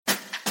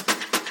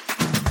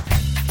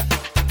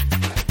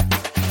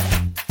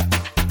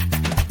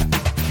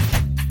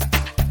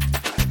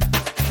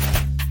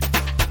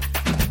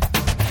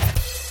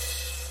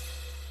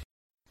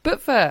But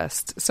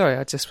first, sorry,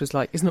 I just was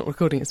like, it's not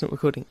recording.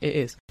 It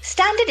is.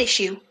 Standard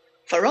issue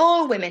for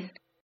all women.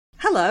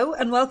 Hello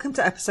and welcome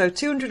to episode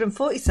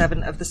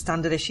 247 of the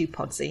Standard Issue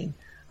Podzine.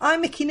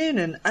 I'm Mickey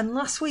Noonan, and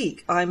last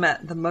week I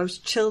met the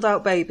most chilled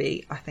out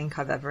baby I think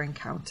I've ever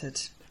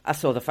encountered. I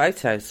saw the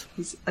photos.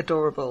 He's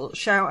adorable.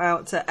 Shout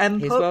out to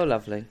M. He's Pup, well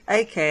lovely.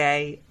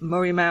 a.k.a.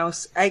 Murray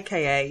Mouse,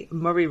 a.k.a.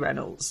 Murray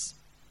Reynolds.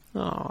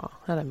 Oh,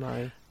 hello,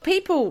 Murray.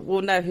 People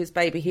will know whose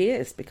baby he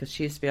is because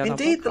she used to be on our podcast.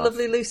 Indeed, the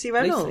lovely Lucy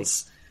Reynolds.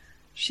 Lucy.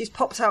 She's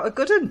popped out a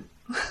good one.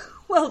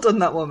 Well done,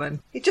 that woman.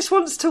 He just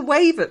wants to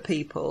wave at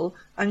people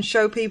and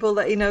show people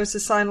that he knows the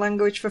sign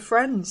language for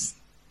friends.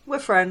 We're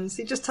friends.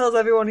 He just tells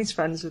everyone he's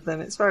friends with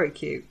them. It's very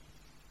cute.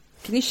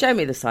 Can you show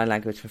me the sign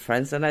language for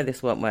friends? I know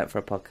this won't work for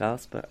a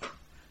podcast, but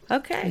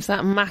okay. Is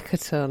that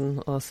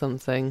Makaton or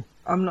something?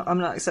 I'm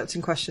not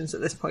accepting questions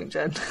at this point,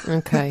 Jen.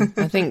 Okay,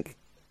 I think...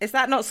 Is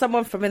that not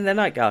someone from In the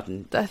Night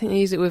Garden? I think they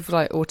use it with,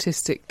 like,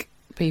 autistic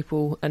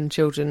people and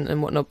children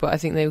and whatnot, but I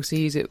think they also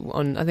use it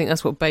on... I think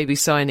that's what baby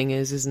signing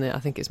is, isn't it? I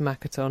think it's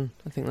Makaton.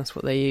 I think that's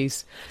what they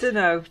use. Don't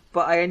know,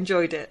 but I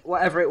enjoyed it.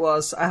 Whatever it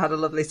was, I had a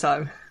lovely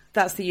time.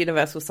 That's the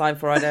universal sign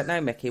for I don't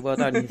know, Mickey. Well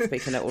done, you're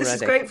speaking it already. This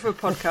is great for a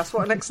podcast.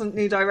 What an excellent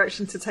new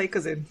direction to take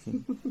us in.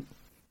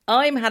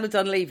 I'm Hannah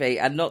Dunleavy,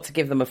 and not to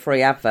give them a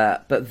free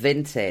advert, but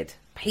Vinted.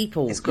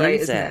 People It's great,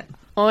 use isn't it. it?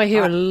 I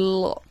hear a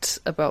lot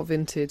about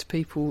Vinted.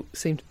 People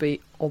seem to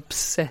be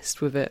obsessed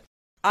with it.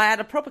 I had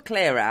a proper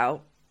clear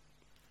out,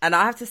 and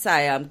I have to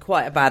say I'm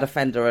quite a bad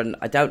offender, and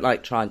I don't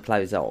like trying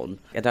clothes on.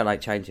 I don't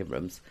like changing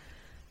rooms.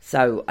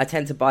 So I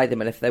tend to buy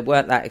them, and if they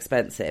weren't that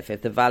expensive,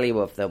 if the value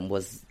of them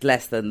was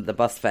less than the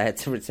bus fare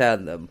to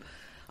return them,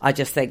 I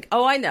just think,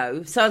 oh, I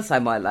know, so-and-so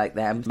might like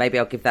them. Maybe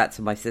I'll give that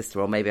to my sister,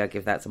 or maybe I'll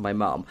give that to my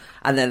mum.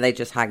 And then they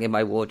just hang in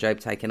my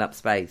wardrobe, taking up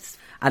space.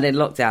 And in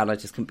lockdown, I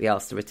just couldn't be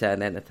asked to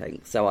return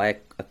anything. So I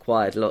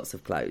acquired lots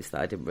of clothes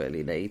that I didn't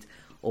really need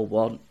or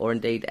want or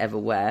indeed ever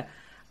wear.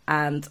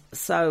 And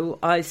so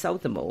I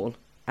sold them all,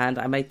 and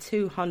I made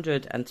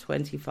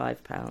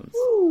 £225.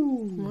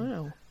 Ooh,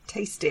 Wow.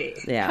 tasty.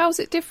 Yeah. How's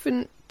it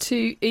different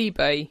to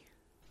eBay?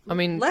 I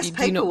mean, Less you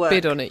do not paperwork.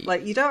 bid on it.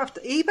 Like, you don't have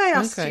to... eBay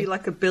asks Okay. you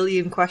like a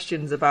billion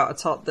questions about a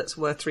top that's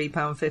worth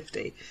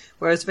 £3.50,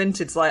 whereas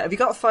Vinted's like, have you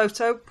got a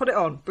photo? Put it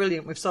on.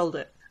 Brilliant, we've sold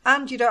it.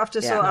 And you don't have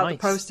to sort out the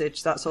Nice.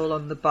 postage. That's all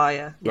on the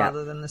buyer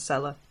rather than the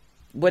seller.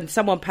 When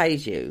someone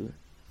pays you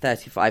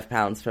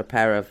 £35 for a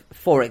pair of,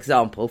 for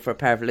example, for a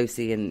pair of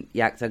Lucy and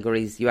Yak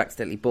dungarees you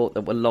accidentally bought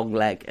that were long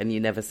leg and you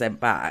never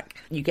sent back,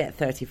 you get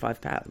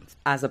 £35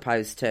 as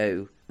opposed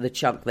to the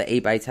chunk that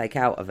eBay take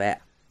out of it.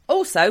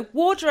 Also,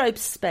 wardrobe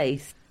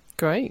space.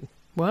 Great.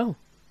 Wow.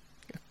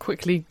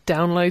 Quickly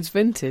downloads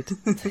Vinted.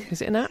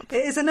 Is it an app?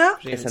 It is an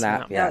app. It's an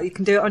app, yeah. You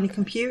can do it on your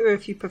computer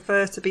if you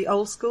prefer to be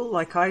old school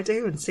like I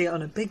do and see it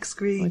on a big I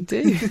screen.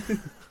 do.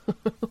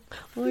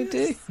 I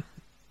do.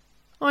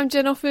 I'm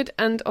Jen Offord,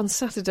 and on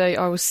Saturday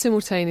I was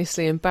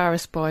simultaneously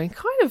embarrassed by and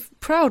kind of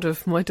proud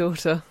of my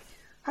daughter.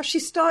 Has she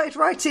started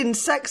writing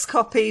sex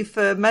copy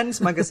for men's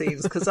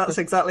magazines? Because that's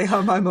exactly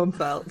how my mum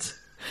felt.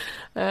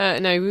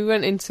 No, we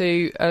went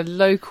into a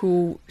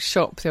local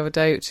shop the other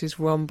day, which is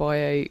run by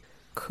a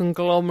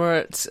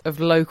conglomerate of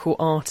local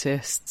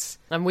artists,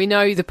 and we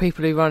know the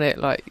people who run it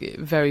like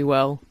very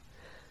well.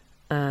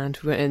 And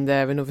we went in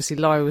there, and obviously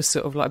Lyra was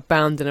sort of like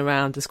bounding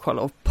around. There's quite a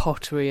lot of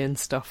pottery and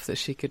stuff that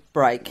she could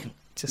Break.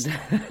 just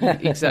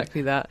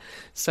exactly that.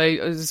 So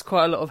there's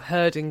quite a lot of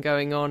herding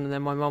going on, and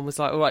then my mum was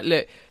like, all right,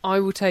 look, I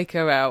will take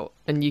her out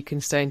and you can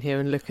stay in here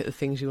and look at the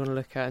things you want to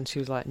look at. And she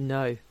was like,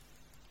 no,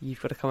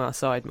 you've got to come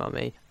outside,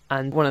 mummy.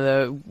 And one of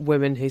the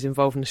women who's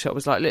involved in the shop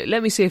was like, look,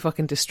 let me see if I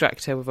can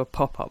distract her with a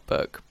pop-up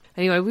book.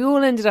 Anyway, we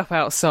all ended up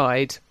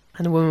outside,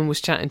 and the woman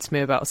was chatting to me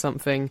about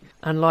something,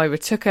 and Lyra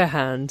took her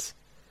hand,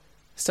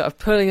 started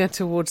pulling her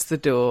towards the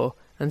door,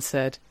 and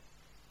said,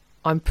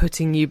 I'm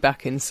putting you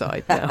back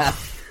inside now.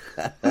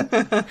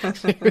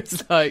 It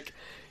was like,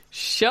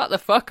 shut the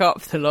fuck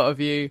up, the lot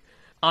of you.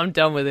 I'm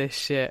done with this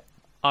shit.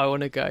 I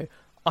want to go.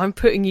 I'm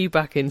putting you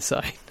back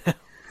inside now.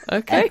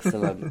 Okay.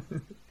 Excellent.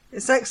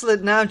 It's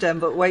excellent now, Jen,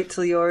 but wait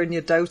till you're in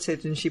your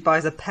dotage and she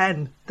buys a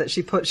pen that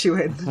she puts you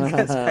in and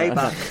gets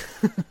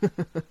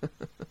payback.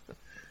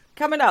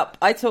 Coming up,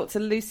 I talked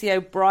to Lucy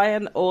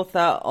O'Brien,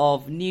 author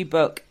of new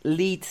book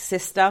Lead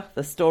Sister,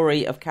 the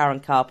story of Karen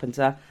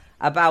Carpenter,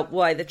 about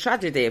why the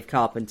tragedy of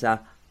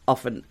Carpenter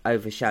often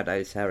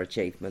overshadows her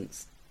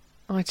achievements.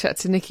 I chat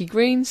to Nikki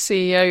Green,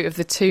 CEO of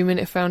the 2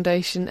 Minute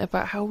Foundation,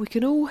 about how we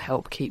can all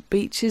help keep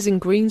beaches and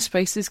green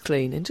spaces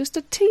clean in just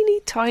a teeny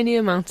tiny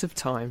amount of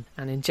time.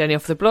 And in Jenny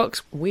Off the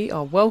Blocks, we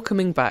are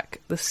welcoming back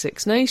the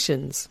Six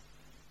Nations.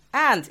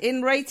 And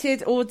in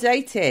Rated or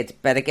Dated,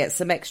 better get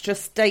some extra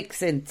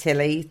steaks in,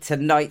 Tilly.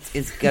 Tonight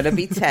is going to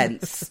be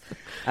tense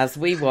as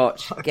we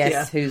watch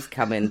Guess Who's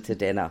Coming to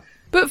Dinner.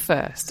 But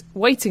first,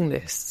 waiting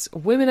lists,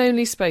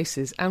 women-only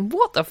spaces, and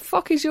what the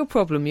fuck is your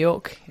problem,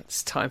 York?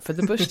 It's time for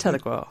the Bush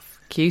Telegraph.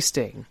 Cue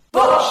Sting.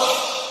 Bush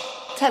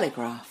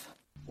Telegraph.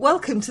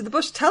 Welcome to the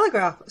Bush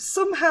Telegraph,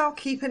 somehow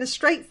keeping a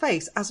straight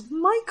face as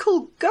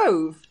Michael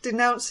Gove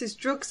denounces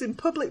drugs in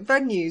public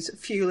venues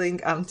fueling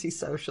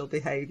antisocial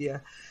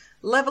behaviour.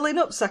 Levelling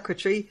up,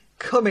 Secretary.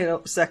 Coming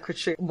up,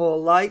 Secretary. More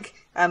like,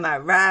 am I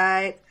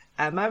right?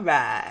 Am I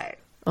right?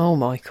 Oh,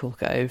 Michael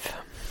Gove.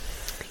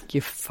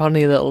 You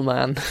funny little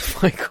man,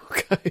 Michael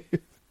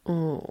Gove.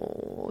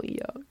 Oh,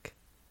 yuck.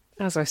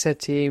 As I said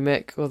to you,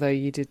 Mick, although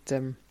you did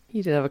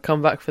have a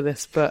comeback for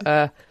this,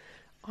 but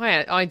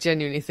I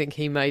genuinely think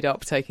he made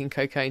up taking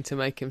cocaine to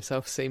make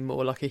himself seem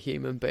more like a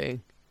human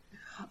being.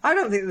 I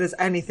don't think there's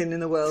anything in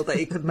the world that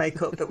he could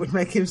make up that would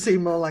make him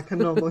seem more like a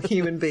normal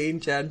human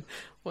being, Jen.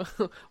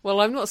 Well,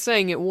 I'm not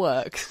saying it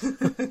works.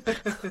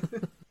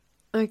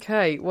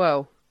 Okay,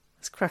 well,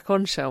 let's crack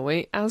on, shall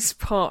we? As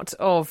part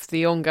of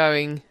the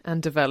ongoing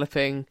and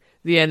developing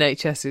the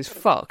NHS's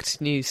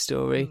fucked news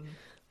story,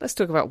 let's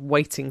talk about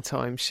waiting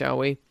times, shall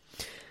we?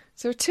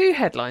 So there are two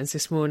headlines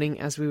this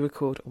morning as we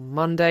record on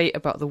Monday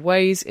about the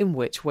ways in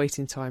which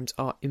waiting times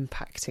are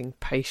impacting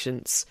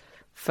patients.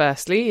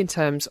 Firstly, in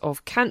terms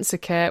of cancer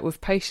care,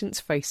 with patients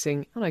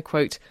facing, and I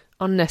quote,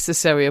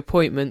 unnecessary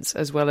appointments,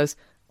 as well as,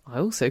 I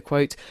also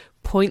quote,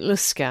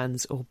 pointless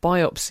scans or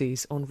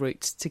biopsies en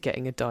route to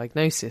getting a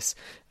diagnosis,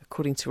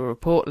 according to a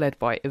report led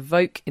by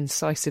Evoke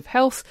Incisive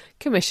Health,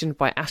 commissioned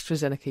by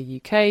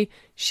AstraZeneca UK,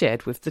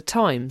 shared with The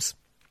Times.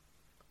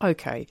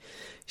 OK,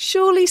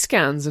 surely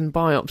scans and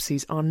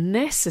biopsies are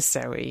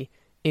necessary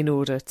in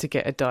order to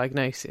get a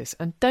diagnosis,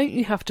 and don't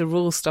you have to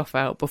rule stuff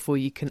out before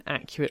you can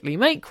accurately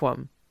make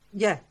one?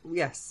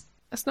 Yes.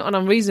 That's not an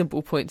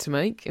unreasonable point to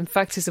make. In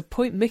fact, it's a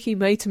point Mickey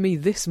made to me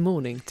this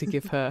morning, to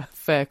give her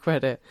fair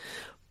credit.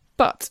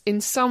 But in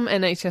some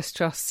NHS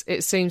trusts,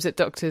 it seems that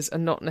doctors are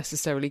not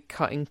necessarily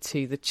cutting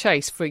to the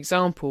chase. For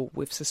example,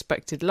 with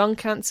suspected lung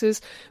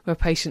cancers, where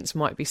patients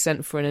might be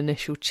sent for an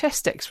initial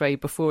chest x-ray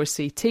before a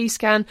CT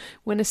scan,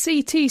 when a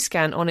CT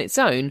scan on its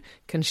own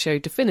can show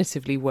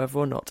definitively whether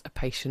or not a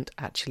patient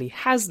actually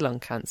has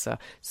lung cancer,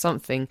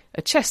 something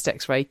a chest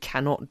x-ray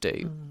cannot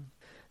do.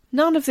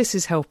 None of this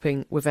is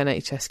helping with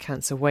NHS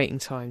cancer waiting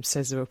times,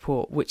 says the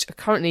report, which are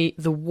currently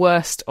the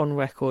worst on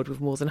record, with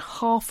more than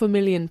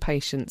 500,000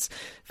 patients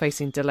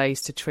facing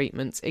delays to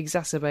treatments,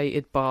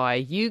 exacerbated by,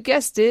 you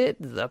guessed it,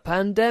 the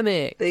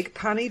pandemic. Big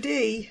Panny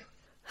D.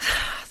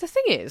 The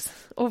thing is,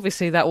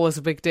 obviously that was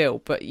a big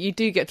deal, but you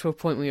do get to a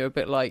point where you're a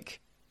bit like,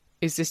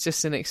 is this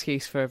just an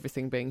excuse for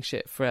everything being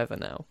shit forever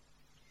now?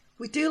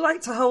 We do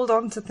like to hold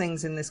on to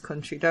things in this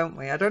country, don't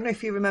we? I don't know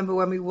if you remember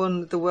when we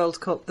won the World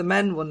Cup, the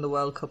men won the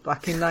World Cup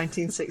back in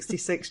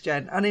 1966,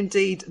 Jen, and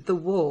indeed the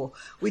war.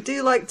 We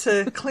do like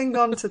to cling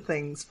on to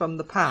things from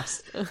the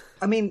past.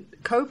 I mean,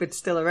 COVID's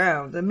still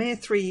around. A mere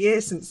 3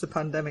 years since the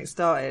pandemic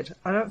started.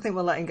 I don't think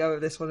we're letting go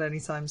of this one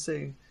anytime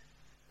soon.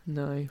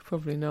 No,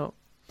 probably not.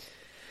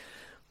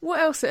 What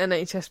else are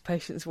NHS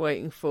patients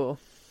waiting for?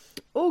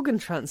 Organ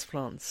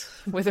transplants,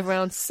 with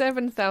around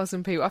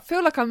 7,000 people. I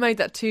feel like I made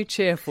that too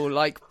cheerful,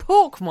 like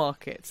pork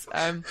markets.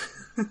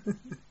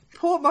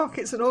 Pork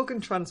markets and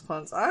organ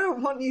transplants. I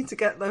don't want you to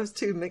get those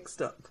two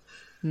mixed up.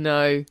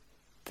 No,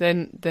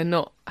 they're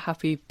not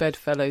happy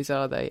bedfellows,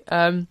 are they?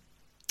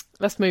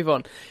 Let's move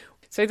on.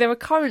 So there are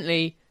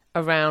currently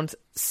around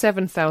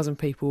 7,000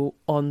 people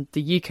on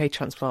the UK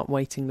transplant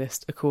waiting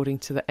list, according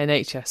to the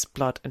NHS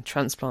Blood and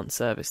Transplant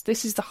Service.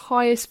 This is the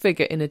highest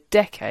figure in a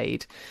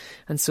decade,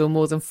 and saw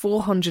more than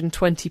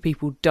 420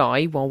 people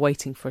die while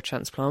waiting for a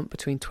transplant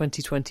between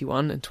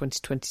 2021 and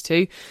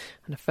 2022,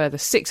 and a further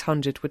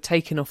 600 were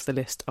taken off the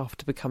list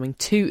after becoming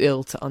too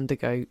ill to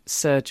undergo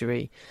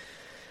surgery.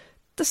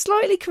 The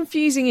slightly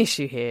confusing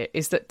issue here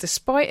is that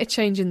despite a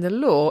change in the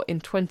law in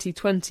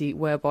 2020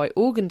 whereby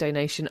organ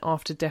donation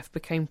after death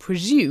became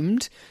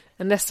presumed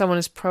unless someone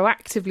has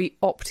proactively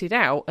opted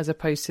out as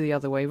opposed to the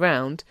other way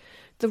round,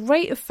 the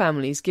rate of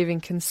families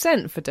giving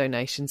consent for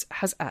donations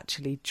has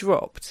actually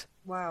dropped.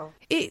 Wow.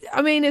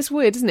 It's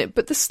weird, isn't it?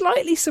 But the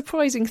slightly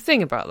surprising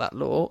thing about that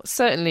law,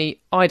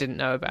 certainly I didn't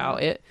know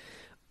about it,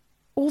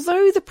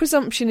 although the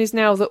presumption is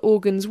now that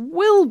organs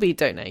will be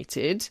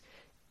donated,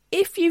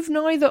 if you've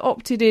neither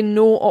opted in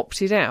nor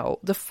opted out,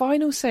 the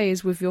final say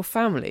is with your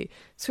family.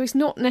 So it's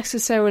not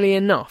necessarily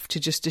enough to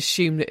just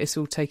assume that it's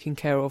all taken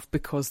care of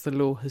because the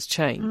law has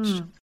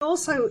changed.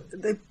 Also,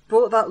 they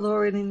brought that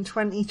law in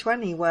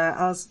 2020, where,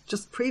 as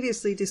just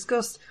previously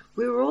discussed,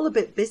 we were all a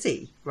bit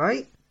busy,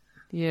 right?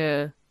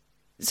 Yeah.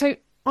 So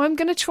I'm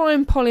going to try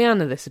and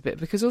Pollyanna this a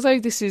bit, because although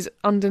this is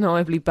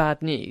undeniably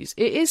bad news,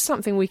 it is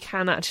something we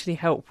can actually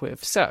help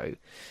with. So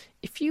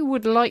if you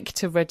would like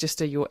to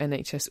register your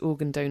NHS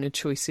organ donor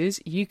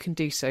choices, you can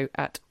do so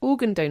at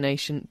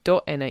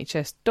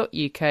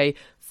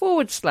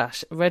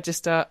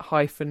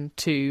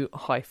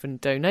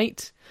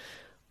organdonation.nhs.uk/register-to-donate,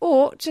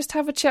 or just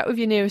have a chat with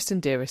your nearest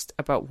and dearest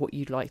about what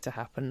you'd like to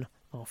happen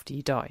after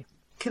you die.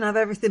 Can have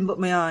everything but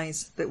my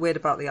eyes. Bit weird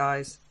about the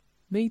eyes.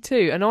 Me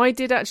too. And I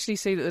did actually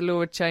see that the law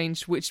had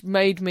changed, which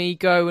made me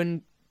go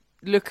and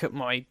look at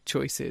my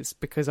choices,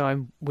 because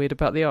I'm weird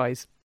about the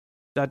eyes.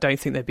 I don't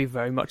think they'd be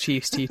very much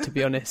use to you, to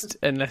be honest,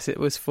 unless it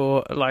was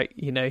for, like,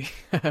 you know,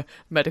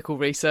 medical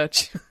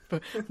research.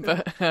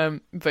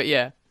 but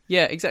yeah,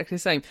 exactly the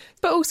same.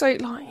 But also,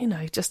 like, you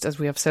know, just as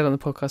we have said on the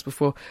podcast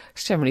before,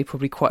 it's generally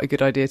probably quite a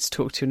good idea to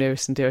talk to your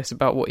nearest and dearest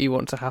about what you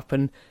want to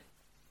happen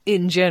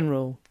in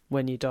general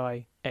when you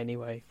die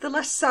anyway. The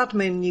less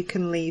sadmin you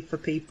can leave for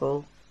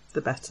people,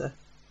 the better,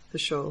 for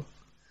sure.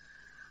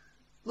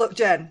 Look,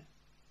 Jen,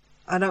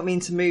 I don't mean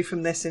to move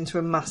from this into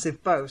a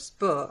massive boast,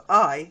 but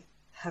I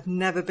have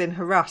never been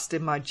harassed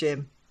in my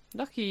gym.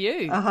 Lucky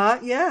you.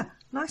 Yeah.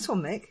 Nice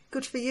one, Mick.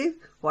 Good for you.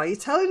 Why are you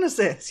telling us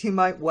this? You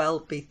might well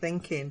be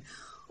thinking.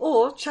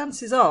 Or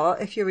chances are,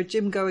 if you're a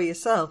gym goer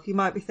yourself, you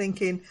might be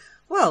thinking,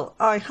 well,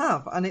 I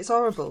have, and it's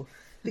horrible.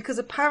 Because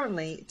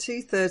apparently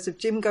 2/3 of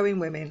gym-going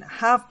women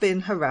have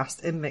been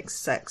harassed in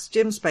mixed-sex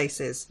gym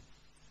spaces.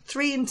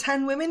 3 in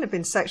 10 women have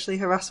been sexually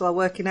harassed while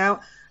working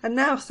out, and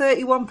now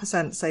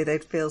 31% say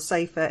they'd feel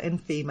safer in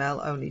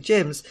female-only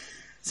gyms.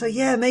 So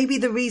yeah, maybe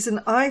the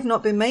reason I've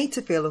not been made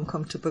to feel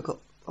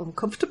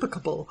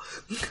uncomfortable.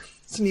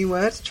 It's a new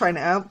word, trying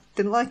it out,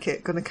 didn't like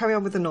it, going to carry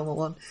on with the normal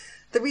one.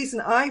 The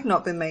reason I've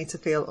not been made to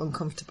feel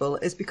uncomfortable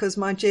is because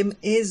my gym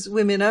is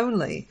women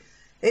only.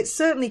 It's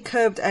certainly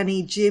curbed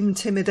any gym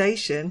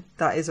intimidation,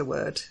 that is a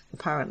word,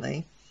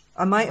 apparently,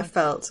 I might have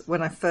felt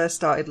when I first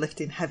started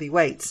lifting heavy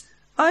weights.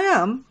 I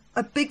am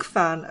a big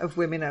fan of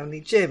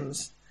women-only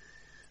gyms.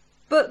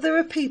 But there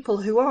are people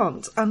who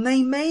aren't, and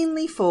they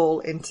mainly fall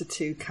into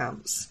 2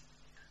 camps.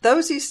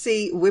 Those who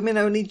see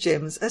women-only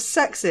gyms as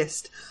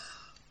sexist.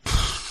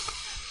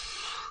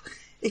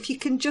 If you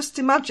can just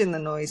imagine the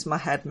noise my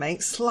head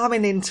makes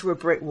slamming into a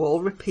brick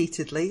wall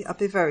repeatedly, I'd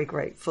be very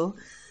grateful.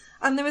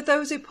 And there are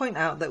those who point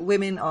out that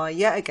women are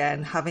yet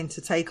again having to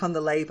take on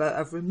the labour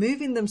of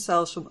removing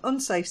themselves from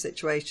unsafe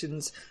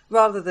situations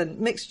rather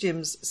than mixed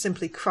gyms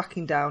simply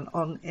cracking down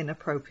on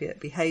inappropriate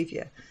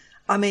behaviour.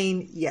 I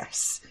mean,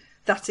 yes,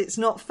 that it's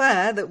not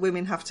fair that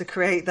women have to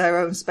create their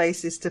own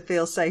spaces to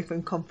feel safe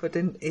and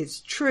confident is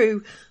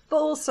true, but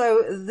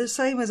also the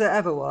same as it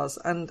ever was,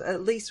 and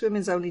at least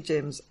women's only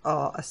gyms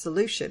are a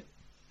solution.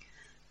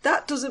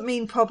 That doesn't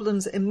mean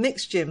problems in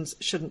mixed gyms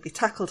shouldn't be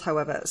tackled,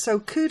 however, so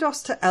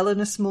kudos to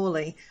Eleanor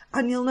Smalley,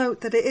 and you'll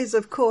note that it is,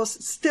 of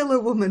course, still a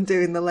woman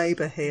doing the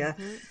labour here,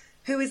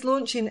 who is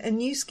launching a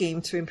new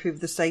scheme to improve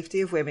the safety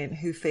of women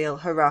who feel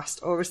harassed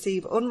or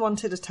receive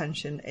unwanted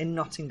attention in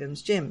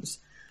Nottingham's gyms.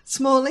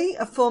 Smalley,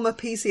 a former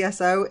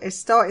PCSO, is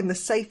starting the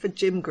Safer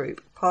Gym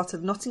Group, part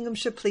of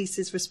Nottinghamshire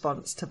Police's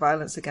response to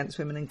violence against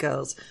women and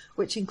girls,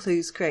 which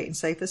includes creating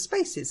safer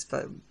spaces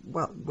for,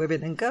 well,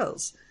 women and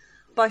girls.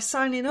 By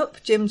signing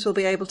up, gyms will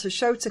be able to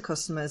show to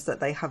customers that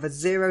they have a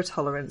zero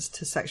tolerance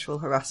to sexual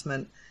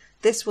harassment.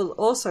 This will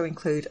also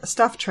include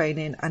staff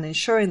training and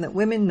ensuring that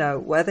women know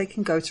where they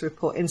can go to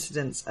report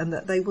incidents and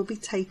that they will be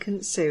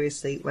taken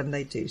seriously when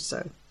they do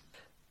so.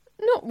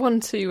 Not one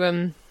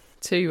to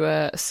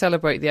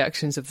celebrate the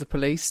actions of the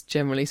police,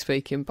 generally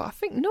speaking, but I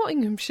think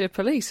Nottinghamshire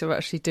Police are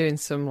actually doing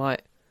some,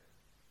 like,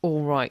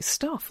 all right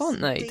stuff,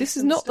 aren't they? This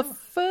is not the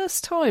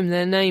first time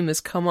their name has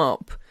come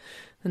up.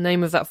 The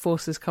name of that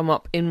force has come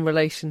up in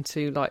relation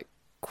to, like,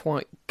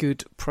 quite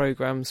good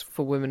programmes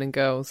for women and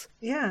girls.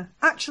 Yeah,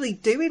 actually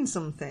doing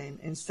something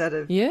instead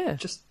of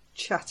just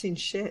chatting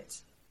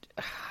shit.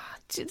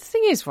 The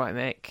thing is, right,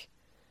 Mick,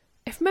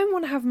 if men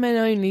want to have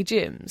men-only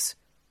gyms,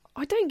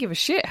 I don't give a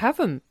shit, have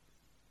them.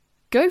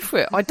 Go for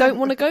it. I don't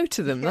want to go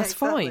to them. That's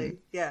exactly. Fine.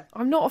 Yeah.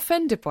 I'm not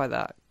offended by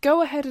that.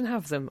 Go ahead and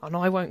have them, and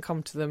I won't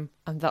come to them,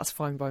 and that's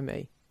fine by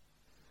me.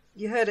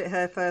 You heard it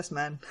here first,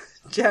 man.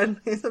 Jen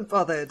isn't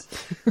bothered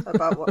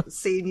about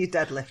seeing you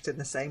deadlift in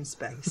the same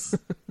space.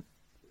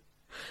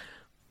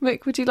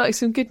 Mick, would you like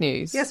some good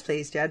news? Yes,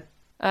 please, Jen.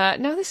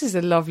 Now, this is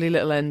a lovely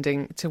little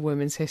ending to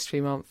Women's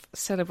History Month,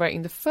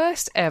 celebrating the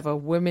first ever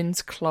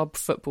women's club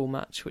football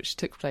match, which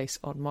took place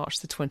on March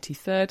the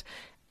 23rd,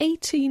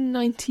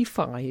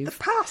 1895.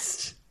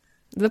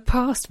 The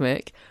past,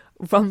 Mick,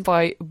 run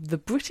by the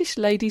British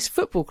Ladies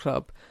Football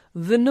Club.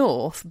 The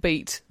North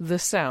beat the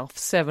South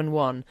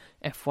 7-1.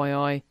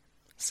 FYI,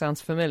 sounds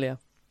familiar.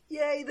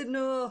 Yay, the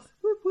North!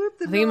 Whoop, whoop,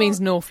 the I think it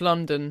means North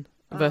London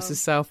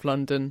versus South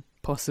London,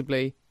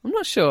 possibly. I'm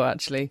not sure,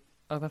 actually.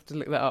 I'll have to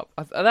look that up.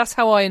 That's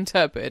how I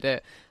interpreted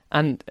it.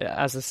 And,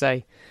 as I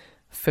say,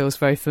 feels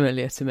very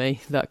familiar to me,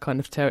 that kind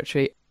of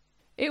territory.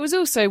 It was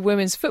also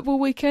Women's Football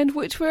Weekend,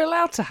 which we're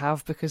allowed to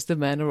have because the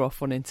men are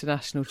off on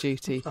international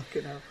duty.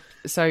 Fucking hell.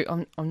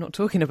 So I'm not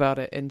talking about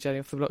it in Jenny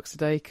Off the Blocks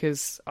today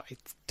because I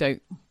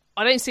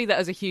don't see that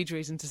as a huge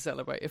reason to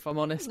celebrate, if I'm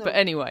honest. No. But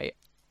anyway,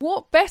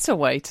 what better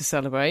way to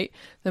celebrate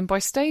than by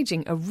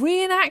staging a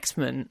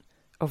reenactment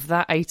of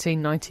that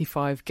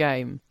 1895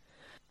 game?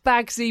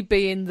 Bagsy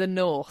being the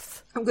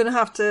North. I'm going to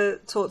have to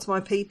talk to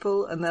my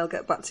people and they'll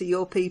get back to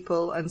your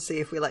people and see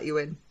if we let you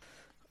in.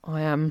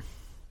 I am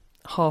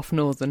half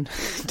Northern,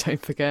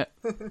 don't forget.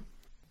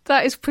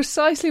 That is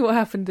precisely what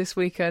happened this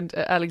weekend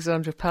at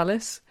Alexandra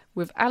Palace,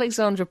 with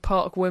Alexandra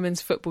Park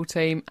women's football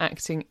team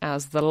acting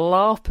as the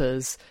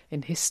LARPers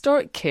in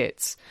historic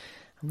kits.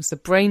 and was the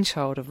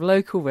brainchild of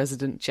local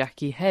resident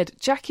Jackie Head.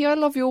 Jackie, I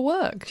love your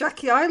work.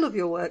 Jackie, I love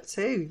your work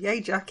too. Yay,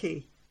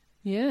 Jackie.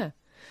 Yeah.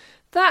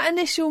 That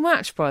initial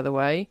match, by the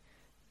way,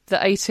 the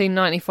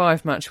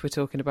 1895 match we're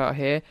talking about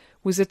here,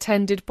 was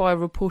attended by a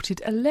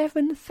reported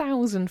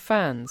 11,000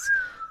 fans.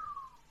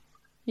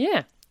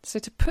 Yeah. So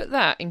to put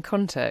that in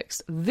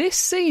context, this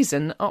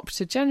season up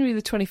to January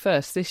the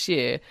 21st this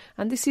year,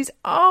 and this is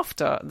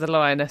after the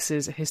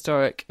Lionesses'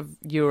 historic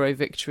Euro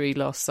victory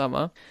last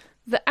summer,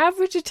 the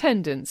average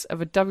attendance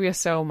of a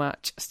WSL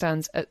match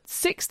stands at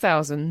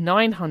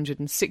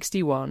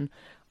 6,961,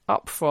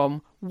 up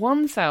from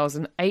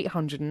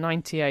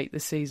 1,898 the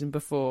season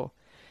before.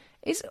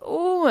 It's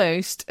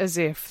almost as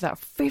if that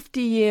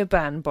 50-year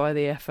ban by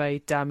the FA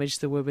damaged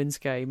the women's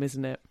game,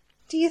 isn't it?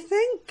 Do you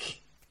think?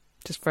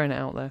 Just throwing it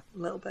out there. A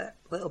little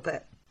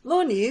bit.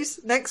 More news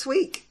next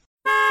week.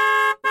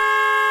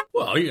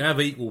 Well, you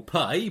have equal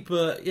pay,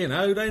 but,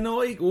 they're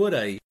not equal, are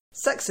they?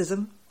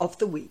 Sexism of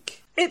the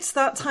week. It's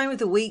that time of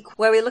the week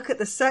where we look at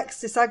the sex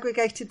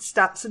disaggregated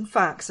stats and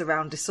facts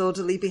around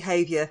disorderly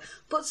behaviour,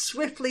 but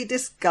swiftly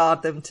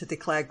discard them to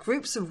declare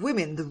groups of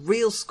women the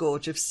real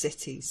scourge of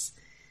cities.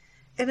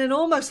 In an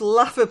almost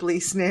laughably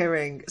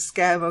sneering,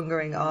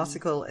 scaremongering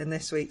article in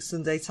this week's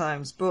Sunday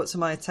Times, brought to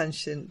my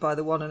attention by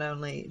the one and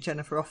only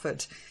Jennifer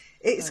Offord,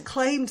 it's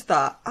claimed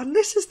that, and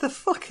this is the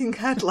fucking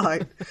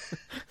headline,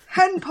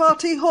 hen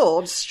party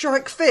hordes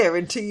strike fear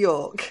into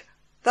York.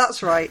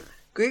 That's right.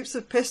 Groups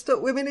of pissed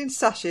up women in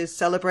sashes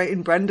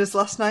celebrating Brenda's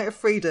last night of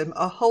freedom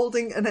are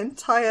holding an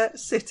entire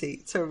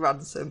city to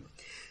ransom.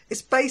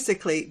 It's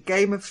basically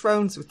Game of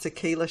Thrones with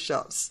tequila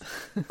shots.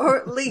 Or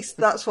at least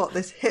that's what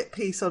this hit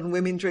piece on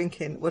women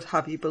drinking would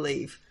have you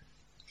believe.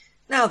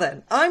 Now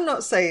then, I'm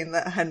not saying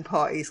that hen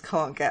parties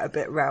can't get a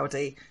bit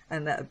rowdy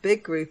and that a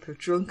big group of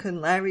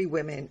drunken, leery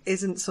women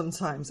isn't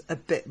sometimes a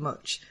bit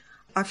much.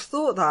 I've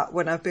thought that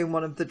when I've been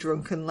one of the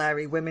drunken,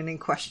 leery women in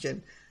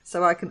question,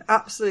 so I can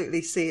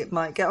absolutely see it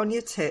might get on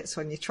your tits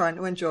when you're trying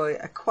to enjoy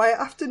a quiet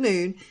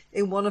afternoon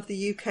in one of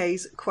the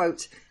UK's,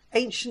 quote,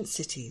 ancient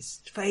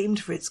cities, famed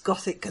for its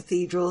Gothic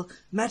cathedral,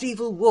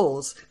 medieval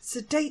walls,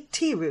 sedate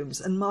tea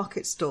rooms and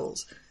market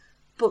stalls.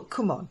 But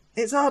come on,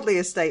 it's hardly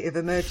a state of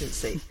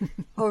emergency.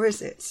 Or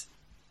is it?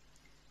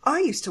 I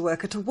used to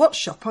work at a watch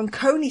shop on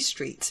Coney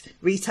Street,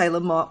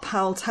 retailer Mark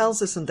Powell tells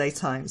the Sunday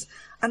Times,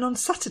 and on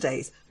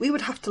Saturdays we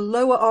would have to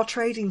lower our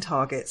trading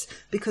targets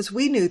because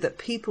we knew that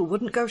people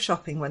wouldn't go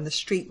shopping when the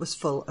street was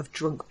full of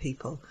drunk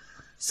people.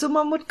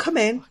 Someone would come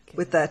in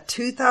with their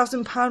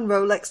 £2,000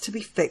 Rolex to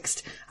be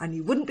fixed and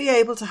you wouldn't be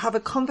able to have a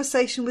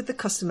conversation with the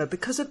customer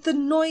because of the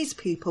noise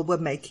people were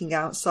making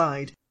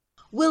outside.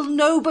 Will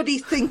nobody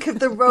think of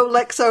the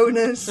Rolex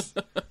owners?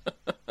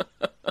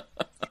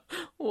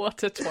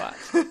 What a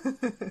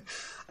twat.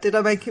 Did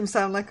I make him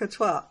sound like a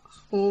twat?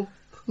 Oh,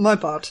 my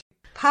bad.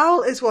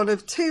 Powell is one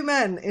of two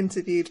men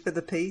interviewed for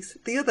the piece.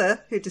 The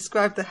other, who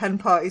described the hen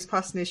parties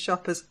passing his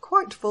shop as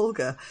quite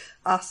vulgar,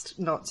 asked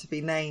not to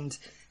be named.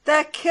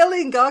 They're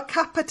killing our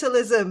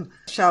capitalism,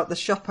 shout the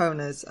shop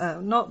owners,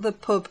 not the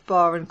pub,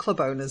 bar and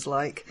club owners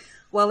like,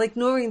 while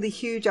ignoring the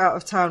huge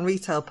out-of-town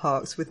retail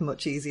parks with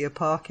much easier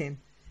parking.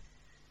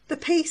 The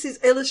piece is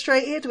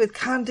illustrated with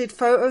candid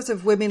photos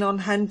of women on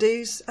hen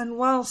do's, and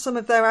while some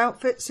of their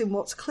outfits in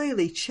what's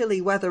clearly chilly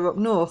weather up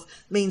north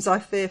means I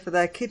fear for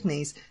their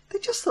kidneys, they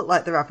just look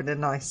like they're having a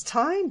nice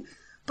time.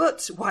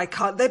 But why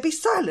can't they be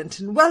silent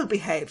and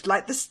well-behaved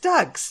like the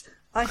stags?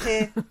 I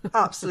hear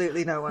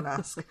absolutely no one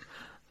ask.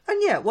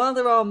 And yet, while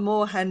there are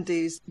more hen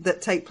do's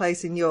that take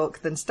place in York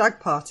than stag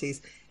parties,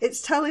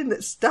 it's telling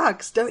that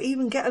stags don't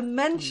even get a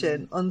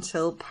mention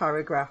until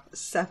paragraph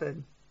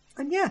 7.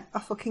 And yeah, I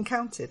fucking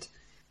counted.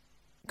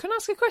 Can I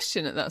ask a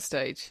question at that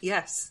stage?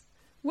 Yes.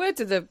 Where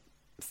do the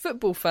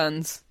football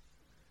fans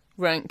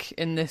rank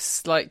in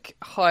this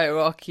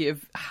hierarchy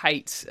of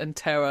hate and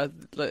terror?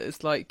 It's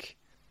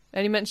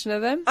any mention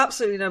of them?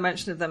 Absolutely no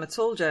mention of them at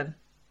all, Jen.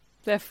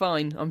 They're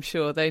fine, I'm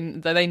sure. They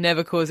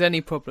never cause any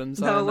problems.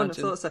 No, I wouldn't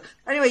have thought so.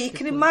 Anyway, you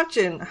can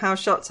imagine how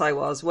shocked I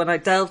was when I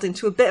delved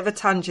into a bit of a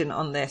tangent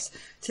on this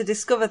to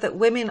discover that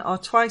women are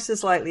twice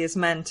as likely as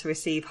men to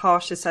receive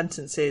harsher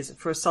sentences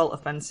for assault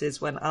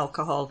offences when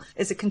alcohol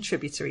is a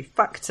contributory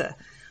factor.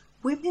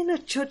 Women are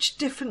judged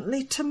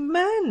differently to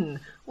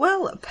men.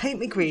 Well, paint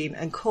me green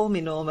and call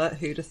me Norma,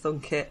 who'd have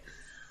thunk it.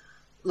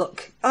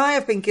 Look, I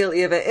have been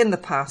guilty of it in the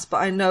past,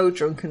 but I know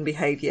drunken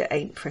behaviour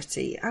ain't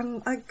pretty.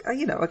 And, I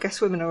guess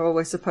women are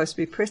always supposed to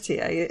be pretty,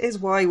 eh? It is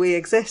why we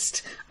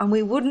exist. And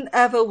we wouldn't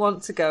ever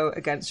want to go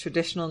against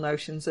traditional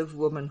notions of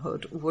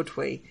womanhood, would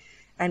we?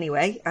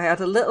 Anyway, I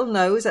had a little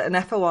nose at an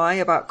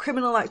FOI about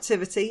criminal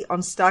activity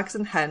on stags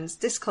and hens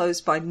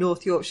disclosed by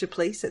North Yorkshire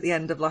Police at the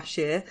end of last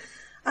year.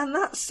 And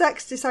that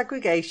sex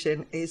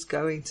disaggregation is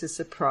going to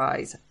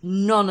surprise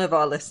none of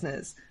our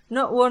listeners.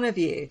 Not one of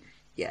you.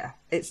 Yeah,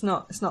 it's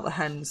not the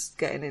hens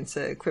getting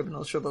into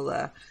criminal trouble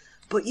there.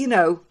 But,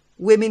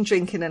 women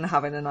drinking and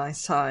having a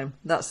nice time.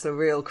 That's the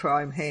real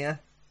crime here.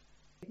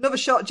 Another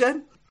shot,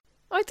 Jen?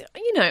 I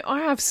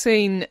have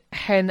seen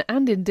hen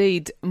and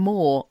indeed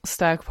more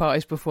stag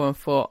parties before and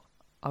thought,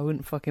 I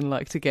wouldn't fucking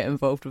like to get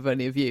involved with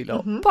any of you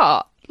lot.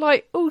 But,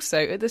 like, also,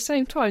 at the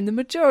same time, the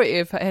majority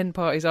of hen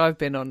parties I've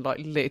been on,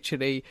 like,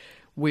 literally,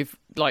 we've,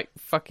 like,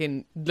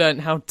 fucking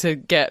learnt how to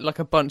get, like,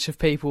 a bunch of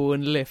people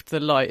and lift the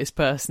lightest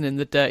person in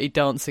the dirty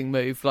dancing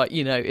move. Like,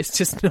 you know, it's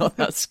just not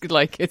that,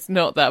 like, it's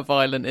not that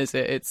violent, is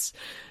it? It's,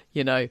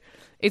 you know,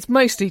 it's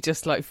mostly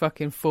just, like,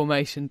 fucking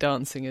formation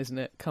dancing, isn't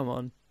it? Come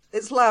on.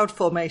 It's loud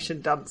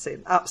formation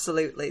dancing,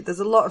 absolutely. There's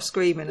a lot of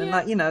screaming, and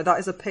that, you know, that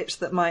is a pitch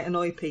that might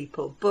annoy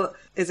people, but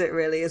is it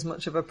really as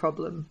much of a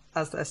problem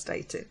as they're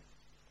stating?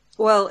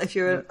 Well, if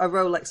you're a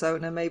Rolex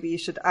owner, maybe you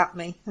should at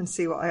me and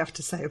see what I have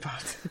to say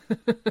about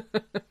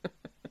it.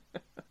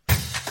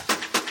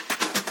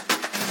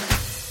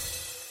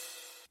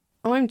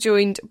 I'm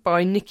joined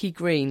by Nikki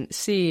Green,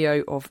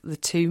 CEO of the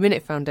 2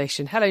 Minute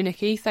Foundation. Hello,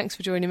 Nikki. Thanks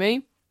for joining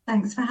me.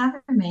 Thanks for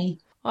having me.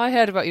 I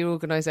heard about your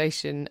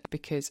organisation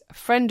because a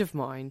friend of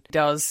mine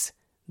does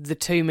the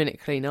 2 Minute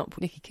Cleanup.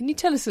 Nikki, can you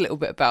tell us a little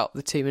bit about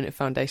the 2 Minute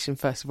Foundation,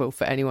 first of all,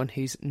 for anyone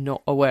who's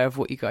not aware of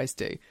what you guys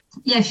do?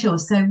 Yeah, sure.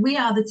 So we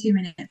are the 2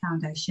 Minute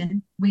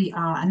Foundation. We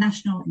are a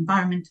national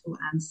environmental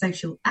and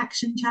social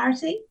action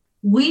charity.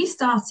 We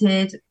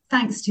started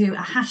thanks to a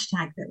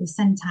hashtag that was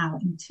sent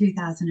out in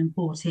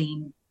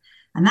 2014,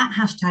 and that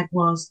hashtag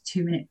was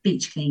 2 Minute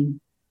Beach Clean.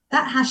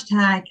 That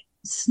hashtag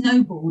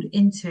snowballed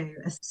into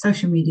a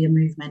social media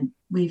movement.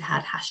 We've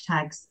had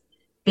hashtags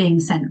being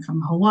sent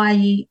from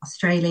Hawaii,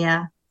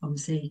 Australia,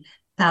 obviously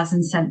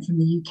thousands sent from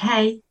the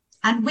UK.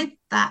 And with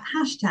that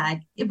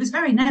hashtag, it was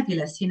very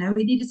nebulous, you know,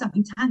 we needed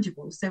something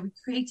tangible. So we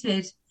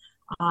created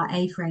our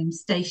A-frame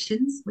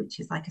stations,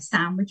 which is like a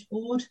sandwich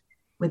board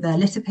with a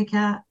litter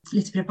picker,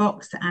 litter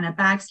box and a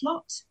bag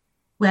slot,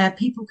 where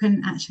people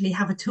can actually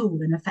have a tool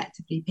and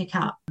effectively pick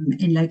up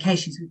in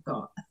locations. We've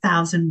got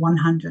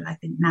 1,100, I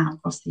think, now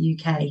across the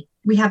UK.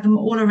 We have them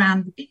all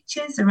around the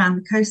beaches, around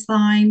the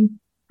coastline,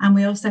 and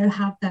we also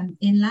have them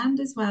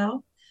inland as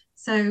well.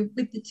 So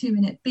with the 2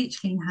 Minute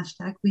Beach Clean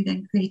hashtag, we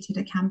then created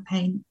a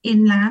campaign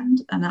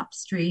inland and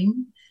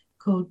upstream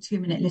called 2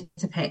 Minute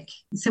Litter Pick.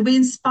 So we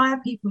inspire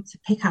people to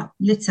pick up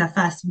litter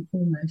first and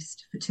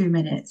foremost for 2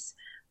 minutes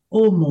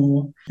or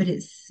more, but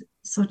it's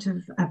sort of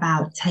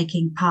about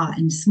taking part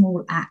in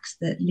small acts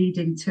that lead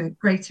into a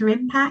greater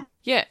impact.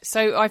 Yeah,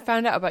 so I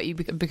found out about you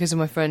because of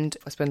my friend.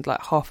 I spend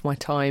like half my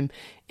time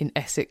in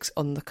Essex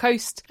on the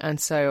coast, and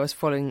so I was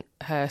following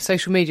her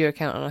social media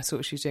account and I saw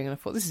what she was doing and I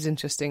thought, this is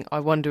interesting.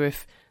 I wonder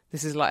if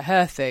this is like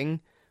her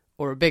thing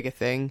or a bigger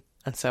thing,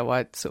 and so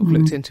I sort of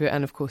looked into it,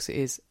 and of course it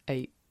is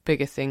a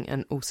bigger thing.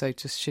 And also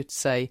just should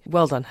say,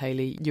 well done,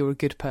 Hayley, you're a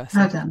good person.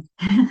 Well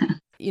done.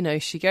 You know,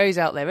 she goes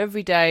out there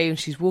every day and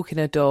she's walking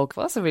her dog.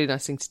 Well, that's a really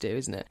nice thing to do,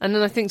 isn't it? And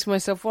then I think to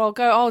myself, well,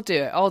 I'll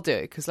do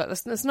it. Because like,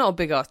 that's not a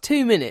big ask.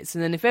 2 minutes.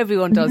 And then if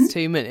everyone does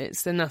 2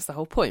 minutes, then that's the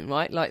whole point,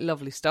 right? Like,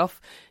 lovely stuff.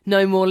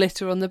 No more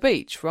litter on the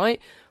beach, right?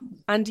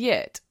 And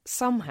yet,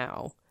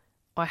 somehow,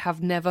 I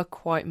have never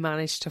quite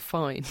managed to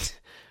find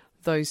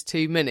those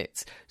 2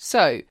 minutes.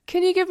 So,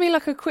 can you give me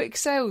like a quick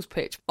sales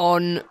pitch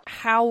on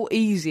how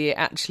easy it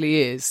actually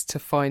is to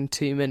find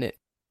 2 minutes?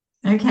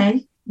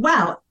 Okay.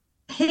 Well,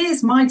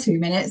 here's my 2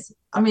 minutes.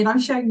 I mean,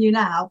 I'm showing you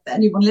now, but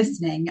anyone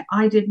listening,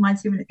 I did my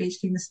 2 minute beach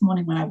clean this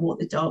morning when I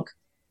walked the dog.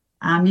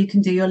 You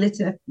can do your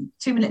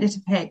 2 minute litter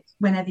pick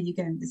whenever you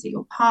go and visit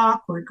your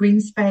park or a green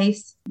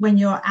space. When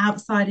you're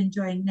outside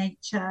enjoying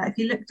nature, if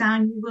you look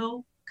down, you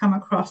will come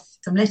across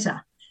some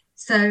litter.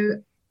 So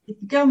if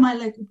you go on my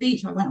local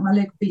beach, I went on my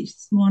local beach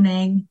this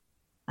morning,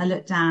 I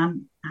looked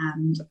down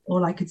and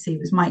all I could see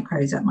was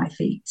micros at my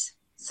feet.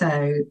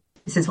 So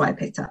this is what I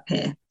picked up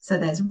here. So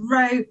there's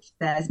rope,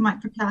 there's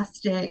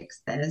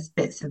microplastics, there's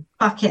bits of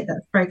bucket that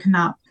have broken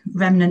up,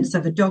 remnants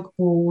of a dog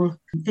ball,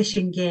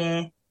 fishing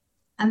gear.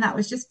 And that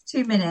was just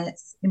 2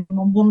 minutes in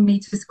 1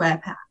 metre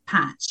square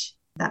patch.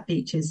 That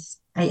beach is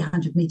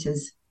 800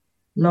 metres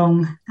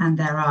long, and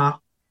there are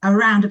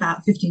around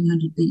about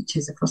 1,500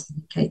 beaches across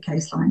the UK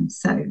coastline.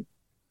 So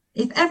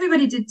if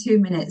everybody did 2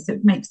 minutes, it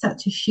would make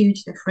such a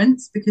huge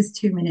difference, because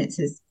 2 minutes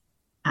is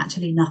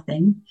actually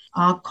nothing.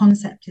 Our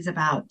concept is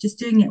about just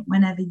doing it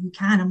whenever you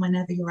can and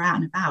whenever you're out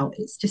and about.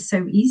 It's just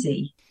so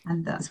easy,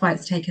 and that's why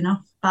it's taken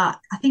off. But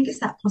I think it's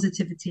that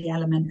positivity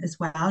element as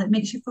well. It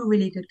makes you feel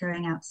really good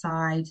going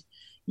outside.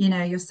 You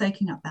know, you're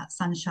soaking up that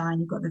sunshine.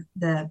 You've got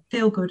the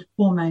feel-good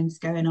hormones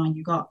going on.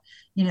 You've got,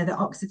 you know, the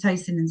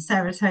oxytocin and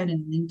serotonin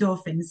and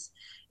endorphins.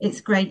 It's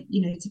great,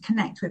 you know, to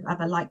connect with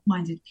other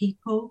like-minded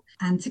people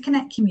and to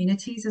connect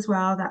communities as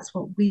well. That's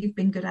what we've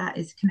been good at,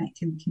 is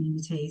connecting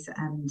communities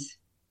and,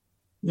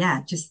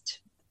 yeah, just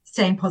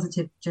staying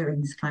positive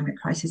during this climate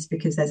crisis,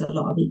 because there's a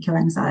lot of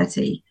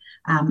eco-anxiety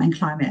and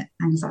climate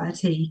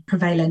anxiety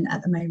prevalent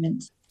at the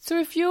moment. So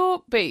if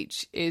your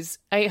beach is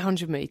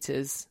 800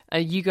 metres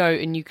and you go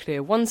and you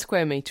clear 1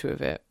 square metre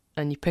of it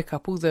and you pick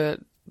up all the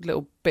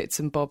little bits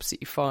and bobs that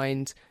you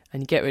find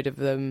and you get rid of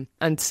them,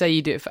 and say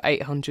you do it for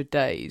 800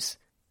 days,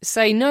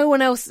 say no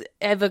one else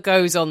ever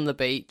goes on the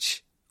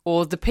beach,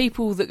 or the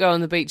people that go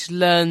on the beach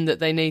learn that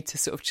they need to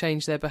sort of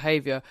change their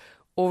behaviour,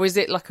 or is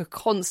it like a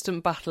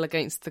constant battle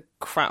against the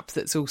crap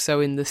that's also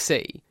in the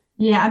sea?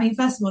 Yeah, I mean,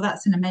 first of all,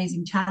 that's an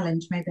amazing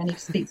challenge. Maybe I need to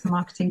speak to the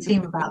marketing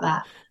team about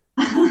that.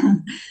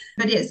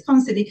 But it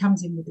constantly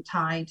comes in with the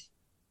tide.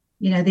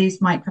 These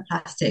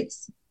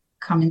microplastics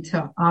come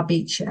into our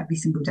beach every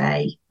single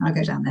day. I'll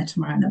go down there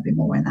tomorrow and there'll be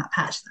more in that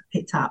patch that I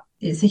picked up.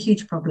 It's a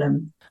huge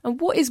problem. And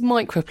what is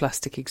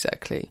microplastic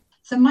exactly?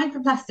 So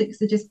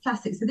microplastics are just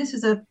plastic. So this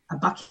was a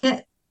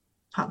bucket,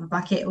 part of a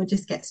bucket. It will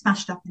just get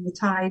smashed up in the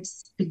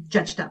tides, be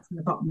judged up from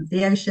the bottom of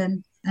the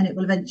ocean, and it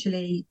will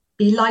eventually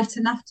be light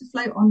enough to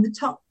float on the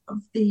top of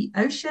the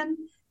ocean.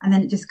 And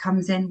then it just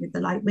comes in with the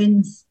light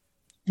winds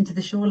into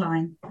the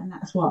shoreline. And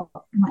that's what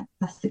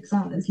microplastics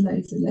are. There's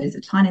loads and loads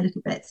of tiny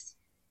little bits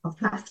of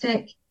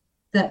plastic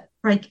that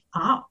break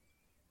up.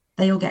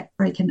 They all get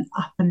broken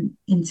up and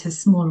into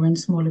smaller and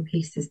smaller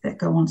pieces that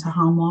go on to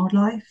harm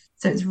wildlife.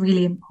 So it's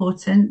really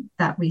important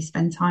that we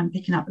spend time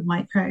picking up the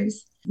micros.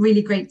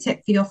 Really great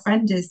tip for your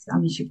friend is, I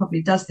mean, she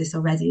probably does this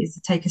already, is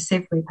to take a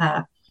sieve with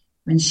her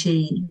when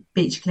she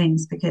beach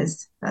cleans,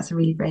 because that's a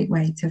really great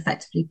way to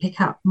effectively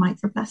pick up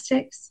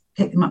microplastics.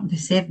 Pick them up with a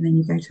sieve and then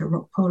you go to a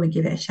rock pool and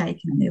give it a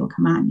shake and then they all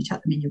come out and you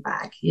chuck them in your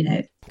bag,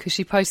 Because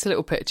she posts a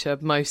little picture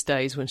most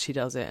days when she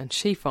does it, and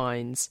she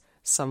finds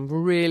some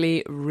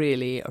really,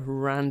 really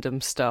random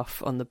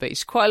stuff on the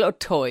beach. Quite a lot of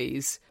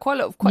toys, quite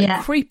a lot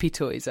of creepy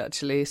toys,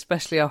 actually,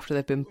 especially after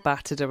they've been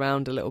battered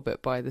around a little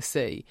bit by the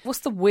sea. What's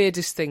the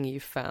weirdest thing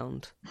you've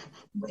found?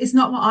 It's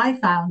not what I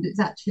found. It's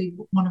actually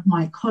one of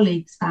my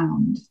colleagues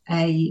found,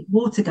 a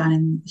water gun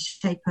in the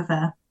shape of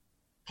a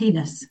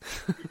penis.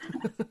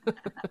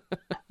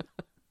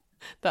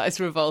 That is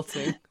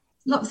revolting.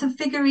 Lots of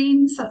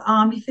figurines,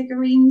 army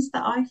figurines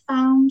that I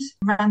found,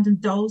 random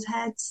dolls'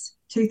 heads,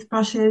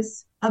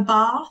 toothbrushes, a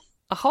bath.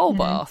 A whole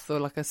bath or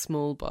like a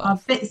small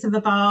bath? Bits of a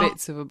bath.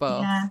 Bits of a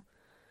bath.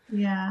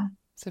 Yeah.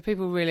 So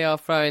people really are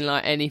throwing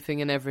like anything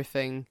and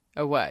everything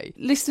away.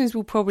 Listeners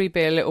will probably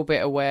be a little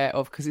bit aware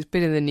of, because it's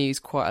been in the news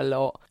quite a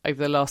lot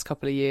over the last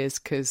couple of years,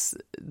 because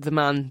the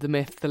man, the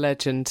myth, the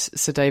legend,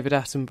 Sir David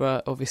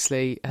Attenborough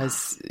obviously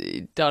has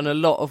done a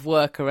lot of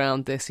work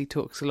around this. He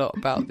talks a lot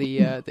about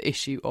the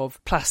issue of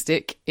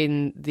plastic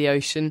in the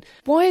ocean.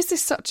 Why is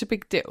this such a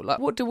big deal? Like,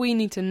 what do we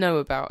need to know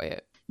about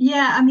it?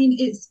 Yeah, I mean,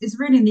 it's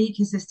really in the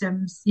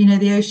ecosystems.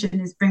 The ocean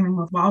is bringing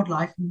with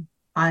wildlife and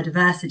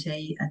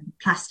biodiversity, and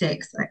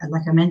plastics,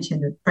 like I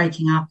mentioned, are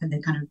breaking up and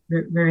they're kind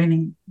of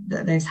ruining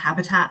those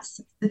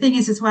habitats. The thing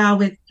is as well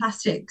with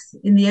plastics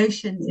in the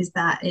ocean is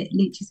that it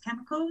leaches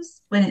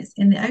chemicals when it's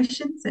in the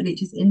ocean, so it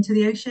leaches into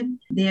the ocean.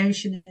 The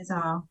ocean is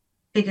our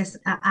biggest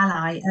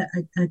ally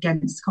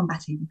against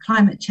combating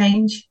climate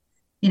change.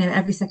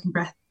 Every second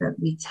breath that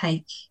we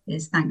take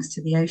is thanks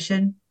to the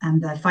ocean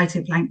and the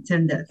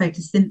phytoplankton that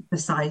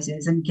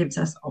photosynthesizes and gives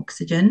us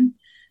oxygen.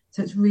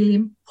 So it's really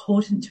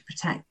important to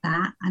protect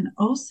that. And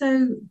also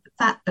the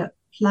fact that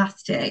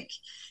plastic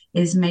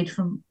is made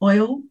from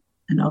oil,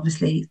 and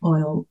obviously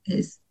oil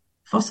is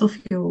fossil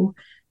fuel.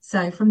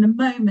 So from the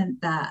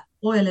moment that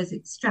oil is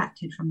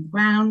extracted from the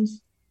ground,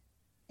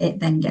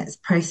 it then gets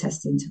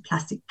processed into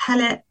plastic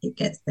pellet. It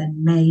gets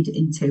then made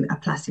into a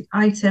plastic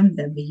item.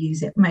 Then we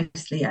use it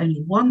mostly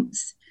only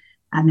once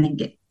and then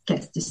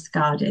gets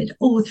discarded.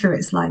 All through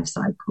its life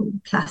cycle,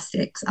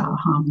 plastics are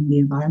harming the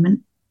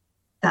environment.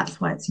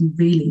 That's why it's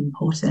really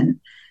important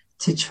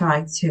to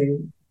try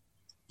to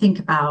think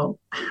about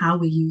how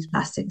we use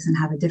plastics and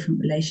have a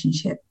different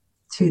relationship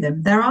to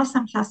them. There are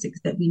some plastics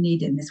that we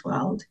need in this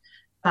world,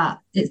 but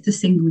it's the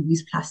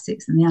single-use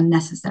plastics and the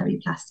unnecessary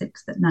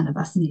plastics that none of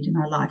us need in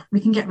our life. We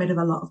can get rid of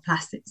a lot of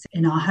plastics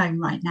in our home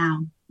right now,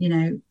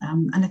 and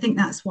I think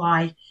that's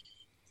why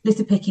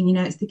litter picking,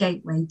 it's the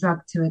gateway drug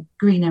to a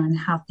greener and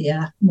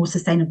healthier, more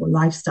sustainable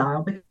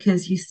lifestyle,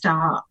 because you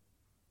start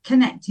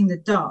connecting the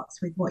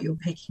dots with what you're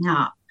picking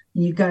up.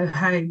 And you go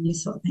home, you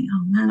sort of think,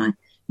 oh man,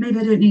 maybe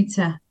I don't need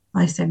to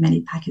buy so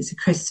many packets of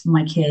crisps for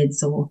my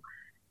kids, or,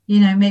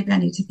 maybe I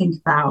need to think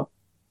about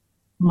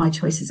my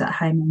choices at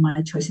home and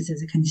my choices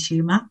as a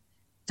consumer.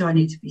 Do I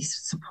need to be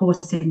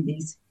supporting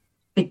these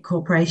big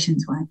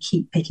corporations when I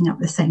keep picking up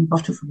the same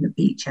bottle from the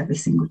beach every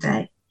single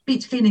day?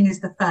 Beach cleaning is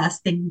the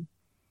first thing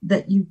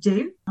that you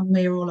do, and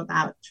we're all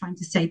about trying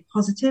to stay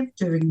positive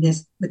during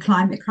the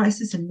climate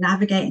crisis and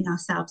navigating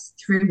ourselves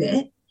through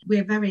it.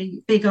 We're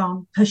very big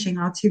on pushing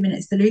our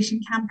 2-minute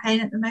solution campaign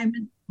at the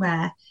moment,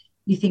 where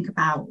you think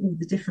about all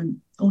the different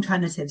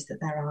alternatives that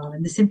there are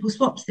and the simple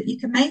swaps that you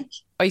can make.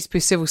 I used to be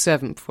a civil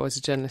servant before I was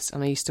a journalist,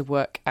 and I used to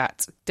work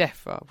at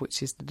DEFRA,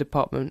 which is the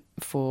Department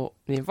for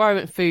the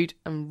Environment, Food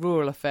and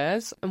Rural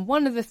Affairs. And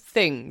one of the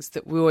things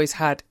that we always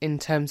had in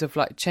terms of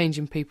like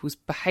changing people's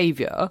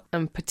behaviour,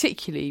 and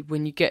particularly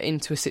when you get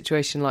into a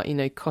situation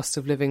like, cost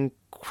of living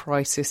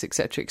crisis,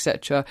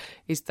 etc.,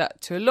 is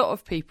that to a lot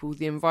of people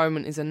the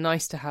environment is a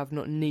nice to have,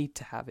 not need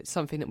to have. It's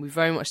something that we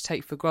very much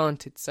take for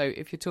granted. So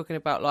if you're talking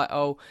about like,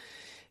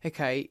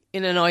 okay,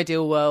 in an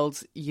ideal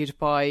world you'd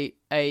buy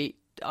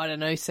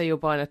say you're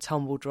buying a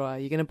tumble dryer.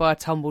 You're going to buy a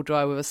tumble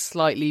dryer with a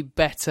slightly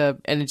better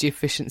energy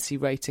efficiency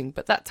rating,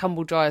 but that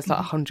tumble dryer is like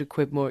 100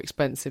 quid more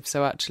expensive,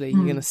 so actually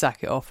you're going to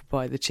sack it off and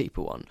buy the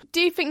cheaper one.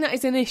 Do you think that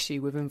is an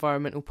issue with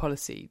environmental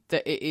policy,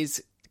 that it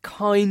is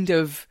kind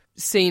of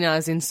seen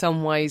as in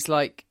some ways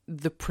like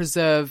the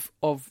preserve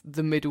of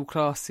the middle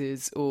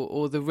classes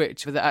or the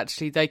rich, that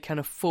actually they can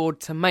afford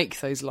to make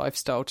those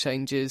lifestyle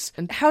changes.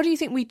 And how do you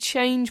think we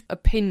change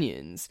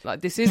opinions?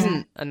 Like, this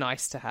isn't a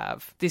nice to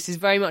have. This is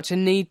very much a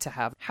need to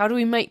have. How do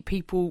we make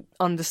people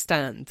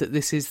understand that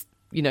this is,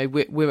 you know,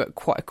 we're at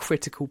quite a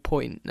critical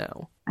point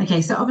now?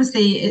 Okay, so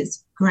obviously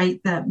it's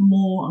great that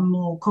more and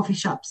more coffee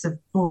shops have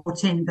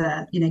brought in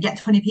the, you know, get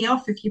 20p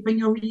off if you bring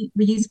your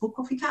reusable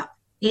coffee cup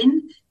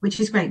in, which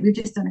is great. We've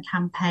just done a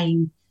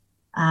campaign,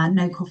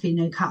 No Coffee,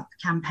 No Cup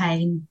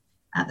campaign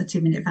at the 2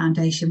 Minute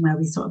Foundation, where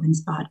we sort of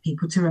inspired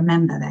people to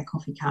remember their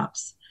coffee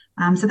cups.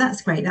 So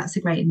that's great. That's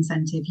a great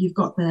incentive. You've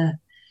got the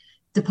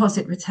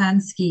deposit return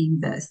scheme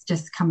that's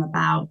just come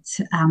about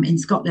in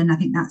Scotland. I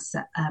think that's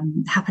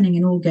happening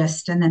in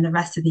August, and then the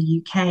rest of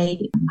the UK,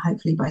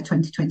 hopefully by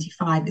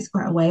 2025. It's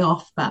quite a way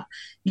off, but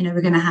you know,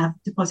 we're going to have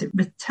deposit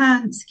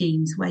return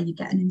schemes where you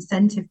get an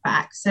incentive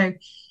back. So,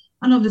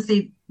 and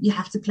obviously you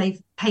have to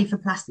pay for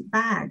plastic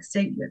bags,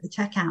 don't you, at the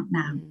checkout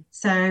now?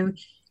 So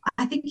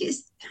I think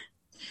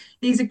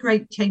these are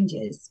great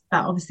changes,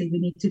 but obviously we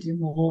need to do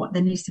more.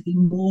 There needs to be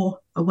more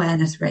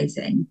awareness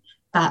raising.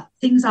 But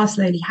things are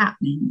slowly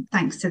happening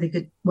thanks to the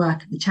good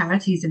work of the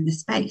charities in the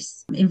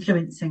space,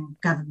 influencing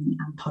government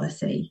and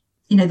policy.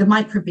 You know, the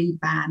microbead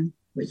ban,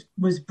 which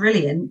was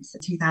brilliant,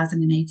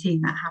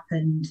 2018, that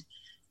happened.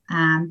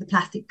 And the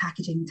plastic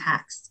packaging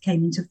tax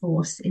came into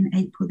force in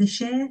April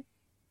this year.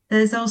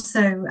 There's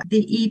also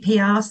the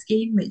EPR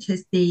scheme, which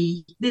is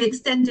the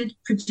extended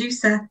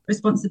producer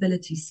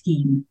responsibility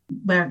scheme,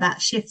 where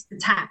that shifts the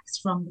tax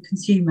from the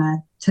consumer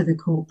to the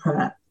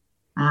corporate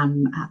at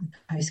the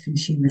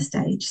post-consumer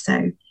stage.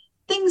 So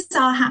things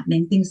are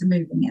happening, things are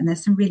moving, and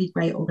there's some really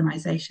great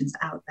organisations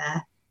out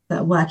there that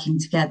are working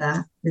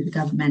together with the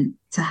government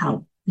to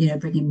help, you know,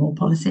 bring in more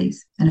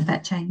policies and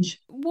affect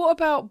change. What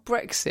about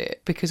Brexit?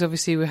 Because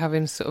obviously we're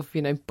having sort of,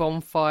 you know,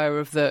 bonfire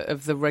of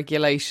the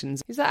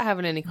regulations. Is that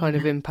having any kind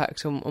of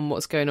impact on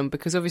what's going on?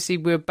 Because obviously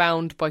we're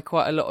bound by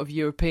quite a lot of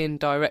European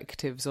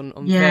directives on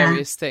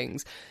various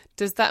things.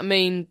 Does that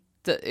mean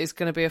that it's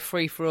going to be a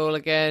free-for-all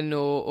again,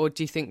 or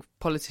do you think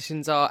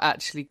politicians are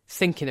actually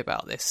thinking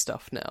about this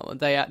stuff now? Are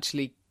they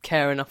actually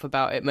care enough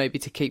about it maybe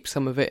to keep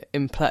some of it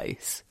in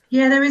place?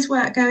 Yeah, there is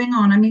work going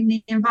on. I mean,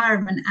 the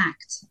Environment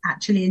Act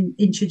actually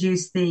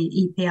introduced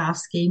the EPR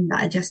scheme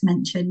that I just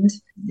mentioned.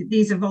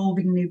 These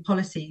evolving new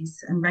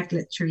policies and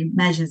regulatory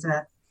measures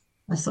are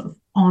sort of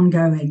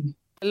ongoing.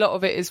 A lot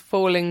of it is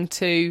falling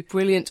to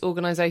brilliant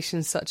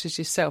organisations such as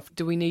yourself.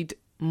 Do we need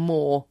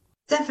more?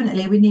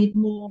 Definitely, we need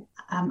more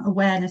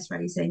awareness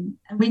raising,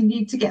 and we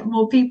need to get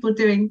more people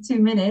doing 2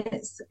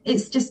 minutes.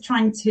 It's just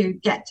trying to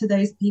get to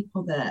those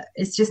people that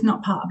it's just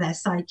not part of their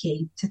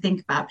psyche to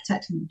think about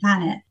protecting the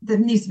planet. There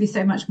needs to be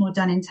so much more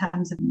done in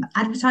terms of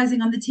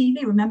advertising on the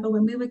TV. Remember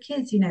when we were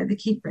kids, you know, the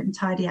Keep Britain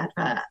Tidy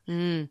advert,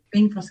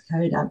 Green Cross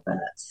Code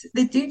adverts.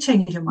 They do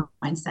change your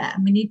mindset,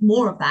 and we need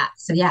more of that.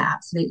 So yeah,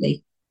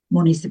 absolutely.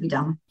 More needs to be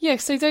done. Yeah,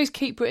 so those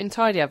Keep Britain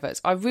Tidy adverts,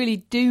 I really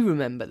do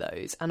remember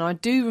those. And I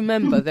do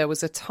remember there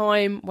was a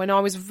time when I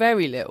was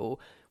very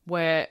little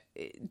where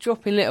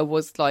dropping litter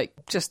was like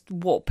just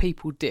what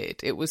people did.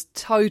 It was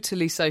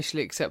totally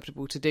socially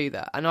acceptable to do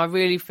that. And I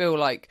really feel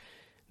like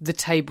the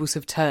tables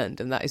have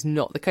turned and that is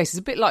not the case. It's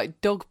a bit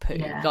like dog poo.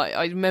 Yeah. Like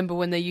I remember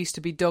when there used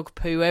to be dog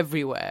poo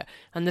everywhere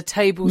and the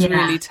tables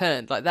really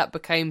turned. Like that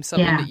became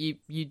something that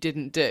you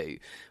didn't do.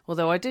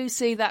 Although I do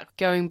see that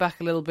going back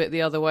a little bit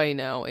the other way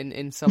now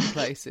in some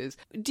places.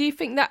 Do you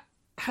think that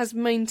has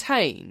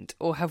maintained,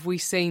 or have we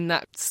seen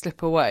that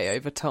slip away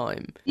over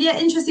time? Yeah,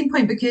 interesting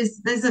point, because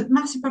there's a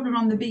massive problem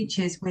on the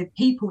beaches with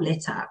people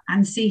litter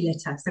and sea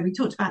litter. So we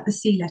talked about the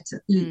sea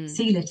litter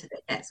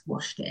that gets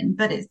washed in,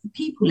 but it's the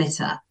people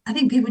litter. I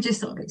think people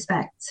just sort of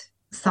expect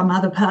some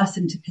other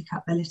person to pick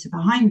up the litter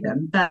behind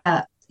them.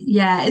 But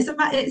yeah,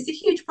 it's a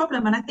huge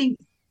problem. And I think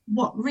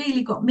what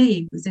really got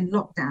me was in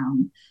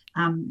lockdown.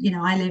 You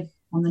know, I live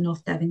on the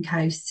North Devon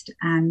coast,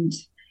 and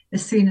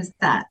as soon as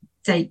that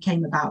date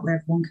came about where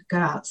everyone could go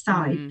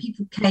outside,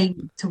 people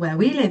came to where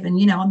we live, and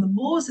you know, on the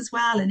moors as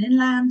well, and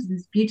inland,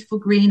 there's beautiful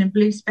green and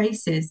blue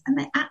spaces, and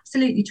they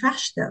absolutely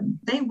trashed them.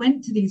 They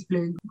went to these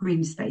blue and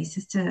green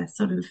spaces to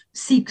sort of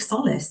seek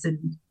solace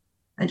and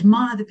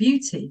admire the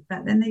beauty,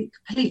 but then they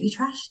completely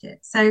trashed it.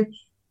 So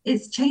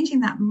it's changing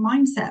that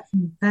mindset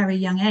from a very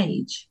young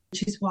age,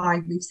 which is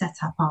why we've set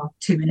up our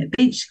 2 Minute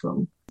Beach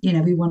School. You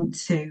know, we want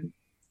to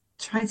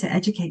try to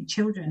educate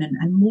children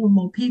and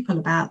more people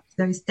about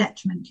those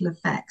detrimental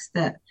effects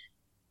that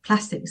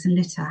plastics and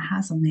litter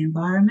has on the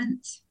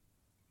environment.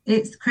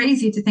 It's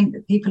crazy to think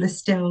that people are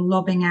still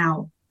lobbing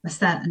out a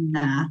certain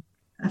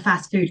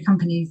fast food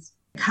companies'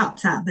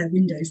 cups out their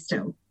windows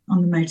still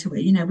on the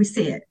motorway. You know, we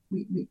see it,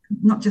 we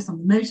not just on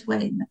the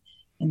motorway,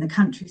 in the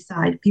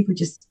countryside, people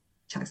just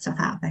chuck stuff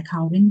out of their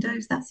car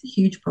windows. That's a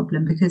huge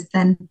problem, because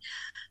then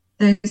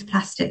those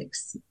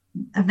plastics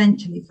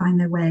eventually find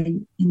their way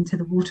into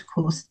the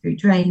watercourse through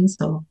drains,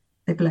 or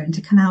they blow into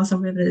canals or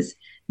rivers,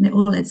 and it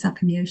all ends up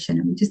in the ocean.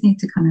 And we just need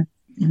to kind of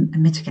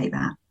mitigate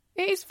that.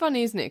 It is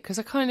funny, isn't it? Because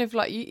I kind of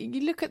like,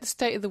 you look at the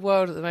state of the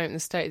world at the moment, the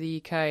state of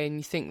the UK, and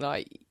you think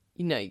like,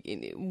 you know,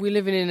 we're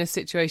living in a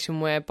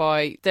situation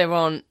whereby there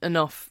aren't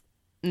enough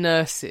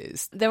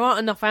nurses, there aren't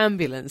enough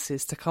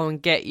ambulances to come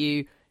and get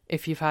you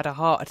if you've had a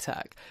heart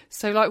attack.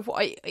 So like,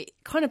 it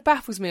kind of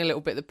baffles me a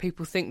little bit that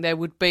people think there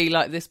would be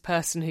like this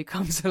person who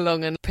comes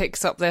along and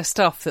picks up their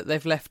stuff that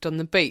they've left on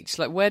the beach.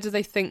 Like, where do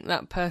they think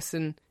that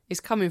person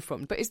is coming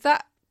from? But is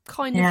that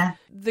kind of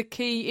the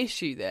key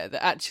issue there,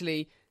 that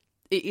actually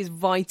it is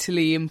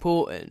vitally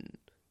important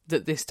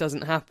that this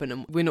doesn't happen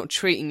and we're not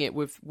treating it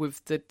with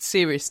the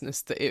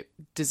seriousness that it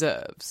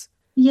deserves?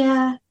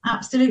 Yeah,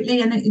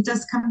 absolutely. And it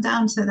does come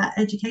down to that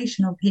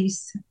educational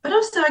piece. But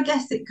also, I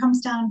guess it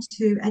comes down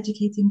to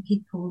educating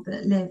people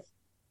that live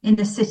in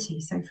a city.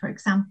 So, for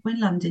example,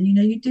 in London, you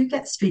know, you do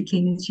get street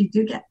cleaners, you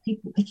do get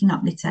people picking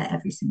up litter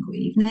every single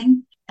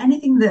evening.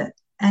 Anything that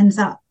ends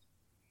up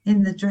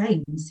in the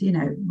drains, you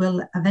know,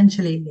 will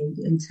eventually lead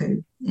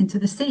into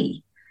the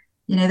sea.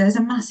 You know, there's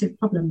a massive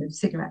problem with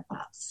cigarette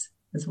butts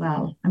as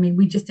well. I mean,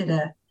 we just did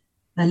a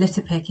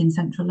litter pick in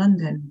central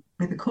London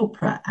with a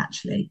corporate,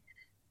 actually.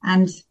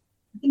 And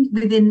I think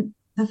within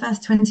the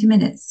first 20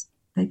 minutes,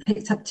 they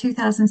picked up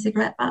 2,000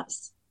 cigarette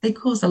butts. They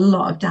cause a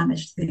lot of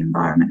damage to the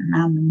environment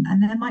around them,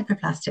 and they're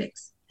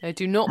microplastics. They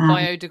do not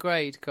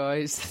biodegrade,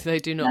 guys. They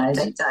do not.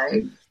 No, they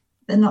don't.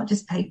 They're not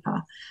just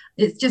paper.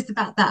 It's just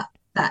about that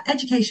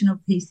educational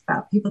piece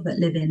about people that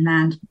live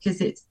inland,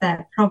 because it's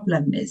their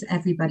problem. It's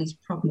everybody's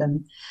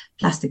problem.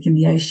 Plastic in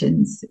the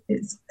oceans.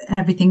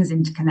 Everything's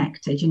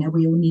interconnected. You know,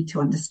 we all need to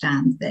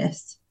understand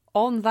this.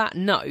 On that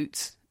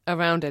note,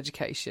 around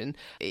education,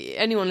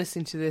 anyone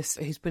listening to this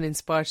who's been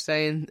inspired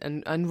today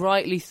and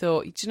rightly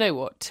thought, do you know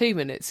what, 2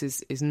 minutes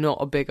is not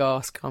a big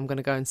ask, I'm going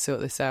to go and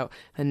sort this out,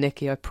 and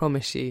Nikki, I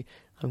promise you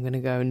I'm going to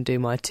go and do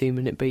my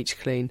 2-minute beach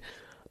clean,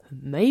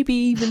 maybe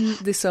even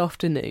this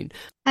afternoon.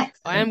 Excellent.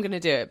 I am going to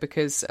do it,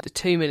 because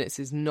 2 minutes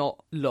is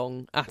not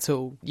long at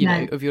all, you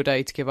know, of your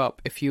day to give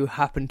up if you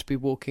happen to be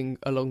walking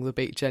along the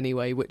beach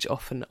anyway, which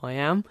often I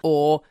am,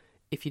 or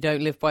if you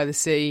don't live by the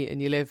sea and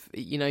you live,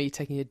 you know, you're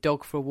taking your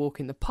dog for a walk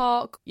in the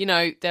park, you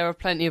know, there are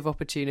plenty of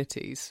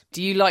opportunities.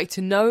 Do you like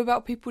to know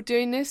about people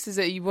doing this? Is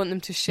it you want them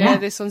to share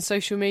this on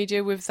social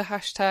media with the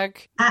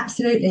hashtag?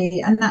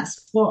 Absolutely. And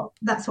that's what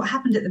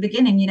happened at the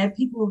beginning. You know,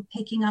 people were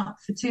picking up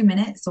for 2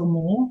 minutes or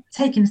more,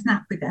 taking a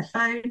snap with their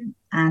phone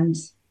and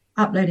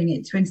uploading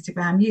it to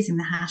Instagram using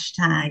the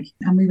hashtag.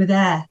 And we were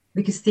there.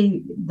 We could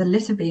see the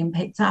litter being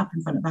picked up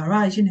in front of our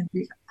eyes. You know,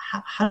 we've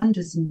had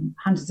hundreds and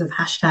hundreds of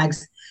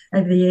hashtags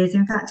over the years.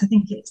 In fact, I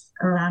think it's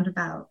around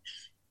about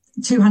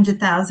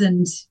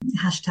 200,000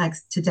 hashtags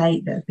to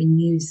date that have been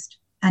used.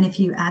 And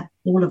if you add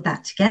all of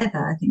that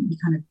together, I think we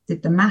kind of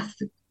did the math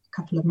a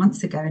couple of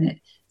months ago, and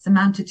it's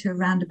amounted to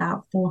around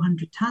about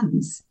 400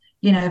 tons.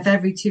 You know, if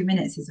every 2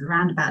 minutes is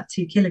around about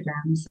 2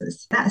 kilograms,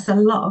 that's a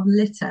lot of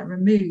litter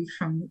removed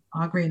from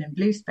our green and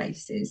blue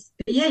spaces.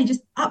 But yeah, you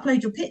just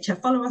upload your picture,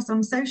 follow us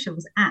on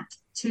socials at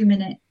 2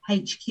 Minute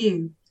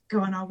HQ, go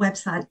on our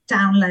website,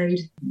 download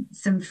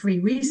some free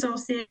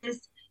resources,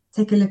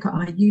 take a look at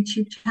our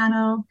YouTube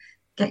channel,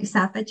 get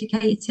yourself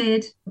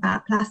educated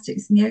about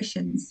plastics in the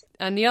oceans.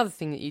 And the other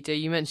thing that you do,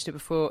 you mentioned it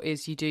before,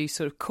 is you do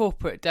sort of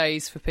corporate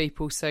days for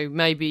people. So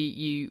maybe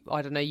you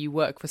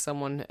work for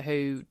someone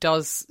who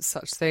does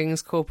such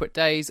things, corporate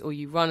days, or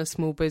you run a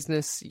small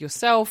business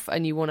yourself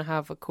and you want to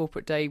have a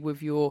corporate day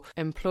with your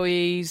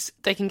employees.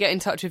 They can get in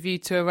touch with you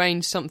to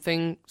arrange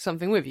something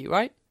with you,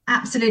 right?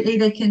 Absolutely.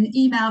 They can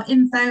email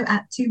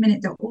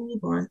info@2minute.org,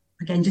 or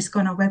again, just go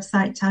on our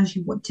website, tells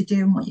you what to do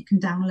and what you can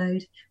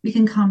download. We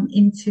can come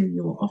into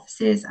your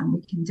offices and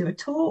we can do a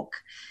talk.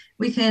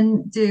 We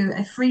can do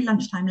a free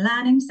lunchtime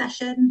learning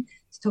session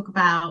to talk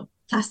about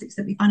plastics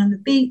that we find on the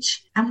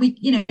beach. And we,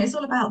 you know, it's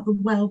all about the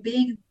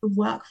well-being of the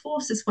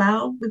workforce as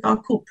well with our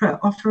corporate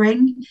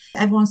offering.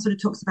 Everyone sort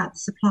of talks about the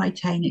supply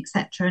chain,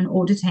 etc., and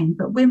auditing,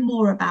 but we're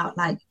more about,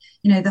 like,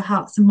 you know, the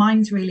hearts and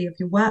minds really of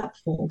your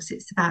workforce.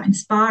 It's about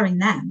inspiring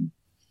them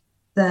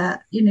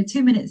that, you know,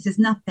 2 minutes is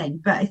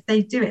nothing, but if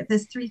they do it, if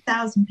there's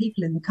 3,000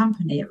 people in the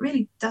company, it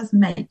really does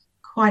make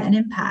quite an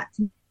impact.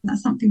 And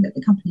that's something that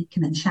the company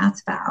can then shout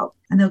about,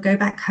 and they'll go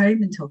back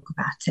home and talk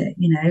about it,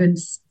 you know, and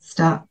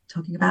start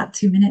talking about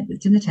 2 minute at the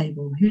dinner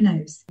table. Who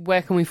knows?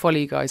 Where can we follow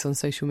you guys on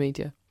social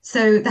media?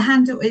 So the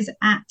handle is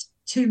at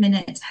 2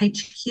 Minute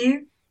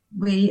HQ.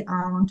 We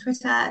are on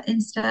Twitter,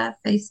 Insta,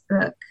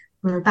 Facebook.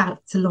 We're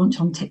about to launch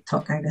on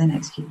TikTok over the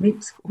next few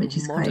weeks, which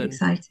is quite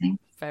exciting.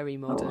 Very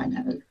modern. Oh, I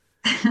know.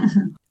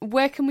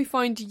 Where can we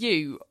find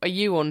you? Are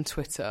you on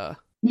Twitter?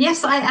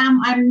 Yes, I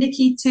am. I'm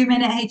Nikki 2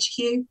 Minute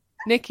HQ.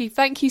 Nikki,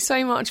 thank you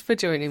so much for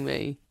joining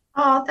me.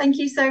 Oh, thank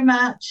you so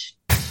much.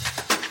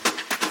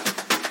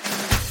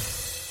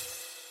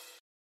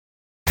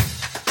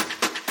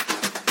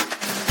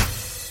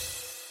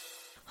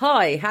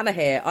 Hi, Hannah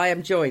here. I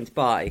am joined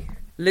by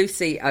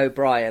Lucy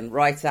O'Brien,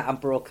 writer and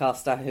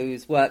broadcaster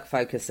whose work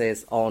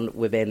focuses on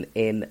women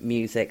in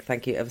music.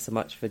 Thank you ever so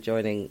much for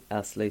joining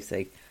us,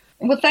 Lucy.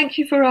 Well, thank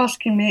you for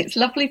asking me. It's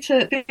lovely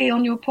to be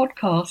on your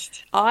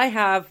podcast. I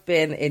have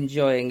been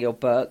enjoying your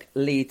book,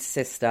 Lead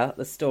Sister,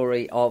 the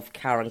story of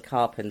Karen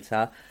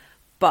Carpenter.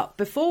 But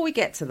before we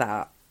get to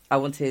that, I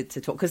wanted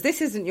to talk, because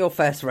this isn't your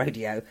first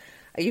rodeo.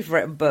 You've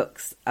written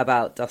books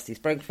about Dusty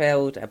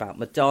Springfield, about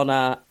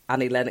Madonna,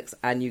 Annie Lennox,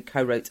 and you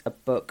co-wrote a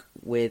book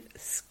with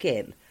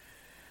Skin.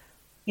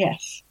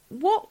 Yes.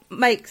 What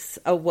makes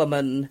a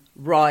woman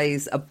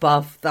rise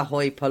above the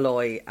hoi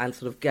polloi and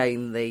sort of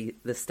gain the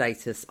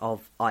status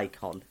of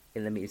icon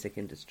in the music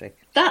industry?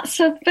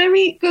 That's a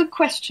very good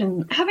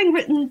question. Having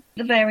written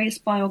the various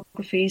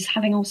biographies,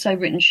 having also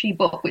written She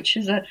Bop, which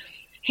is a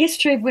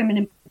history of women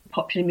in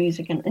popular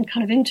music, and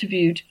kind of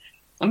interviewed,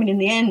 I mean, in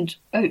the end,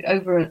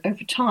 over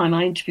time,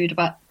 I interviewed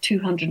about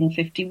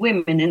 250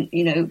 women, and,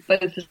 you know,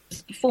 both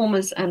as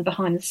performers and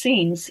behind the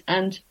scenes.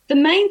 And the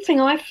main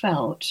thing I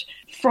felt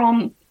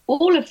from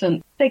all of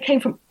them, they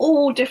came from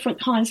all different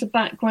kinds of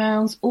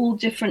backgrounds, all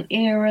different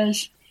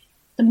eras.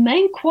 The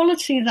main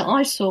quality that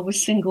I saw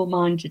was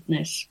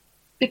single-mindedness,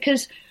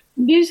 because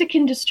the music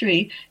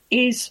industry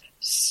is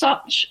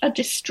such a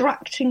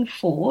distracting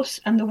force,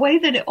 and the way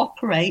that it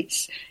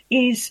operates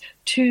is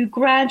to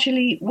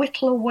gradually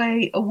whittle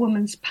away a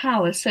woman's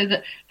power, so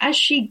that as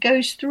she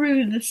goes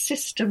through the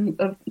system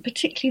of,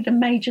 particularly the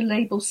major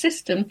label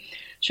system,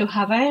 she'll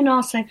have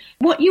A&R say,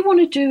 what you want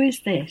to do is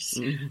this.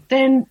 Mm-hmm.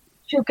 Then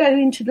she'll go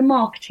into the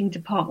marketing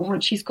department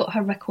once she's got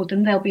her record,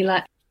 and they'll be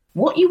like,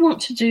 what you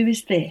want to do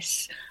is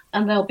this.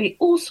 And there'll be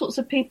all sorts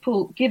of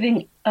people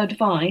giving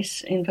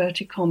advice,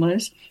 inverted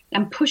commas,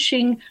 and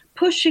pushing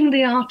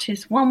the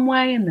artist one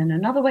way and then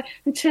another way,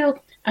 until,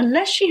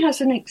 unless she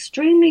has an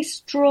extremely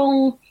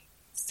strong,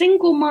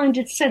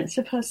 single-minded sense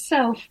of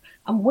herself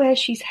and where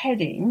she's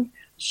heading,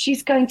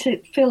 she's going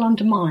to feel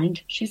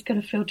undermined. She's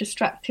going to feel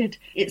distracted.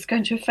 It's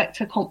going to affect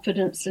her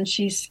confidence, and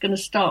she's going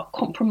to start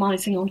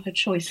compromising on her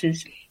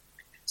choices.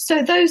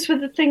 So those were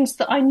the things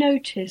that I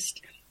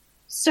noticed.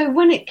 So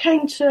when it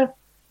came to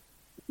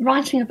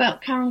writing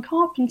about Karen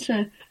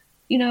Carpenter,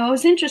 you know, I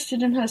was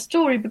interested in her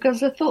story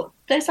because I thought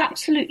there's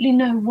absolutely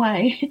no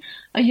way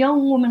a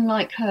young woman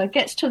like her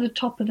gets to the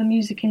top of the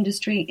music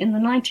industry in the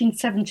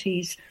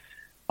 1970s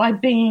by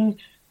being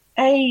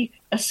a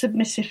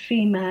submissive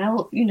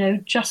female, you know,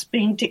 just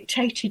being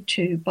dictated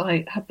to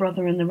by her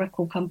brother in the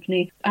record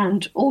company.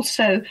 And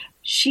also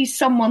she's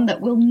someone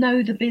that will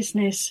know the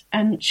business,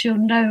 and she'll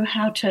know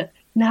how to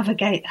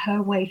navigate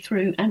her way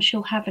through, and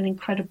she'll have an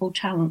incredible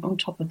talent on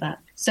top of that.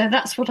 So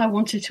that's what I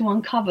wanted to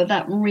uncover,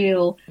 that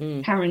real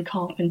Karen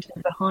Carpenter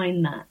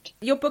behind that.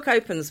 Your book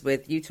opens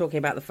with you talking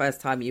about the first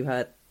time you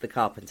heard the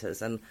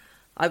Carpenters, and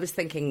I was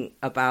thinking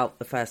about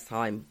the first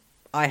time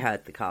I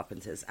heard the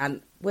Carpenters,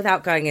 and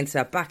without going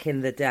into back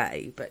in the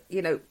day, but,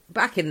 you know,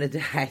 back in the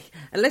day,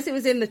 unless it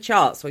was in the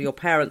charts or your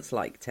parents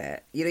liked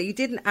it, you know, you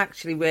didn't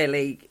actually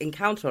really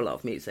encounter a lot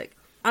of music.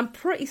 I'm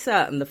pretty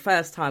certain the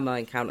first time I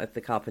encountered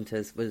the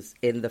Carpenters was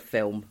in the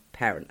film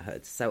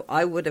Parenthood. So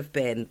I would have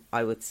been,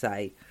 I would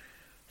say,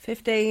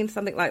 15,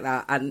 something like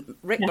that. And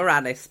Rick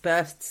Moranis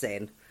bursts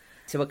in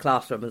to a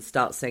classroom and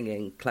starts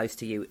singing Close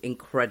to You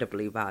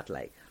incredibly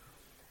badly.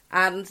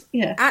 And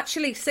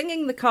actually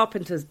singing the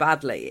Carpenters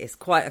badly is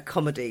quite a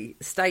comedy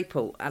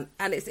staple. And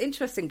it's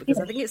interesting because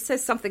I think it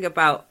says something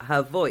about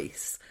her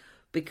voice,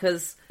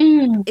 because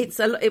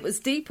it was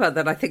deeper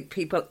than I think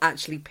people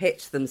actually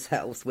pitched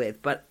themselves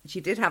with, but she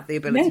did have the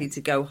ability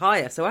to go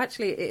higher. So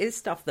actually it is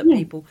stuff that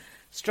people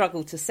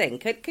struggle to sing.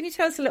 Can you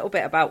tell us a little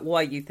bit about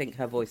why you think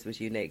her voice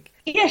was unique?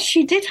 Yes,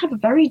 she did have a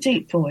very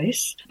deep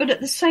voice, but at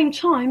the same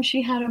time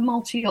she had a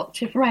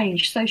multi-octave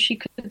range, so she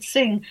could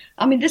sing.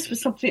 I mean, this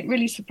was something that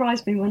really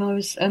surprised me when I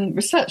was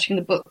researching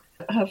the book.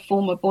 Her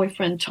former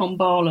boyfriend, Tom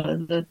Barlow,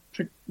 the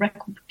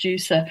record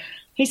producer,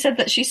 he said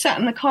that she sat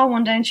in the car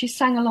one day and she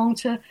sang along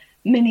to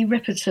Minnie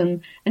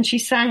Riperton, and she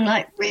sang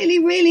like really,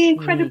 really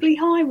incredibly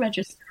high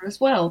register as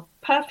well,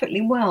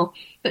 perfectly well.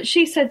 But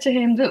she said to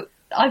him that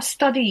I've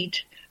studied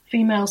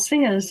female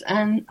singers,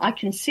 and I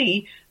can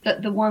see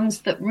that the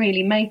ones that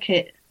really make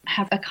it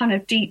have a kind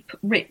of deep,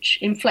 rich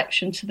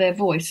inflection to their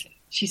voice.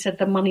 She said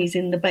the money's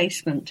in the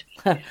basement.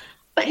 But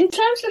in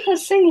terms of her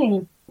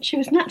singing, she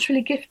was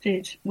naturally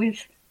gifted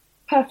with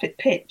perfect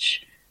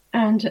pitch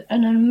and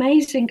an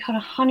amazing kind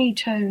of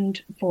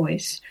honey-toned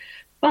voice.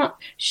 But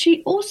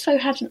she also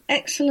had an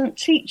excellent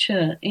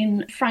teacher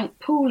in Frank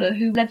Pooler,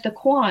 who led the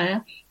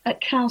choir at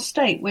Cal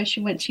State, where she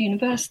went to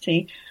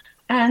university.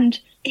 And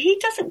he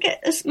doesn't get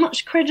as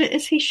much credit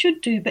as he should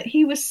do, but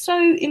he was so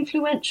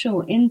influential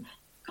in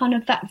kind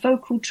of that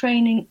vocal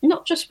training,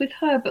 not just with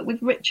her, but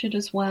with Richard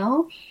as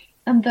well.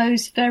 And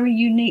those very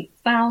unique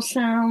vowel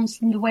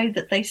sounds and the way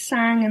that they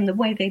sang and the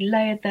way they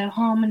layered their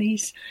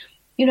harmonies.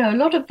 You know, a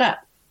lot of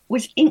that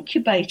was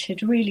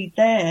incubated really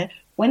there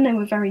when they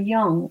were very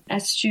young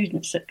as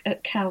students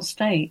at Cal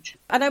State.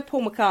 I know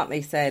Paul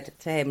McCartney said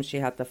to him she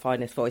had the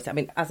finest voice. I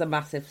mean, as a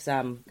massive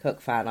Sam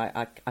Cooke fan,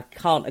 I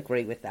can't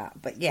agree with that.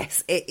 But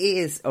yes, it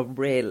is a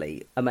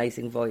really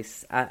amazing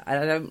voice. I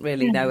don't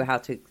really know how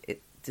to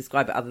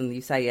describe it other than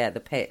you say, the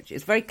pitch.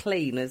 It's very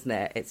clean, isn't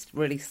it? It's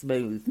really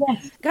smooth.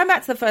 Yes. Going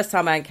back to the first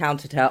time I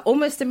encountered her,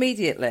 almost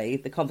immediately,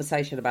 the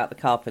conversation about the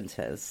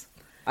Carpenters,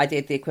 I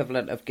did the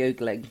equivalent of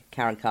Googling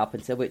Karen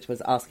Carpenter, which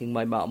was asking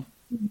my mum.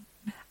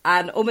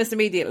 And almost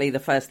immediately, the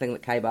first thing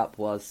that came up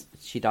was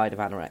she died of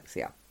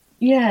anorexia.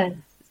 Yeah.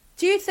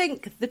 Do you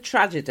think the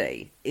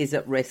tragedy is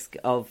at risk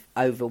of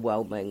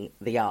overwhelming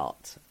the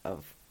art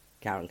of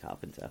Karen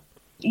Carpenter?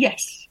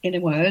 Yes, in a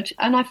word.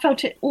 And I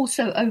felt it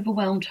also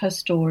overwhelmed her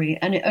story,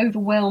 and it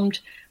overwhelmed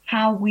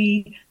how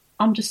we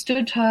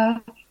understood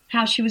her,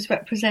 how she was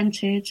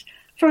represented.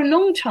 For a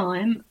long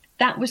time,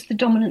 that was the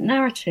dominant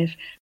narrative.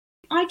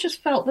 I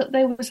just felt that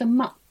there was a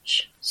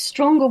much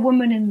stronger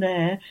woman in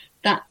there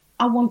that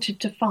I wanted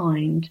to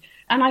find.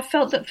 And I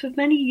felt that for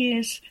many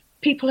years,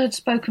 people had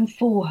spoken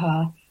for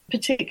her,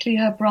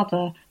 particularly her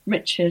brother,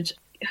 Richard.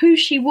 Who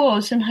she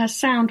was and her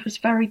sound was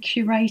very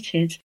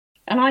curated.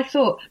 And I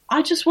thought,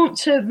 I just want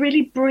to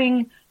really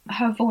bring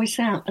her voice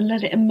out and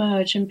let it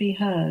emerge and be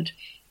heard.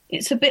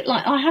 It's a bit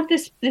like, I have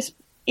this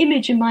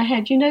image in my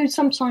head,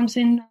 sometimes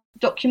in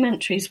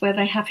documentaries where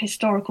they have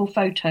historical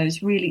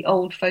photos, really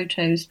old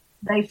photos,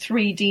 they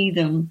 3D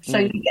them. So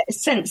you get a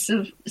sense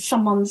of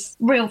someone's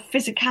real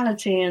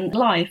physicality and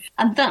life.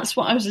 And that's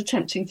what I was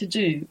attempting to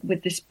do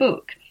with this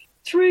book.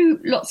 Through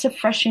lots of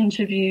fresh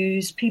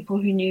interviews, people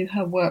who knew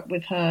her work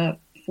with her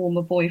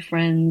former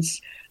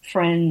boyfriends,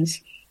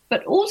 friends,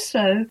 but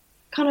also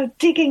kind of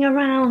digging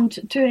around,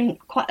 doing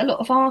quite a lot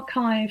of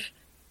archive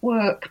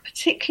work,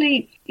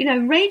 particularly,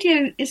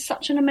 radio is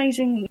such an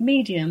amazing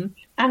medium.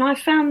 And I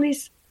found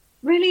these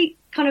really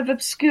kind of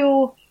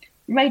obscure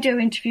radio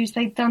interviews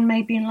they'd done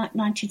maybe in like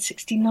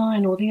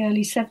 1969 or the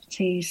early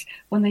 70s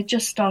when they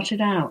just started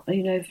out,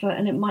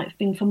 and it might have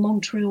been for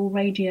Montreal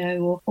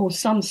Radio or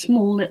some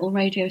small little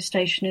radio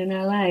station in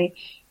LA,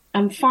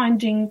 and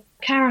finding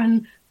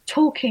Karen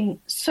talking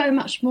so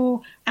much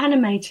more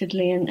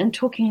animatedly and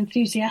talking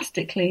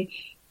enthusiastically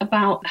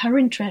about her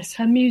interests,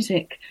 her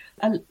music.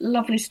 A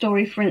lovely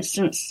story, for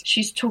instance,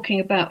 she's talking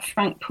about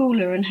Frank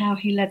Pooler and how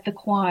he led the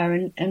choir,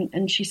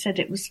 and she said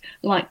it was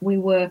like we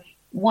were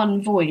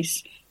one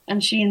voice.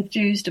 And she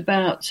enthused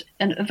about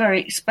a very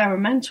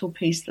experimental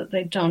piece that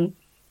they'd done,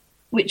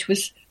 which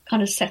was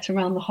kind of set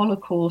around the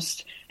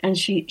Holocaust. And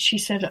she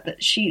said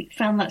that she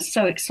found that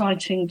so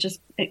exciting, just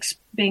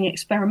being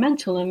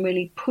experimental and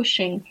really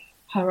pushing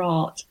her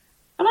art.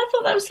 And I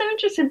thought that was so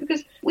interesting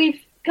because we've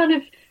kind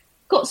of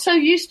got so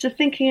used to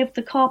thinking of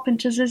the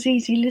Carpenters as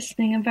easy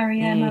listening and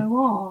very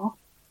MOR.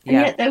 And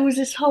yet there was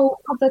this whole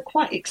other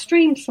quite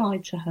extreme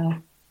side to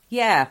her.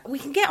 Yeah, we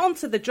can get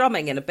onto the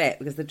drumming in a bit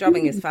because the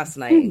drumming is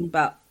fascinating.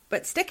 But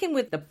sticking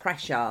with the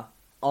pressure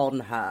on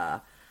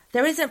her,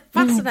 there's a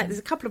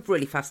couple of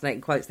really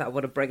fascinating quotes that I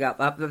want to bring up.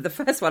 The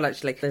first one,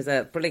 actually, there's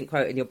a brilliant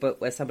quote in your book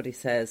where somebody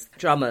says,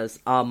 drummers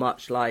are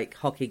much like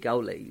hockey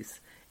goalies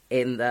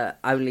in that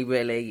only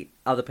really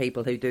other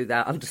people who do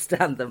that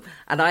understand them.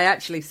 And I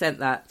actually sent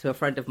that to a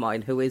friend of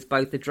mine who is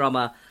both a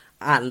drummer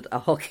and a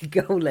hockey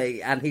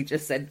goalie. And he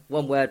just said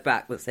one word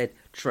back that said,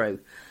 true.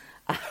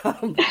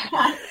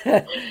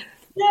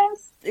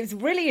 Yes. It's a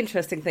really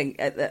interesting thing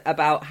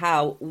about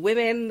how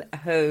women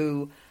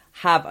who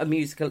have a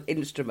musical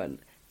instrument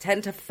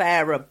tend to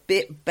fare a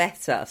bit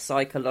better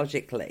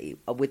psychologically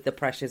with the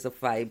pressures of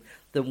fame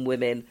than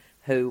women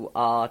who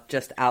are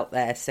just out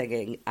there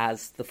singing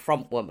as the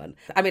front woman.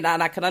 I mean,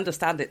 and I can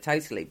understand it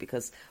totally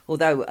because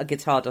although a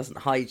guitar doesn't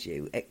hide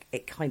you,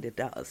 it kind of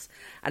does.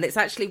 And it's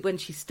actually when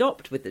she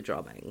stopped with the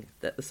drumming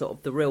that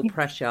the real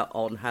pressure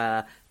on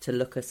her to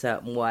look a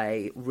certain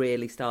way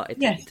really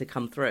started to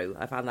come through.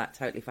 I found that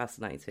totally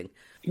fascinating.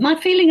 My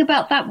feeling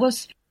about that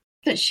was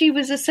that she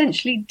was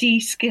essentially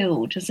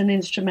de-skilled as an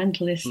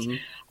instrumentalist. Mm-hmm.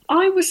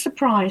 I was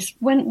surprised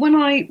when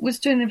I was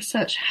doing the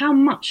research how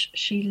much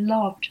she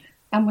loved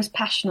and was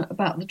passionate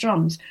about the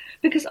drums,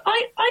 because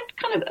I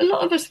kind of, a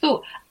lot of us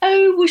thought,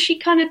 she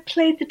kind of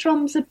played the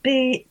drums a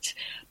bit,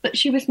 but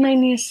she was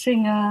mainly a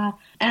singer,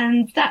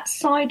 and that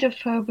side of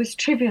her was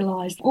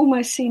trivialised,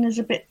 almost seen as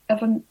a bit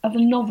of a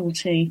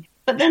novelty.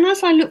 But then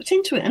as I looked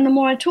into it, and the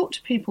more I talked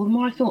to people, the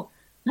more I thought,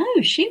 no,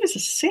 she was a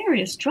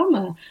serious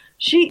drummer.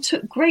 She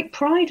took great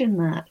pride in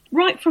that,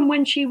 right from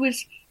when she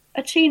was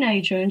a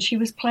teenager and she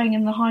was playing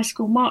in the high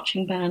school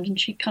marching band, and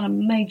she kind of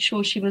made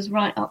sure she was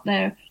right up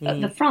there at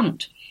the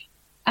front.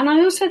 And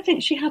I also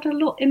think she had a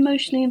lot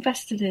emotionally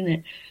invested in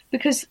it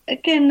because,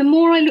 again, the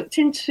more I looked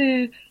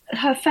into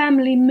her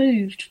family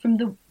moved from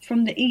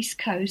the East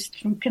Coast,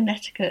 from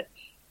Connecticut,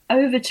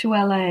 over to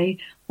LA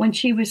when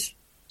she was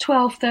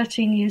 12,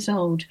 13 years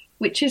old,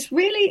 which is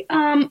really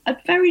a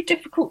very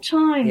difficult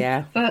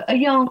time for a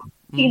young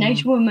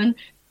teenage woman,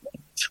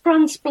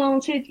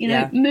 transplanted,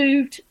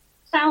 moved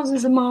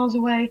thousands of miles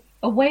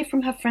away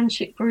from her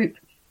friendship group.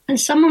 And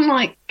someone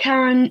like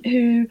Karen,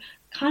 who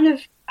kind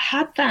of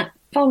had that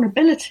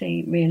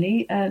vulnerability,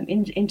 really,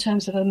 in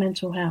terms of her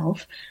mental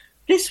health,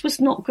 this was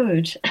not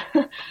good.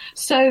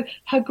 So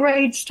her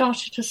grades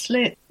started to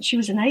slip. She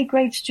was an A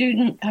grade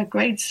student. Her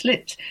grades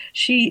slipped.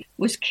 She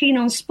was keen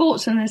on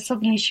sports, and then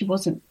suddenly she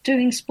wasn't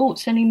doing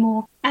sports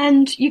anymore.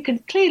 And you can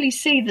clearly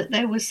see that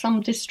there was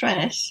some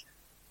distress.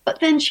 But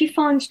then she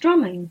finds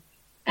drumming,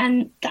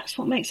 and that's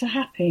what makes her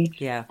happy.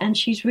 Yeah. And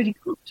she's really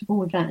comfortable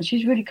with that.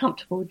 She's really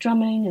comfortable with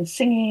drumming and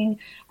singing.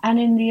 And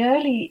in the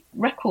early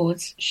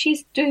records,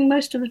 she's doing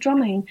most of the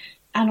drumming.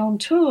 And on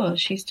tour,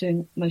 she's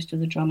doing most of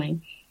the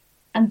drumming.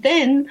 And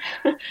then,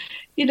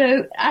 you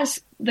know,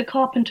 as the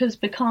Carpenters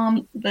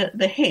become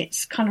the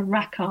hits kind of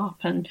rack up,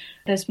 and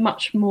there's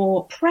much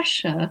more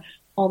pressure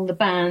on the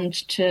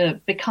band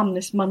to become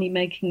this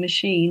money-making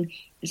machine,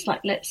 it's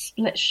like, let's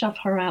shove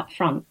her out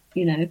front,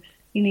 you know.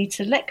 You need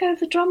to let go of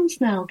the drums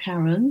now,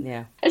 Karen.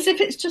 Yeah. As if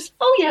it's just,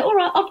 oh yeah, all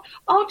right,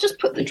 I'll just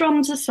put the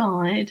drums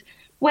aside,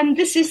 when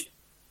this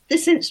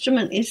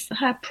instrument is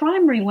her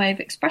primary way of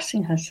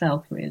expressing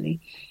herself, really.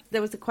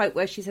 There was a quote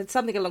where she said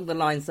something along the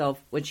lines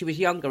of, when she was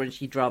younger and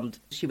she drummed,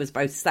 she was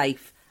both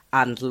safe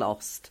and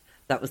lost.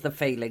 That was the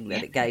feeling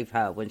that it gave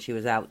her when she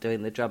was out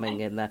doing the drumming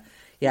in the,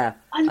 yeah.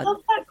 I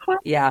love that quote.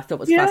 Yeah, I thought it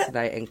was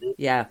fascinating.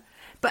 Yeah.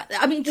 But,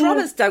 I mean,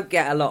 drummers don't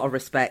get a lot of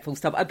respect, full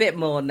stop. A bit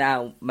more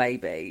now,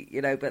 maybe,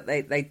 you know, but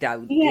they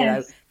don't. Yes. You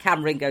know,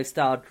 Cam Ringo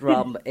Starr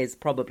drum is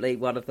probably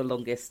one of the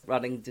longest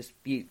running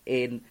dispute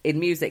in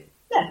music.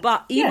 Yeah.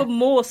 But even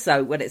more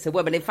so when it's a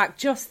woman. In fact,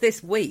 just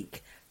this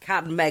week,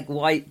 Can Meg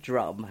White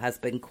drum has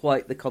been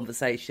quite the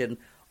conversation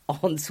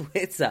on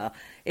Twitter.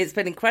 It's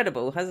been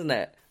incredible, hasn't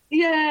it?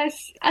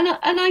 Yes, and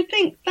I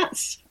think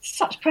that's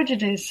such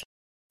prejudice.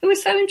 It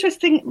was so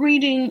interesting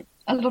reading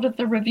a lot of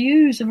the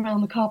reviews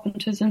around the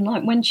Carpenters, and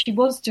like when she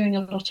was doing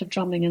a lot of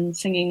drumming and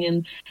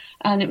singing,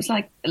 and it was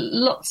like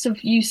lots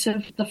of use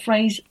of the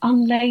phrase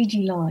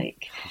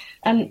unladylike,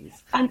 and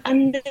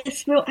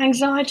this real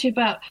anxiety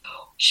about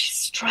she's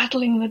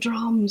straddling the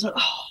drums.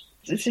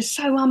 This is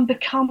so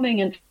unbecoming,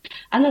 and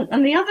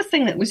the other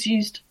thing that was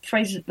used,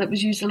 phrase that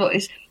was used a lot,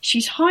 is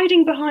she's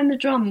hiding behind the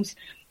drums.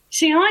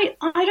 See, I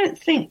don't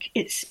think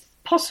it's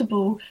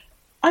possible.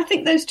 I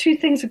think those two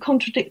things are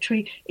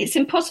contradictory. It's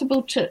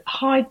impossible to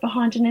hide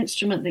behind an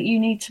instrument that you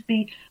need to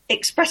be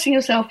expressing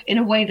yourself in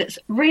a way that's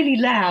really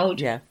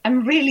loud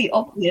and really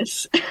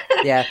obvious,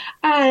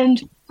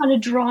 and kind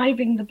of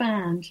driving the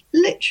band,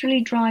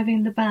 literally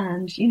driving the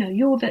band. You know,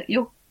 you're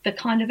the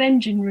kind of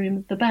engine room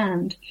of the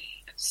band.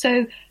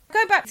 So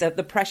go back to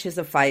the pressures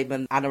of fame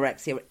and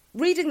anorexia.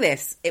 Reading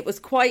this, it was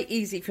quite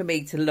easy for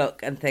me to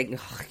look and think,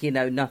 you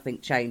know, nothing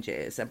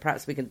changes. And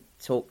perhaps we can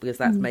talk, because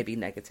that's maybe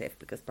negative,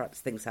 because perhaps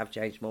things have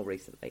changed more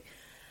recently.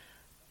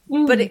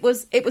 But it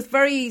was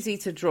very easy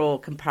to draw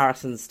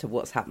comparisons to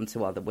what's happened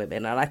to other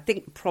women. And I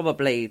think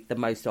probably the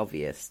most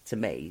obvious to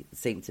me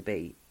seemed to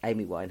be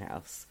Amy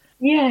Winehouse.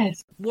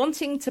 Yes.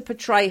 Wanting to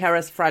portray her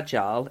as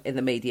fragile in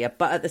the media,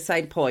 but at the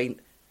same point,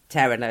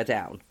 tearing her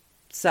down.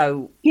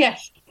 So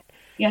Yes.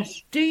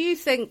 Do you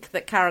think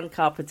that Karen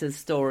Carpenter's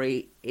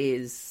story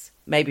is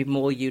maybe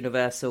more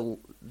universal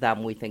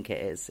than we think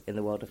it is in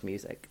the world of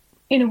music?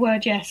 In a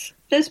word, yes.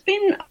 There's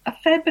been a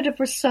fair bit of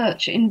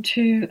research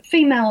into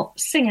female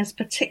singers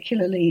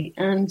particularly,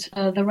 and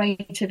the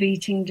rate of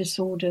eating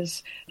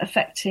disorders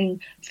affecting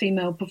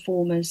female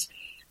performers.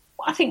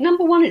 I think,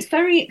 number one, it's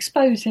very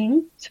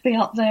exposing to be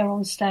up there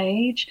on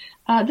stage.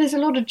 There's a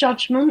lot of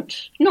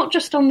judgment, not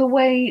just on the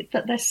way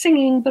that they're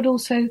singing, but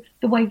also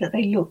the way that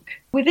they look.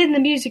 Within the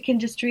music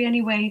industry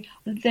anyway,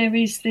 there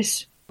is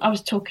this, I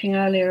was talking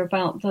earlier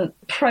about the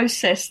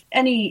process.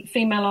 Any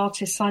female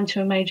artist signed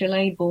to a major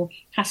label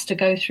has to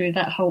go through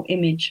that whole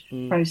image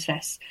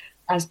process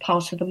as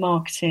part of the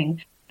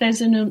marketing.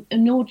 There's an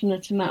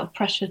inordinate amount of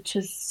pressure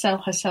to sell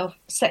herself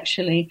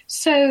sexually.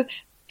 So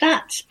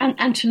that,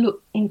 and to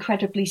look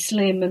incredibly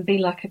slim and be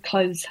like a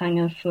clothes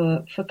hanger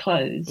for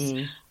clothes.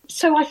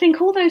 So I think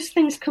all those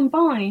things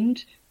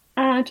combined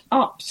add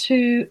up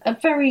to a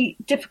very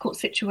difficult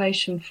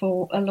situation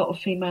for a lot of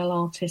female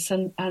artists,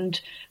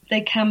 and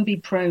they can be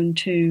prone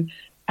to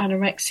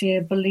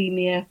anorexia,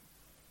 bulimia.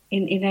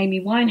 In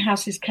Amy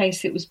Winehouse's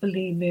case, it was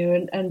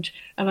bulimia, and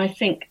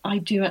I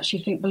do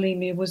actually think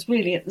bulimia was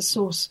really at the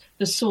source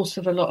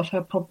of a lot of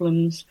her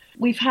problems.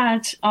 We've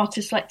had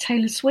artists like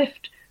Taylor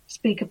Swift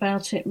speak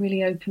about it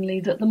really openly,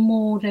 that the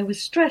more there was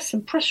stress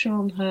and pressure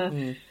on her,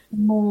 the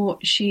more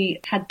she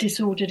had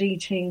disordered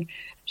eating.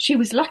 She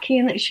was lucky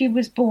in that she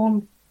was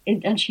born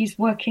and she's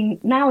working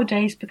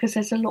nowadays because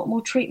there's a lot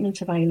more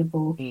treatment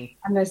available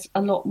and there's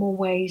a lot more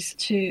ways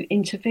to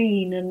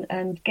intervene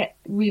and get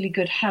really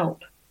good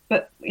help.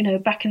 But, you know,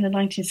 back in the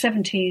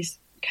 1970s,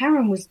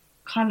 Karen was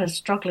kind of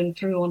struggling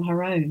through on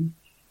her own.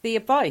 The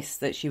advice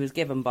that she was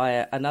given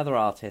by another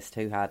artist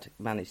who had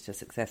managed to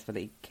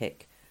successfully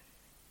kick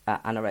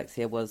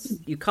anorexia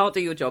was, you can't do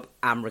your job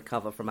and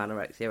recover from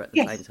anorexia at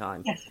the same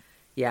time. Yes.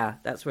 Yeah,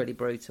 that's really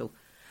brutal.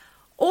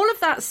 All of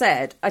that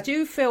said, I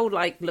do feel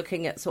like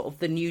looking at sort of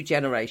the new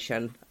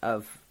generation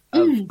of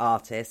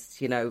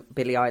artists, you know,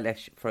 Billie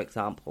Eilish, for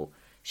example,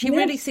 she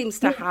really seems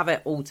to have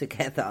it all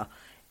together.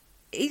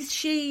 Is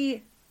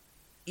she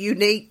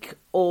unique,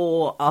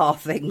 or are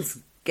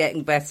things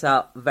getting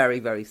better very,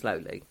 very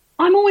slowly.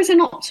 I'm always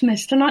an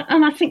optimist, and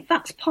I think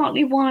that's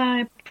partly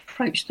why I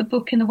approached the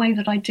book in the way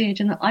that I did,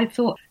 and that I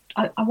thought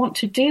I want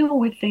to deal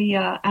with the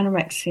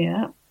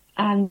anorexia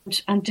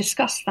and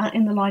discuss that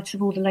in the light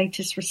of all the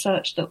latest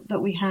research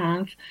that we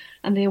have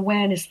and the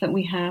awareness that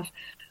we have.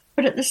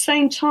 But at the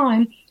same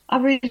time, I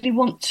really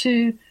want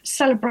to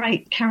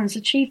celebrate Karen's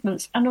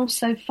achievements and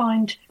also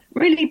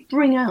really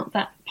bring out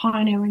that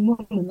pioneering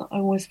woman that I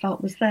always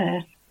felt was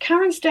there.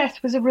 Karen's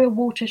death was a real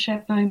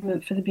watershed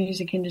moment for the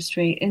music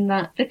industry in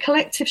that the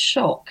collective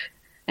shock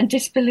and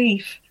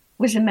disbelief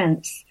was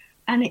immense,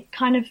 and it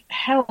kind of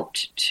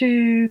helped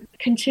to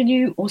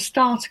continue or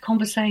start a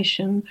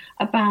conversation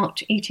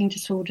about eating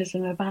disorders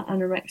and about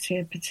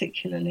anorexia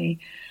particularly.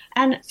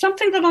 And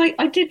something that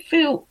I did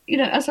feel,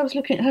 as I was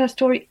looking at her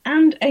story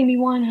and Amy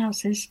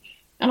Winehouse's,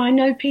 and I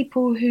know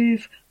people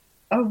who've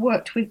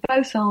worked with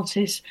both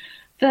artists,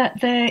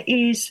 that there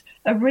is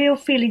a real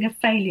feeling of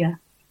failure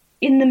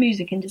in the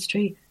music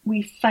industry.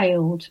 We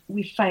failed,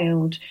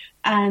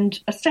 and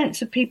a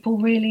sense of people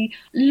really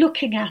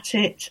looking at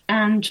it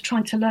and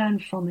trying to learn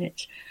from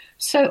it.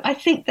 So I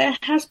think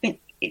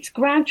it's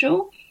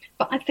gradual,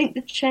 but I think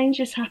the change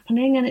is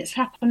happening, and it's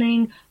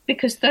happening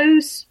because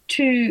those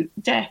two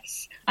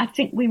deaths, I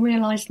think we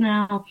realise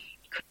now,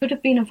 could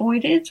have been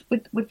avoided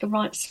with the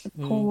right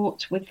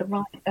support, with the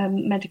right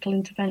medical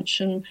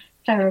intervention,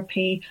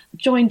 therapy,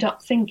 joined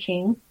up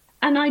thinking.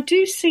 And I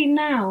do see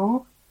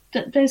now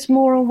that there's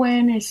more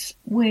awareness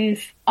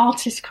with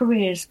artist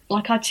careers.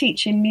 Like, I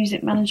teach in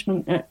music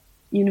management at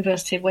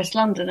University of West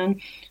London,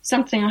 and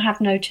something I have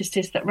noticed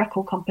is that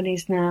record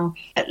companies now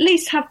at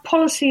least have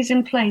policies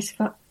in place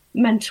for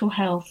mental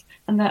health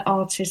and their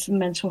artists and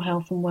mental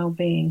health and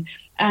well-being.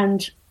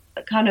 And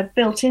kind of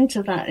built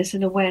into that is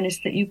an awareness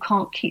that you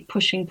can't keep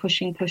pushing.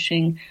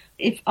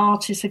 If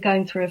artists are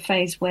going through a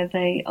phase where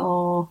they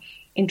are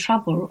in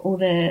trouble or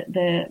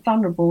they're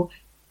vulnerable,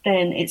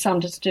 then it's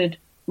understood,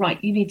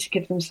 right, you need to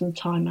give them some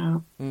time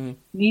out. You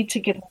need to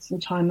give them some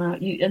time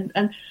out. In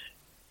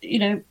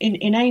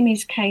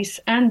Amy's case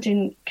and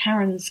in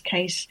Karen's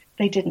case,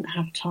 they didn't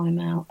have time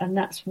out, and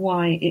that's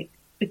why it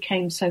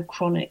became so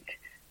chronic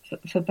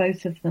for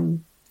both of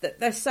them.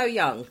 They're so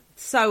young,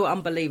 so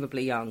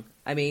unbelievably young.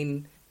 I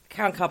mean,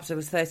 Karen Carpenter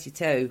was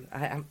 32.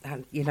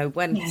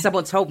 When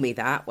someone told me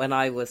that when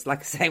I was, like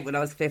I say, when I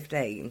was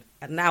 15,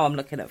 and now I'm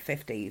looking at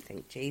 50, you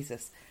think,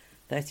 Jesus,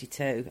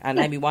 32. And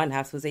Amy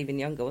Winehouse was even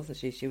younger, wasn't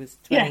she? She was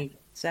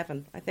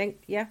 27, I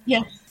think. Yeah.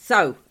 Yeah.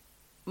 So,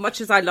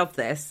 much as I love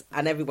this,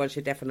 and everyone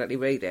should definitely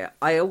read it,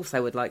 I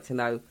also would like to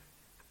know,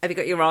 have you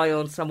got your eye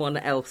on someone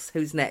else?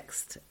 Who's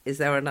next? Is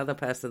there another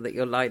person that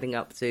you're lining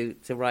up to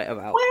write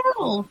about?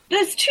 Well,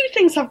 there's two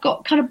things I've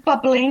got kind of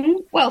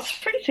bubbling. Well,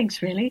 three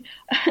things, really.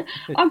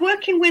 I'm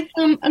working with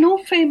an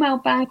all-female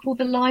band called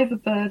the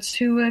Liverbirds,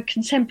 who are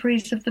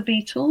contemporaries of the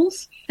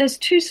Beatles. There's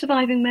two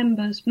surviving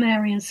members,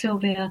 Mary and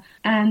Sylvia,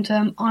 and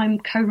I'm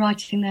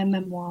co-writing their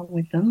memoir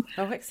with them.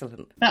 Oh,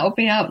 excellent. That will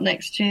be out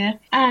next year.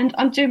 And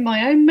I'm doing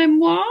my own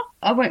memoir.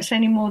 I won't say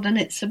any more than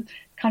it's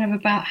kind of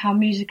about how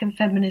music and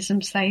feminism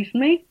saved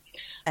me.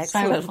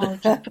 Excellent. So I'll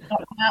just put that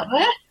one out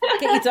there.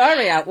 Get your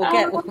diary out.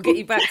 We'll get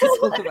you back to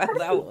talk about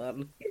that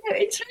one.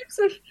 In terms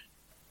of,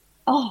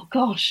 oh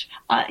gosh,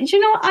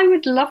 I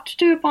would love to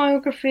do a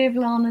biography of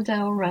Lana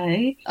Del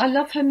Rey. I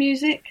love her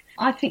music.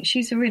 I think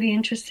she's a really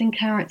interesting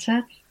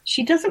character.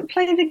 She doesn't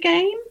play the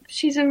game.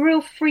 She's a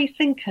real free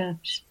thinker.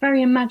 She's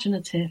very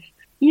imaginative.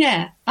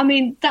 Yeah, I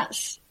mean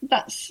that's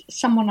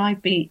someone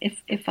I'd be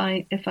if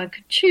I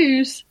could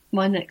choose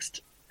my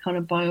next kind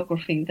of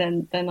biography,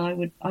 then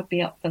I'd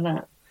be up for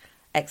that.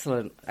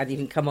 Excellent. And you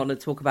can come on and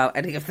talk about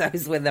any of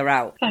those when they're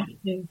out. Thank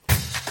you.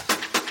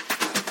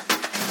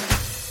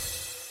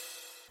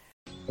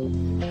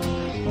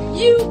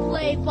 You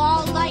play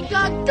ball like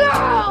a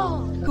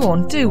girl! Go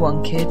on, do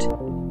one, kid.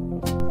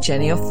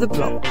 Jenny off the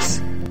blocks.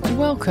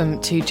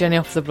 Welcome to Jenny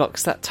Off the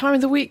Blocks, that time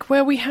of the week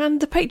where we hand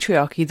the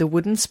patriarchy the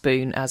wooden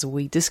spoon as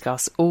we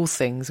discuss all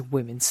things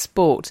women's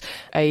sport.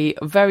 A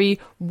very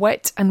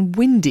wet and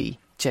windy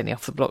Jenny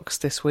Off the Blocks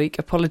this week.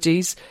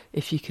 Apologies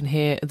if you can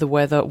hear the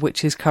weather,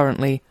 which is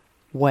currently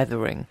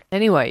weathering.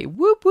 Anyway,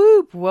 whoop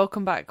whoop,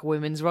 welcome back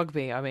women's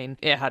rugby. I mean,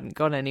 it hadn't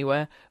gone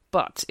anywhere,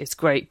 but it's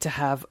great to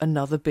have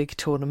another big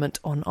tournament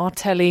on our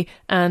telly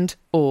and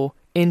or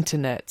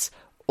internet.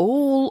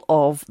 All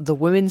of the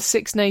Women's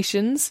Six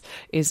Nations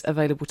is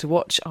available to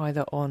watch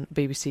either on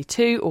BBC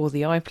Two or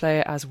the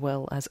iPlayer, as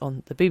well as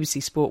on the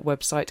BBC Sport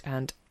website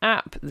and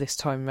app this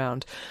time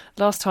round.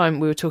 Last time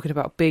we were talking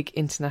about big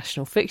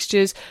international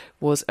fixtures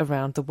was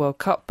around the World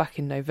Cup back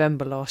in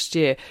November last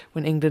year,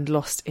 when England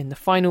lost in the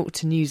final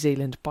to New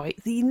Zealand by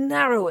the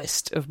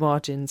narrowest of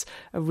margins.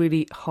 A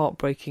really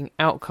heartbreaking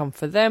outcome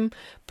for them,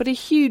 but a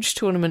huge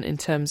tournament in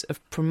terms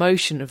of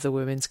promotion of the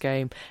women's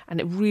game, and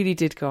it really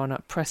did garner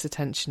press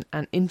attention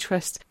and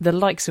interest, the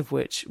likes of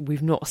which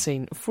we've not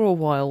seen for a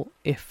while,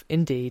 if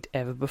indeed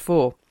ever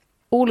before.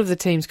 All of the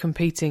teams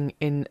competing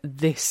in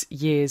this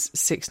year's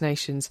Six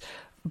Nations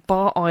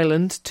bar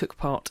Ireland took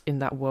part in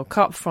that World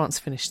Cup. France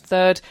finished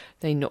third.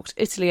 They knocked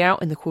Italy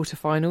out in the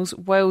quarterfinals.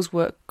 Wales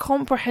were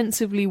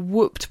comprehensively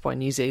whooped by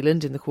New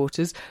Zealand in the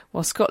quarters,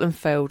 while Scotland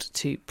failed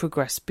to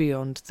progress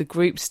beyond the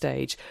group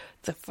stage.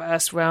 The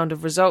first round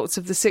of results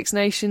of the Six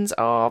Nations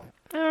are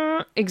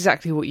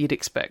exactly what you'd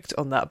expect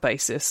on that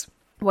basis.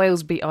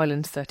 Wales beat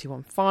Ireland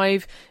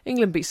 31-5,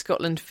 England beat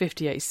Scotland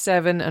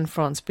 58-7, and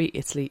France beat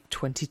Italy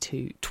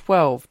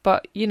 22-12.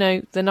 But, you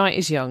know, the night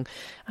is young,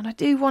 and I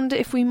do wonder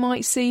if we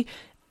might see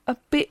a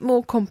bit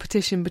more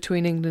competition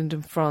between England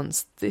and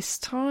France this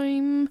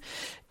time.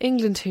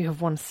 England, who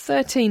have won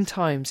 13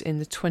 times in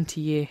the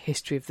 20-year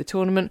history of the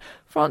tournament,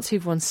 France,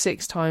 who've won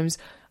 6 times,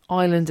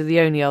 Ireland are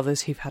the only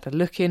others who've had a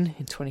look in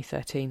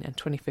 2013 and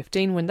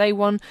 2015 when they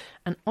won,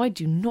 and I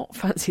do not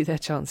fancy their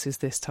chances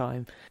this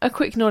time. A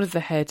quick nod of the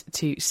head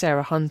to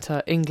Sarah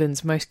Hunter,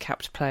 England's most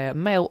capped player,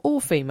 male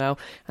or female,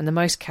 and the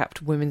most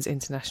capped women's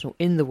international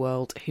in the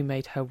world, who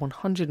made her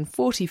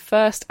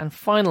 141st and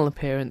final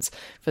appearance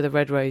for the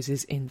Red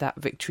Roses in that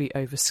victory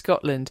over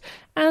Scotland,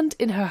 and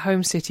in her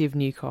home city of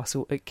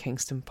Newcastle at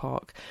Kingston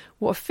Park.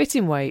 What a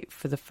fitting way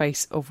for the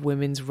face of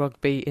women's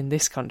rugby in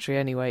this country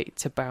anyway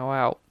to bow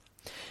out.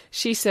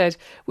 She said,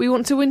 "We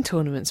want to win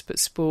tournaments, but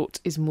sport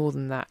is more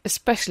than that,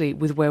 especially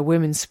with where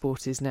women's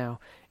sport is now.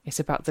 It's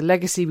about the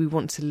legacy we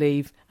want to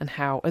leave and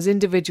how, as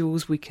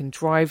individuals, we can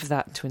drive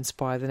that to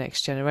inspire the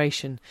next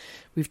generation.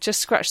 We've just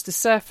scratched the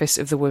surface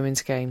of the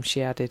women's game,"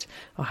 she added.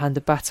 "I'll hand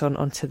the baton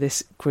onto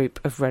this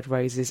group of Red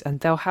Roses and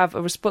they'll have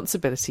a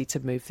responsibility to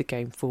move the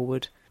game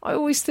forward." I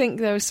always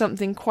think there is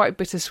something quite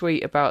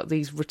bittersweet about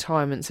these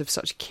retirements of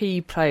such key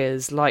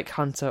players like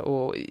Hunter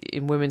or,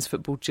 in women's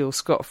football, Jill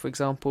Scott, for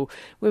example,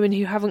 women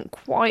who haven't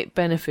quite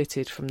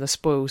benefited from the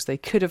spoils they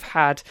could have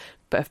had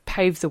but have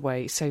paved the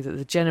way so that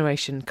the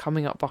generation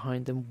coming up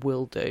behind them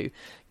will do.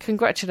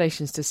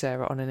 Congratulations to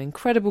Sarah on an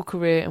incredible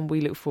career, and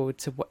we look forward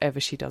to whatever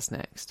she does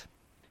next.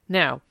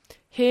 Now,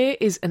 here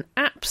is an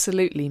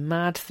absolutely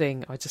mad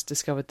thing I just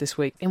discovered this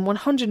week. In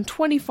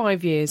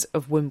 125 years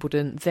of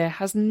Wimbledon, there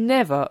has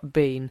never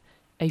been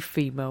a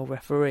female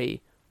referee.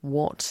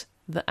 What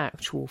the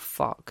actual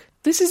fuck?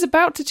 This is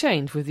about to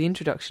change with the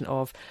introduction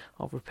of,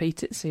 I'll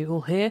repeat it so you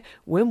all hear,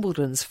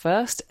 Wimbledon's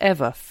first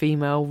ever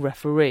female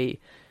referee.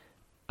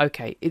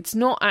 Okay, it's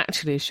not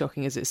actually as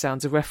shocking as it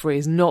sounds. A referee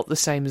is not the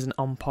same as an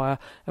umpire.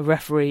 A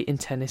referee in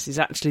tennis is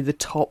actually the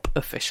top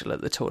official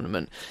at the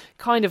tournament.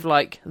 Kind of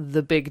like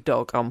the big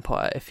dog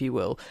umpire, if you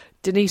will.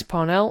 Denise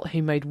Parnell,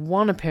 who made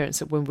one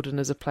appearance at Wimbledon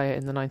as a player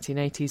in the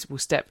 1980s, will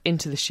step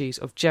into the shoes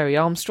of Jerry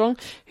Armstrong,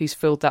 who's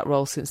filled that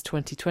role since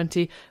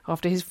 2020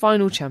 after his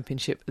final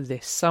championship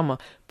this summer.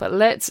 But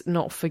let's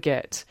not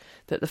forget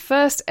that the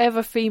first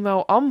ever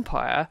female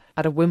umpire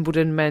at a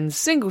Wimbledon men's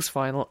singles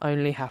final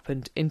only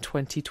happened in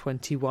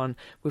 2021,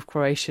 with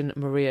Croatian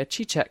Marija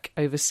Cicek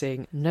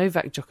overseeing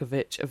Novak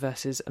Djokovic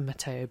versus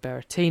Matteo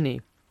Berrettini.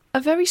 A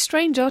very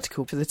strange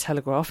article for The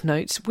Telegraph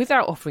notes,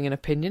 without offering an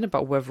opinion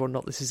about whether or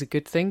not this is a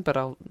good thing, but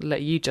I'll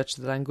let you judge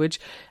the language,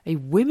 a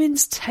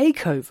women's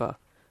takeover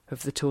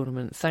of the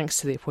tournament, thanks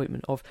to the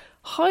appointment of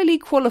highly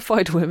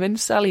qualified women,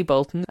 Sally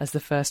Bolton as the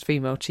first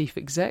female chief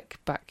exec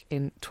back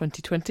in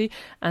 2020,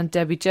 and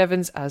Debbie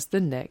Jevons as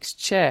the next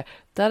chair.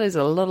 That is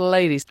a lot of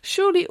ladies.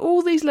 Surely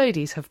all these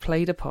ladies have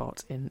played a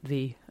part in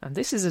the, and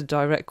this is a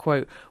direct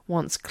quote,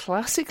 once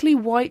classically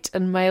white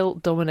and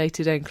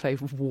male-dominated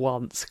enclave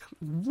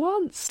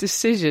once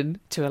decision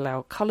to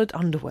allow coloured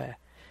underwear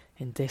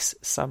in this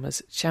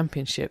summer's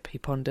championship, he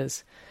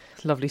ponders.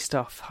 Lovely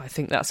stuff. I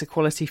think that's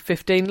equality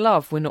 15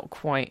 love. We're not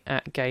quite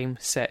at game,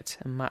 set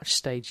and match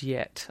stage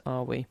yet,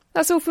 are we?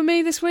 That's all for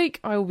me this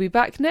week. I will be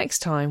back next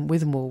time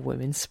with more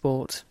women's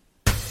sport.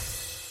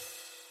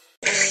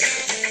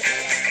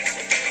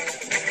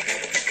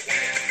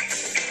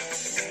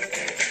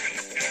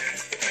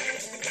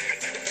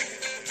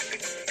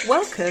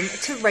 Welcome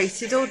to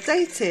Rated or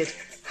Dated.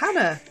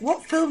 Hannah,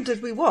 what film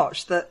did we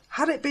watch that,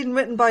 had it been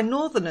written by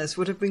Northerners,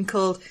 would have been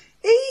called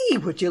 "Eee,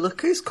 would you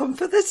look who's come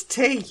for this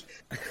tea?"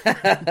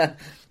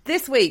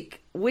 This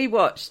week, we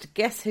watched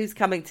Guess Who's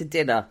Coming to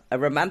Dinner, a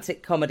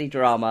romantic comedy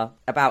drama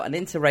about an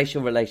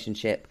interracial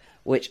relationship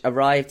which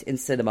arrived in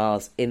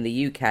cinemas in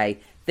the UK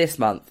this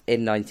month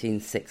in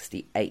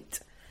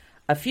 1968,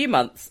 a few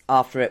months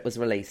after it was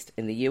released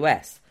in the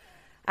US.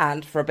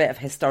 And for a bit of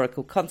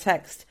historical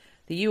context,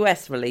 the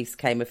US release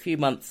came a few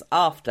months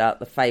after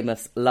the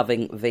famous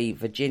Loving v.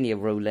 Virginia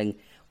ruling,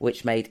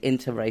 which made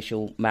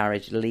interracial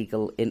marriage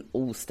legal in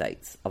all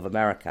states of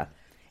America.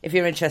 If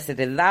you're interested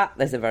in that,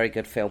 there's a very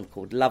good film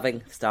called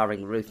Loving,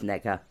 starring Ruth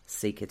Negga.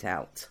 Seek it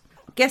out.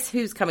 Guess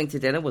Who's Coming to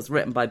Dinner was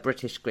written by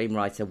British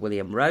screenwriter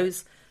William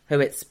Rose, who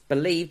it's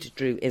believed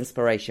drew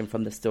inspiration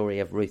from the story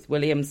of Ruth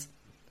Williams,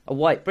 a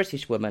white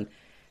British woman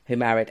who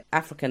married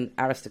African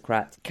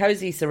aristocrat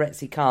Kosi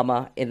Seretse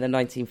Khama in the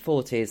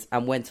 1940s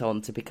and went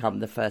on to become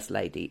the First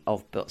Lady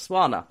of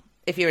Botswana.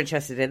 If you're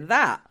interested in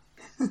that,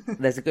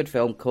 there's a good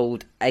film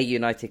called A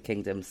United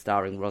Kingdom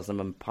starring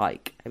Rosamund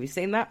Pike. Have you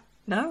seen that?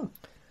 No.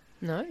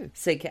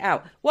 Seek it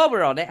out. While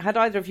we're on it, had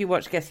either of you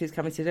watched Guess Who's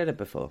Coming to Dinner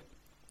before?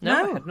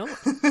 No, I had not.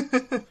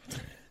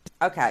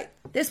 Okay,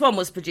 this one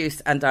was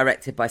produced and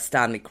directed by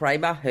Stanley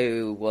Kramer,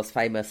 who was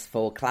famous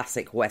for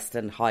classic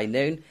Western High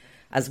Noon,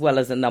 as well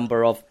as a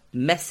number of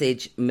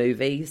message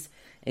movies,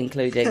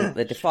 including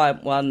The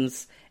Defiant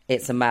Ones,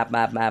 It's a Mad,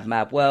 Mad, Mad,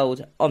 Mad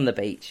World, On the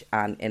Beach,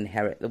 and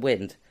Inherit the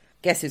Wind.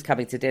 Guess Who's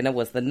Coming to Dinner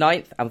was the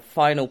ninth and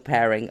final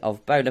pairing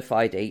of bona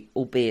fide,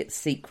 albeit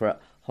secret,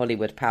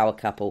 Hollywood power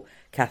couple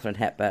Katharine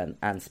Hepburn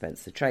and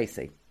Spencer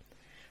Tracy.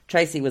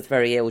 Tracy was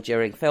very ill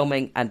during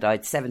filming and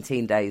died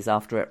 17 days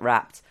after it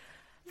wrapped.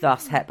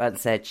 Thus, Hepburn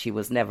said she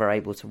was never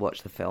able to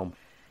watch the film.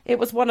 It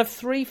was one of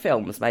 3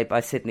 films made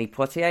by Sidney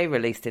Poitier,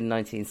 released in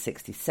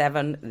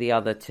 1967, the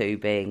other 2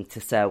 being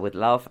To Sir With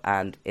Love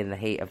and In the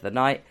Heat of the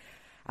Night,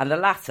 and the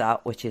latter,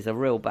 which is a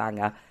real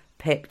banger,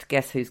 picked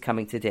Guess Who's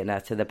Coming to Dinner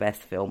to the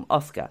Best Film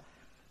Oscar.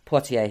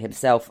 Poitier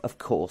himself, of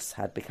course,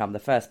 had become the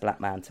first black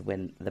man to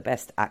win the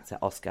Best Actor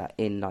Oscar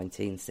in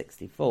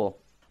 1964.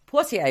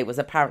 Poitier was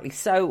apparently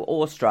so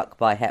awestruck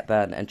by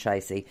Hepburn and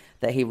Tracy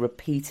that he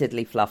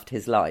repeatedly fluffed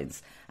his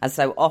lines, and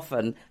so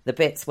often the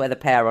bits where the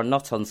pair are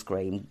not on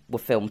screen were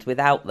filmed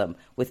without them,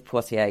 with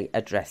Poitier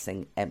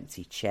addressing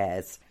empty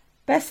chairs.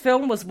 Best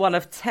Film was one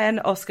of 10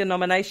 Oscar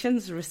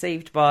nominations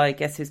received by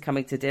Guess Who's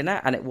Coming to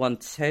Dinner, and it won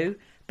 2,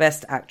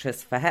 Best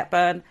Actress for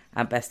Hepburn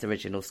and Best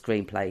Original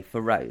Screenplay for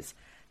Rose.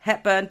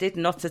 Hepburn did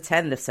not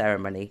attend the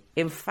ceremony.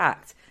 In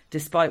fact,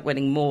 despite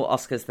winning more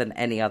Oscars than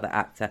any other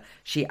actor,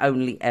 she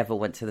only ever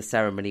went to the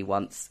ceremony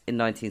once in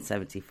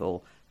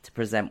 1974 to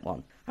present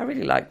one. I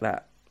really like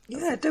that.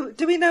 Yeah,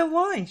 do we know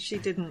why she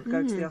didn't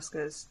go to the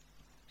Oscars?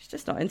 She's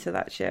just not into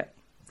that shit.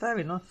 Fair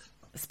enough.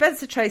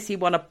 Spencer Tracy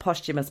won a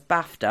posthumous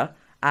BAFTA,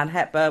 and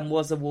Hepburn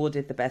was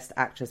awarded the Best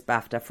Actress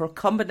BAFTA for a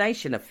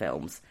combination of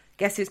films,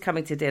 Guess Who's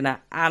Coming to Dinner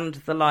and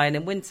The Lion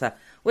in Winter,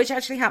 which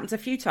actually happened a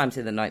few times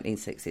in the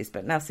 1960s,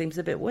 but now seems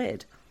a bit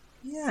weird.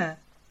 Yeah.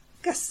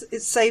 Guess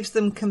it saves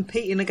them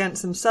competing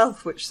against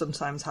themselves, which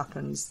sometimes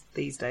happens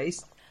these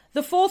days.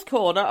 The fourth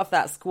corner of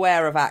that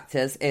square of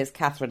actors is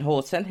Catherine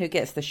Horton, who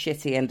gets the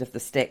shitty end of the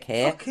stick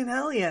here. Fucking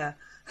hell, yeah.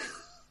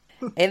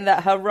 In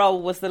that her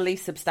role was the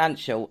least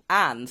substantial,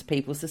 and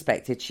people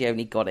suspected she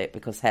only got it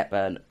because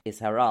Hepburn is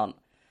her aunt,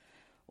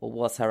 or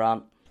was her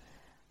aunt.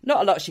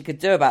 Not a lot she could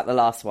do about the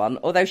last one,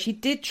 although she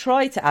did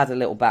try to add a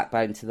little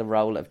backbone to the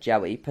role of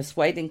Joey,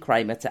 persuading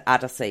Kramer to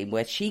add a scene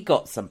where she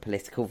got some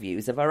political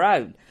views of her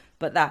own.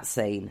 But that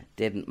scene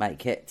didn't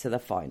make it to the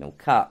final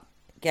cut.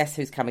 Guess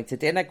Who's Coming to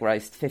Dinner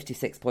grossed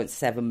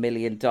 $56.7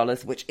 million,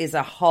 which is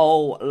a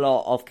whole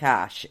lot of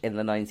cash in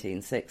the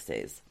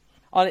 1960s.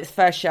 On its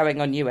first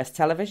showing on US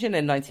television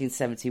in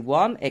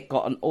 1971, it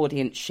got an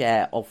audience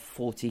share of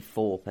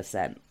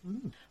 44%.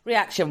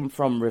 Reaction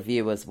from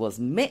reviewers was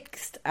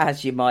mixed,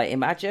 as you might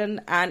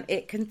imagine, and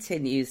it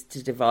continues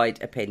to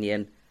divide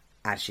opinion,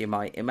 as you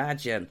might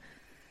imagine.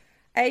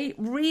 A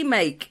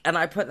remake, and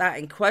I put that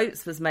in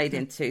quotes, was made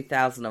in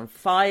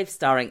 2005,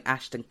 starring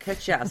Ashton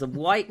Kutcher as a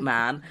white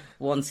man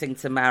wanting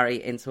to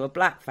marry into a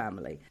black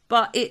family.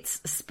 But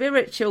its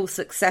spiritual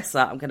successor,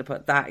 I'm going to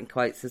put that in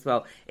quotes as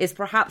well, is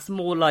perhaps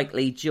more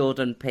likely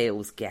Jordan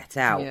Peele's Get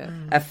Out,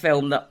 a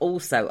film that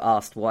also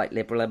asked white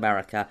liberal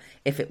America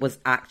if it was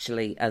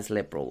actually as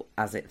liberal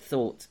as it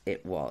thought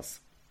it was.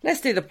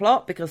 Let's do the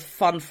plot, because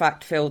fun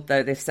fact-filled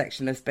though this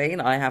section has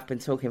been, I have been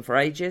talking for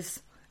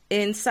ages.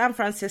 In San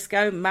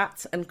Francisco,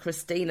 Matt and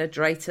Christina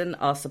Drayton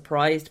are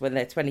surprised when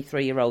their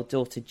 23-year-old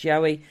daughter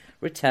Joey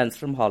returns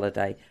from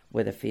holiday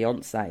with a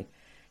fiancé.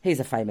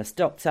 He's a famous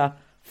doctor,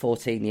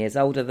 14 years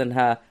older than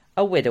her,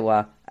 a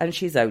widower, and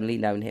she's only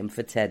known him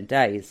for 10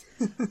 days.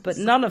 But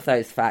none of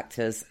those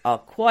factors are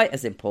quite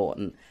as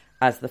important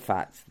as the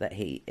fact that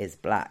he is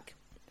black.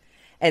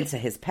 Enter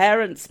his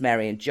parents,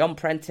 Mary and John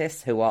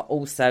Prentice, who are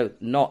also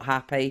not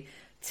happy,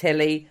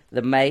 Tilly,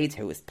 the maid,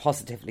 who is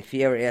positively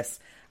furious,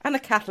 and a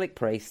Catholic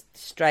priest,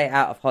 straight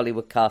out of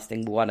Hollywood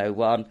Casting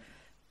 101,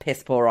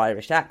 piss poor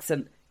Irish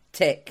accent,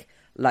 tick,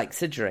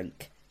 likes a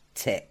drink,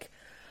 tick.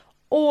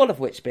 All of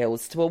which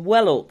builds to a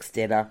well-orcs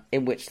dinner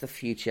in which the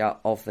future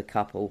of the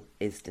couple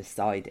is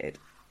decided.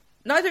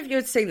 Neither of you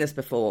had seen this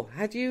before.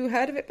 Had you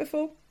heard of it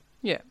before?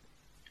 Yeah.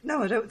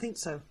 No, I don't think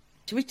so.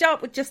 Should we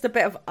start with just a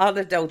bit of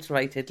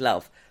unadulterated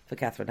love for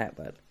Katharine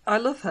Hepburn? I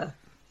love her.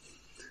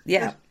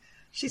 Yeah.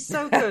 She's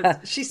so good.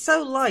 She's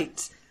so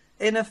light.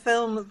 In a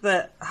film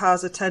that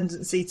has a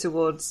tendency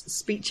towards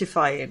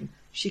speechifying,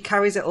 she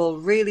carries it all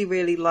really,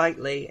 really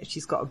lightly.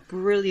 She's got a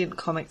brilliant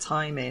comic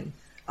timing.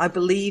 I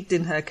believed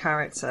in her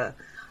character.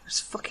 I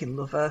just fucking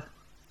love her.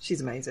 She's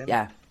amazing.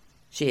 Yeah,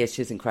 she is.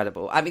 She's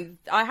incredible. I mean,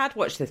 I had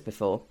watched this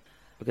before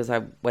because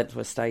I went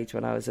to a stage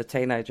when I was a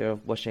teenager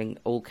of watching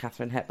all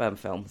Katharine Hepburn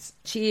films.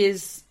 She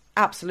is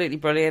absolutely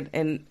brilliant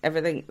in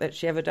everything that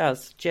she ever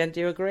does. Jen,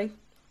 do you agree?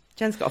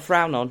 Jen's got a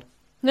frown on.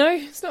 No,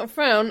 it's not a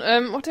frown. I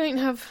don't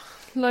have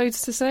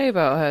loads to say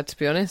about her, to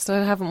be honest.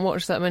 I haven't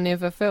watched that many of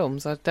her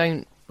films. I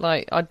don't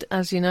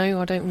as you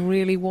know, I don't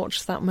really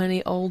watch that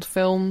many old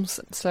films,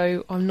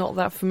 so I'm not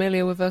that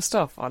familiar with her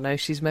stuff. I know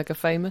she's mega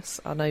famous.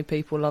 I know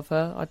people love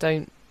her. I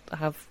don't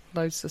have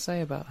loads to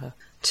say about her.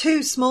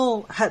 Two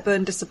small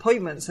Hepburn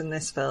disappointments in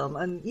this film,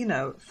 and,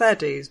 fair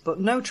dues, but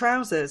no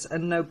trousers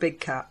and no big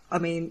cat. I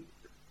mean,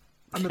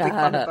 I'm a big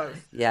fan of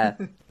both. Yeah.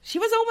 She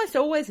was almost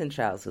always in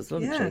trousers,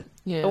 wasn't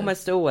she? Yeah.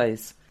 Almost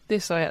always.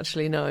 This I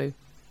actually know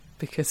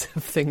because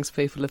of things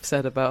people have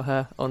said about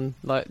her on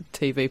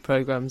TV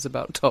programmes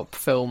about top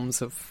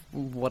films of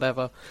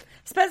whatever.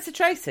 Spencer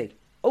Tracy,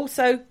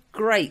 also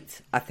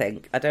great, I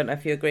think. I don't know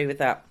if you agree with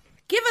that.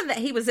 Given that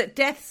he was at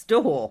death's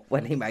door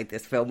when he made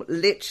this film,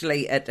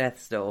 literally at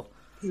death's door.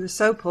 He was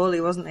so poorly,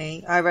 wasn't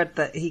he? I read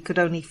that he could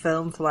only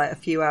film for a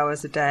few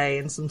hours a day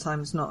and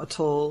sometimes not at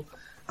all.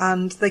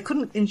 And they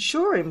couldn't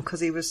insure him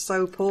because he was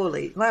so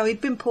poorly. Now, he'd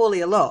been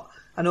poorly a lot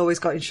and always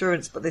got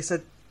insurance, but they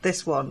said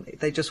this one,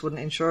 they just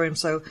wouldn't insure him.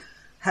 So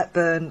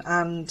Hepburn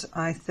and,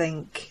 I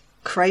think,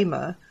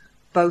 Kramer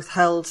both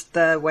held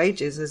their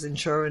wages as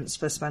insurance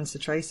for Spencer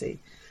Tracy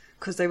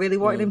because they really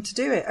wanted him to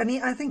do it. And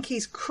I think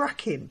he's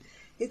cracking.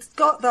 It's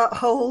got that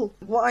whole,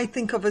 what I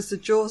think of as the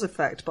Jaws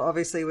effect, but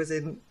obviously was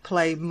in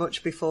play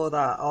much before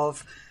that,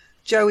 of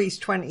Joey's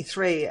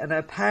 23 and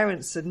her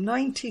parents are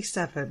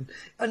 97.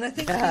 And I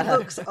think he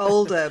looks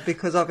older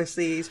because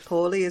obviously he's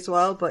poorly as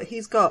well, but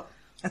he's got,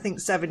 I think,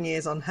 7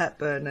 years on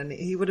Hepburn, and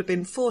he would have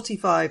been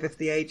 45 if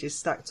the ages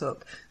stacked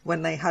up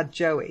when they had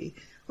Joey,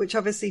 which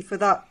obviously for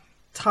that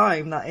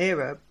time, that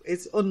era,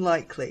 is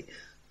unlikely.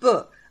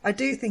 But I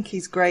do think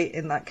he's great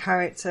in that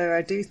character.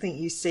 I do think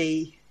you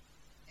see,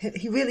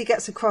 he really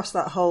gets across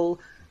that whole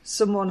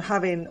someone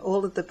having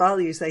all of the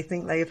values they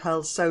think they have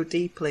held so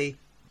deeply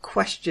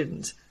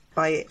questioned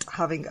by it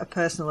having a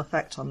personal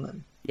effect on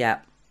them. Yeah.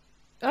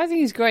 I think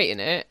he's great in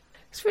it.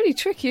 It's really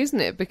tricky,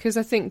 isn't it? Because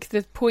I think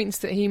the points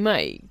that he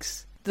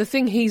makes, the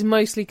thing he's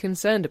mostly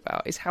concerned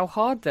about is how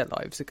hard their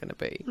lives are going to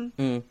be.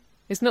 Mm.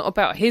 It's not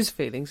about his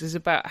feelings, it's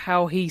about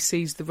how he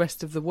sees the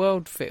rest of the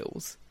world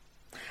feels.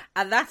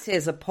 And that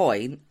is a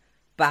point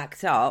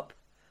backed up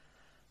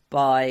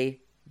by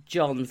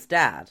John's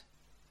dad,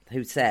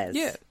 who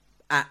says,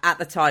 at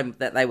the time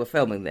that they were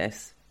filming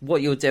this,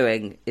 what you're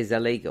doing is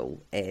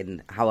illegal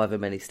in however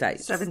many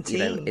states.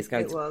 17, it's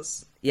going it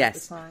was.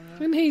 Yes. Time,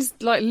 And he's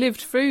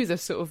lived through the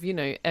sort of,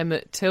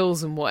 Emmett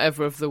Tills and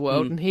whatever of the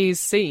world, and he's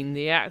seen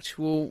the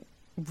actual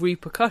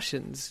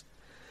repercussions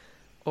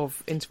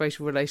of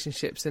interracial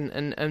relationships and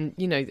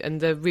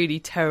the really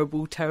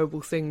terrible,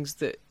 terrible things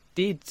that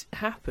did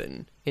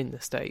happen in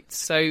the States.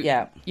 So,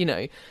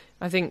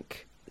 I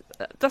think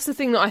that's the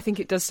thing that I think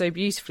it does so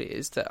beautifully,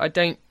 is that I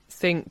don't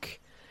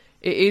think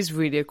it is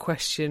really a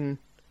question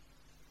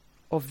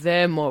of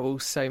their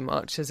morals so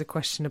much as a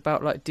question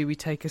about, do we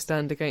take a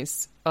stand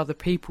against other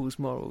people's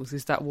morals?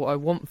 Is that what I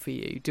want for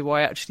you? Do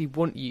I actually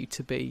want you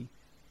to be,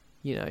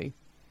 the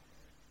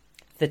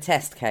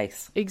test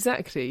case?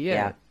 Exactly,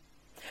 yeah.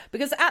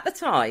 Because at the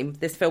time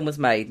this film was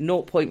made,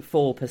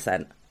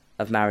 0.4%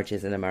 of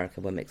marriages in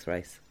America were mixed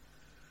race.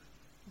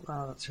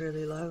 Wow, that's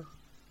really low.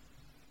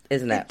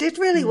 Isn't it? It did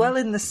really well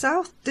in the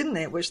South, didn't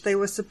it? Which they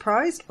were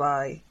surprised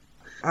by.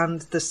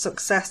 And the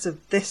success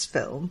of this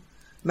film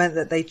meant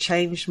that they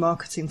changed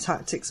marketing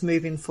tactics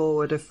moving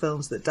forward of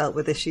films that dealt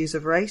with issues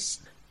of race.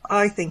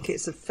 I think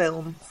it's a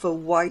film for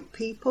white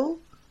people.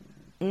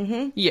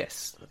 Mm-hmm.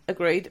 Yes.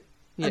 Agreed.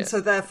 Yeah. And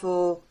so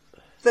therefore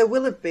there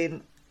will have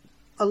been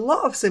a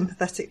lot of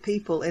sympathetic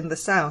people in the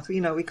South. We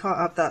can't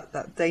have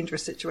that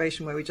dangerous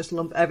situation where we just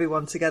lump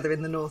everyone together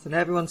in the North and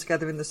everyone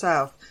together in the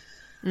South.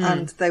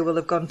 And they will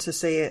have gone to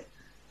see it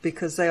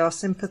because they are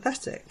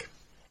sympathetic.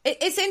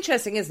 It's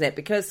interesting, isn't it?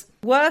 Because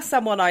were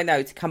someone I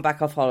know to come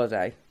back off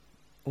holiday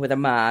with a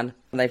man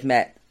they've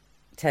met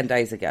 10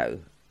 days ago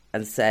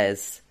and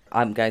says,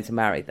 I'm going to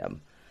marry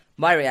them,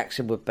 my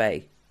reaction would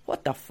be,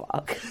 what the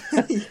fuck?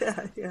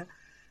 Yeah.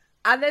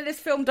 And then this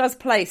film does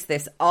place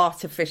this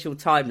artificial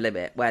time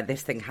limit where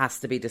this thing has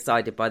to be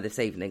decided by this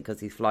evening because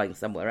he's flying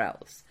somewhere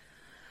else.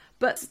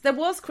 But there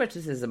was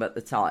criticism at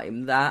the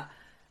time that,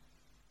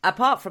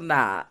 apart from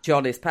that,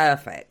 John is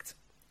perfect.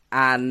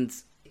 And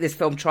this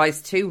film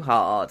tries too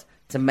hard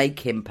to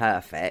make him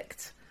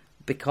perfect,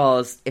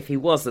 because if he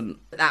wasn't,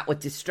 that would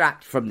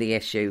distract from the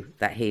issue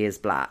that he is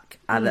black,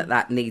 and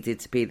that needed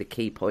to be the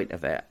key point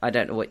of it. I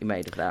don't know what you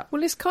made of that.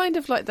 Well, it's kind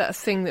of like that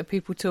thing that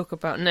people talk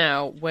about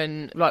now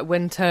when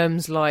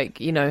terms like,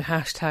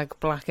 hashtag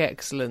black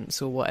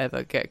excellence or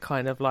whatever get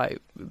kind of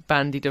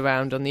bandied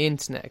around on the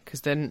internet,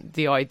 because then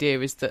the idea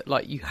is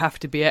that you have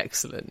to be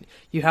excellent.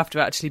 You have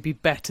to actually be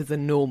better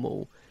than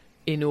normal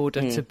in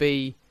order to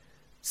be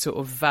sort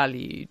of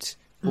valued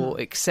or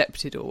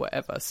accepted or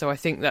whatever. So I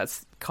think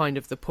that's kind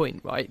of the point,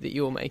 right, that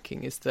you're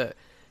making, is that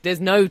there's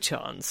no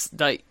chance,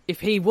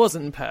 if he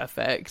wasn't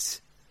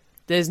perfect,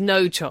 there's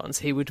no chance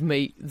he would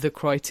meet the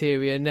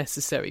criteria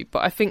necessary.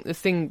 But I think the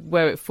thing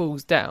where it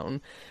falls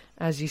down,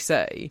 as you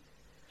say,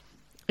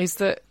 is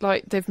that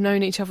they've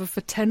known each other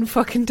for 10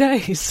 fucking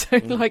days. So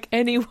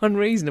anyone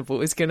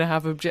reasonable is going to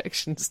have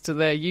objections to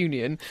their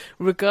union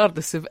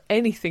regardless of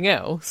anything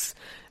else.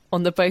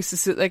 on the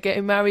basis that they're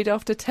getting married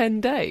after 10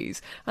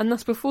 days. And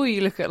that's before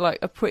you look at, like,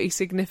 a pretty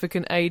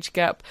significant age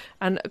gap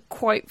and a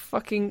quite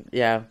fucking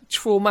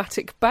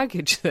traumatic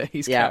baggage that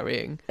he's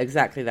carrying.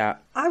 Exactly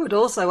that. I would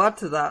also add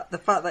to that the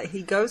fact that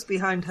he goes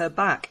behind her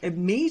back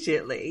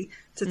immediately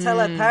to tell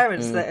her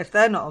parents that if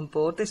they're not on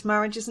board, this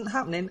marriage isn't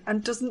happening,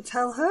 and doesn't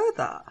tell her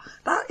that.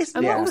 That is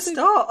not the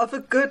start of a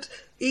good,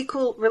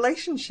 equal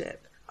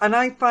relationship. And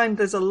I find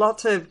there's a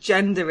lot of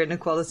gender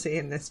inequality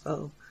in this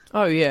film.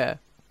 Oh, yeah.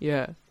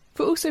 Yeah.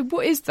 But also,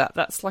 what is that?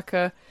 That's like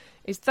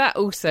is that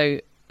also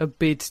a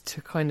bid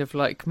to kind of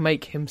like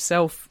make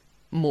himself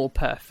more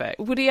perfect?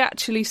 Would he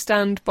actually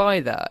stand by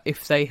that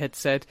if they had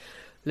said,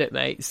 look,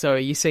 mate,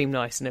 sorry, you seem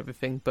nice and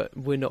everything, but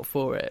we're not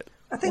for it?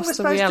 I think What's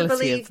we're the supposed to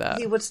reality believe of that?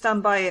 he would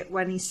stand by it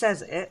when he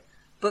says it,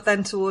 but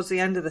then towards the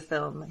end of the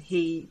film,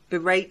 he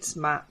berates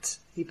Matt,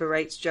 he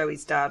berates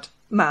Joey's dad.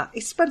 Matt,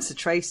 he's Spencer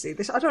Tracy.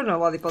 I don't know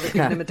why they bothered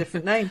giving him a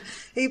different name.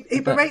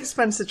 He berates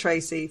Spencer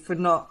Tracy for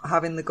not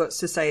having the guts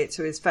to say it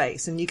to his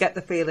face, and you get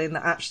the feeling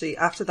that actually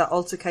after that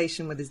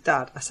altercation with his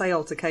dad, I say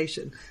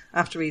altercation,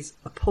 after he's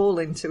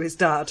appalling to his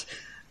dad,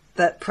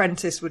 that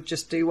Prentice would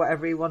just do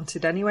whatever he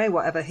wanted anyway,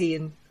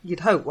 you'd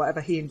hope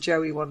whatever he and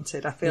Joey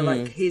wanted. I feel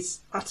like his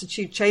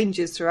attitude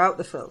changes throughout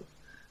the film,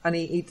 and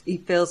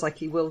he feels like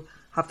he will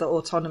have the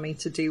autonomy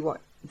to do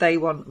what they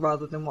want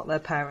rather than what their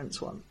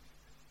parents want.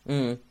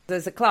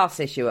 There's a class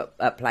issue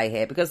at play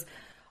here, because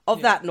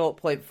of that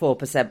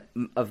 0.4%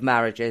 of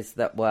marriages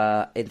that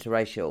were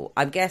interracial,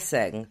 I'm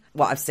guessing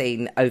what I've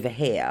seen over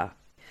here,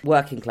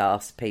 working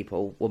class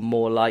people were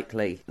more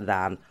likely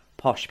than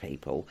posh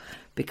people,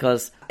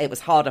 because it was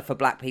harder for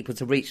black people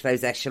to reach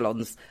those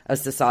echelons of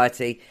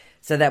society,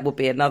 so there would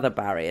be another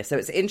barrier. So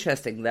it's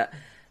interesting that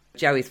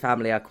Joey's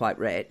family are quite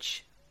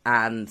rich,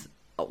 and,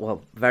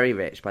 well, very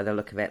rich by the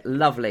look of it.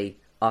 Lovely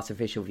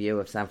artificial view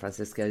of San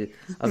Francisco,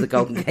 of the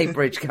Golden Gate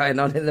Bridge going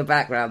on in the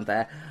background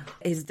there.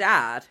 His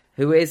dad,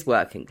 who is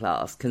working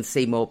class, can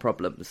see more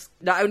problems.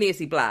 Not only is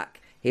he black,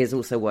 he is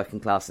also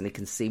working class, and he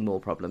can see more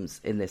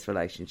problems in this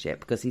relationship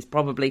because he's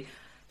probably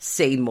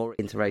seen more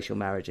interracial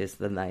marriages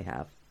than they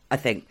have. I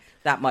think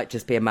that might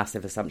just be a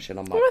massive assumption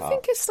on my part. I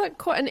think it's like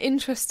quite an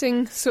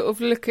interesting sort of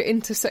look at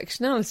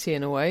intersectionality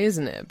in a way,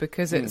 isn't it?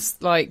 Because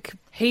it's like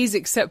he's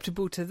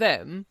acceptable to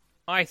them,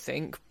 I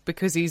think,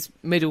 because he's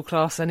middle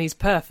class and he's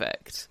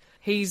perfect.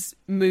 He's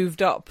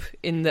moved up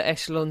in the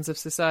echelons of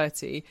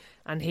society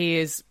and he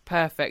is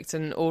perfect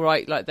and all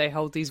right, like they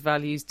hold these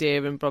values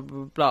dear and blah, blah,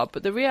 blah, blah.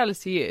 But the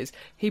reality is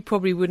he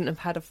probably wouldn't have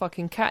had a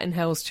fucking cat in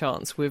hell's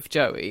chance with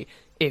Joey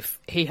if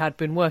he had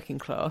been working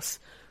class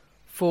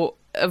for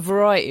a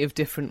variety of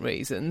different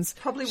reasons.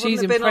 Probably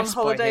wouldn't have been on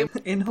holiday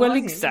in Hawaii.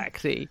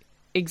 Well,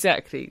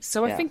 exactly.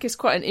 So I think it's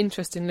quite an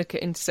interesting look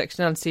at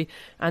intersectionality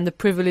and the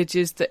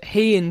privileges that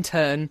he in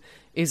turn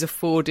is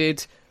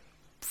afforded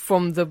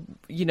from the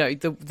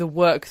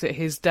work that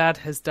his dad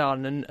has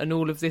done and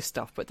all of this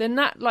stuff. But then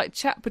that like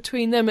chat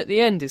between them at the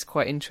end is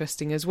quite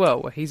interesting as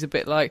well, where he's a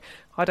bit like,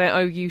 I don't owe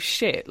you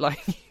shit,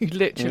 like you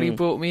literally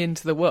brought me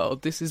into the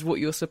world, this is what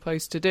you're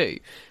supposed to do.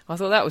 I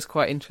thought that was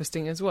quite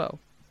interesting as well.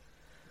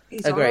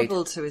 He's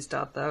horrible to his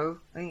dad, though.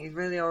 I think he's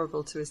really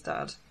horrible to his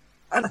dad.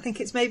 And I think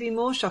it's maybe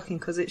more shocking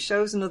because it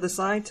shows another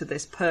side to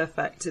this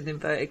perfect, in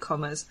inverted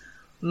commas,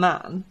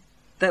 man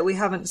that we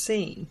haven't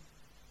seen.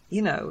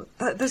 You know,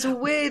 there's a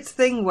weird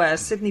thing where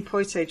Sidney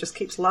Poitier just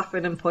keeps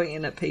laughing and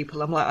pointing at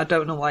people. I'm like, I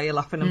don't know why you're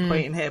laughing and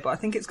pointing here, but I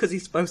think it's because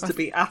he's supposed to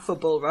be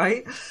affable,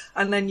 right?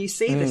 And then you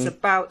see this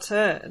about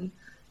turn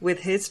with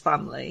his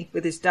family,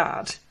 with his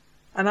dad.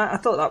 And I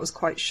thought that was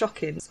quite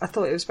shocking. I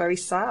thought it was very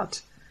sad.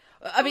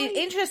 I mean,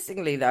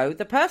 interestingly, though,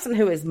 the person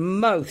who is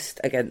most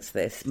against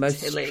this,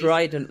 most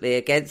stridently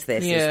against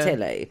this is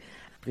Tilly.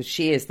 Because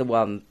she is the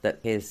one that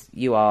is,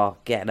 you are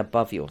getting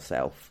above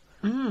yourself,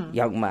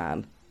 young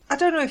man. I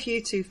don't know if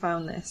you two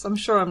found this. I'm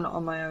sure I'm not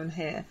on my own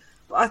here.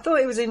 But I thought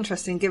it was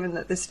interesting, given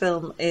that this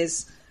film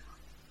is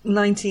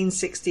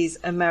 1960s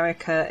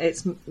America.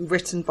 It's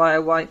written by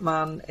a white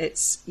man.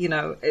 It's,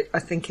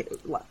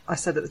 I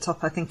said at the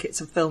top, I think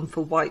it's a film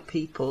for white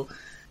people.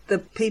 The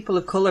people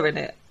of colour in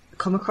it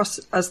come across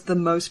as the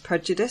most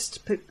prejudiced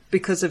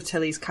because of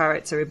Tilly's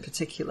character in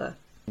particular.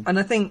 And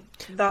I think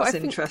that's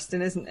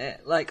interesting, isn't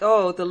it? Like,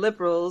 the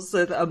liberals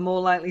are more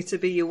likely to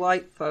be your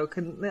white folk,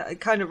 and it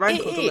kind of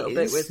rankled a little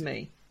bit with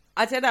me.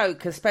 I don't know,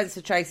 because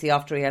Spencer Tracy,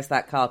 after he has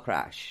that car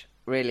crash,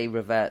 really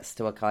reverts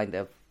to a kind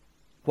of,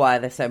 why are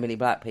there so many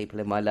black people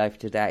in my life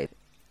today?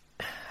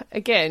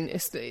 Again,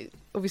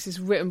 obviously it's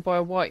written by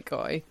a white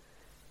guy,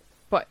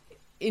 but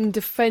in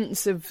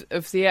defence of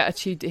the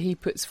attitude that he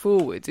puts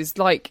forward,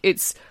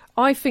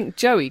 I think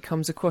Joey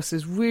comes across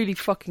as really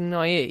fucking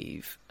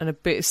naive and a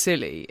bit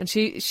silly. And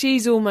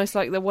she's almost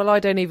like, well,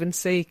 I don't even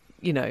see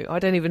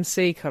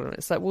colour.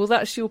 It's like, well,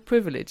 that's your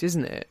privilege,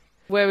 isn't it?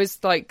 Whereas,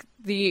 like,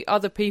 the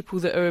other people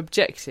that are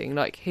objecting,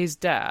 like his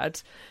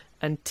dad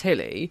and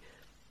Tilly,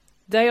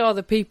 they are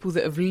the people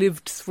that have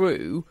lived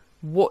through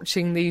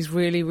watching these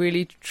really,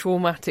 really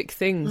traumatic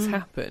things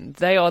happen.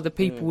 They are the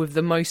people with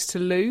the most to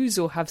lose,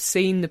 or have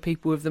seen the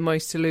people with the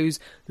most to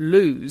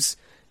lose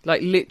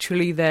like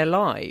literally their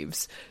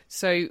lives.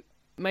 So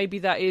maybe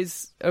that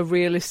is a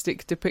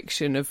realistic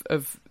depiction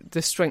of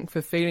the strength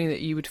of feeling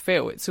that you would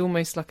feel. It's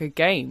almost like a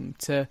game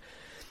to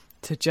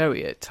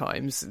Joey at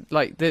times.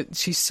 Like that,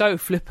 she's so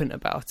flippant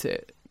about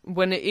it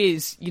when it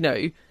is, you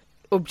know,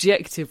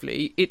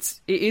 objectively, it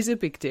is a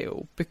big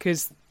deal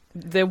because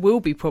there will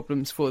be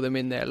problems for them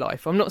in their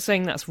life. I'm not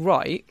saying that's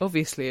right.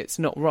 Obviously, it's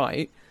not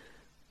right.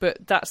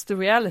 But that's the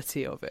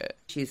reality of it.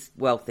 She's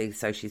wealthy,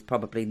 so she's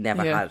probably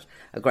never had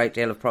a great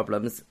deal of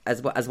problems,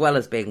 as well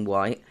as being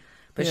white.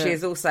 But she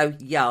is also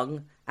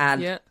young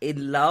and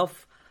in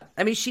love.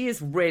 I mean, she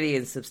is really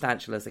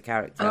insubstantial as a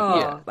character.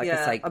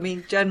 I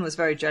mean, Jen was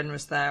very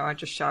generous there. I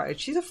just shouted,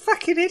 she's a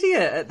fucking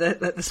idiot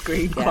at the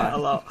screen quite a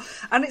lot.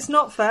 And it's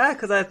not fair,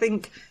 because I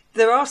think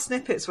there are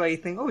snippets where you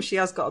think, oh, she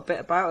has got a bit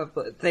about her,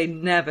 but they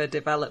never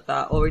developed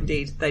that. Or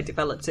indeed, they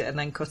developed it and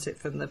then cut it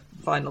from the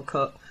final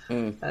cut,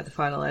 the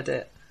final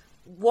edit.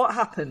 What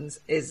happens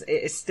is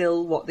it is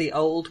still what the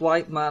old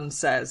white man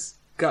says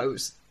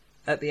goes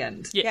at the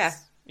end.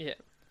 Yes. Yeah.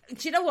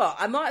 Do you know what?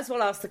 I might as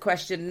well ask the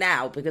question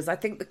now, because I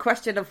think the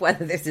question of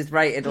whether this is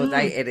rated or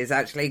dated is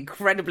actually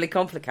incredibly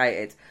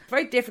complicated.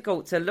 Very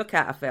difficult to look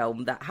at a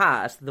film that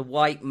has the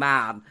white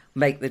man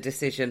make the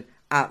decision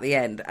at the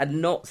end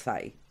and not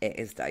say it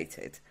is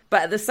dated.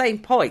 But at the same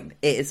point,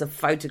 it is a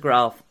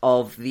photograph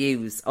of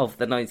views of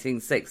the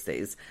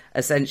 1960s,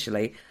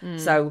 essentially.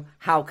 So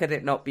how could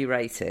it not be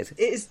rated?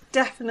 It is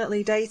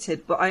definitely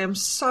dated, but I am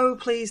so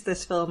pleased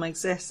this film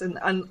exists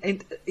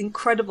and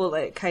incredible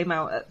that it came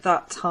out at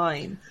that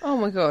time. Oh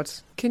my God.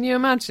 Can you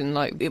imagine?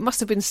 Like, it must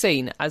have been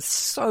seen as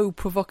so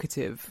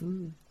provocative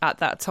at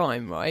that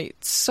time, right?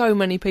 So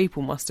many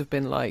people must have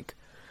been like,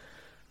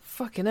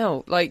 fucking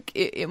hell, like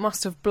it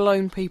must have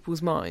blown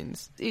people's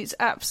minds. It's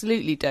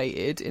absolutely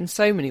dated in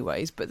so many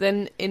ways, but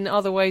then in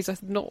other ways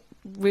not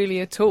really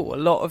at all. A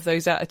lot of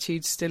those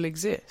attitudes still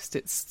exist.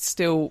 It's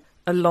still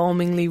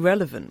alarmingly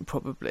relevant,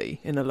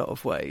 probably, in a lot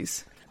of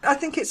ways. I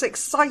think it's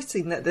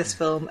exciting that this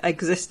film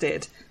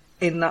existed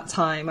in that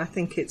time. I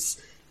think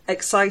it's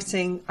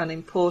exciting and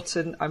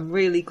important. I'm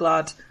really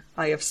glad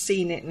I have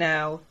seen it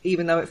now,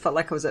 even though it felt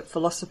like I was at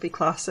philosophy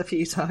class a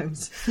few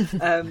times.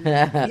 And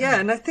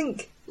I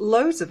think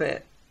loads of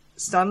it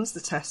stands the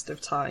test of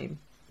time.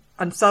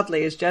 And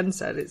sadly, as Jen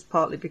said, it's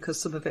partly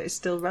because some of it is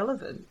still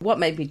relevant. What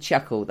made me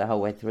chuckle the whole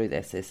way through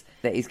this is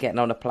that he's getting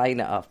on a plane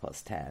at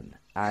 10:30,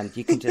 and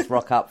you can just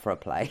rock up for a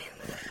plane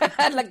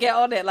and like, get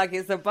on it like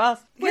it's a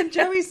bus. When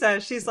Joey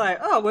says, she's like,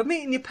 oh, we're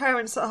meeting your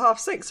parents at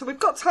 6:30, so we've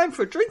got time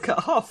for a drink at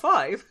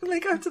 5:30. And they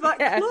go to that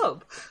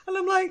club. And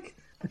I'm like,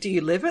 do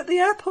you live at the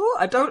airport?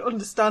 I don't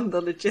understand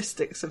the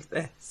logistics of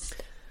this.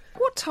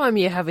 What time are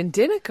you having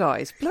dinner,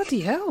 guys?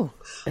 Bloody hell.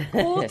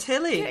 Poor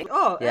Tilly.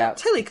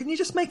 Tilly, can you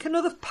just make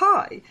another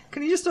pie?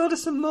 Can you just order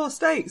some more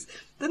steaks?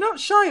 They're not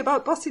shy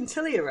about bossing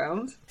Tilly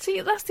around. See,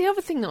 that's the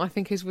other thing that I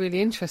think is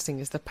really interesting,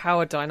 is the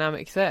power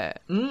dynamic there.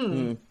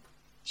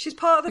 She's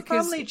part of the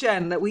family,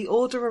 Jen, that we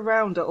order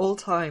around at all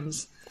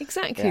times.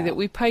 Exactly, that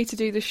we pay to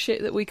do the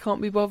shit that we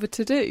can't be bothered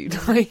to do.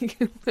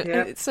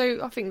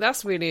 So I think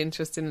that's really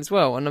interesting as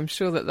well, and I'm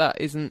sure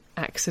that isn't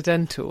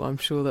accidental. I'm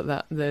sure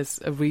that there's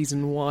a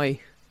reason why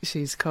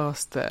she's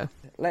cast there.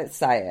 Let's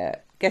say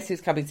it. Guess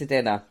who's coming to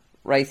dinner?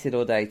 Rated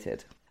or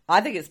dated?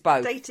 I think it's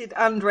both. Dated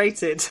and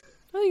rated.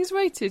 I think it's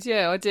rated,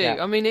 I do.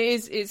 Yeah. I mean,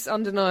 it's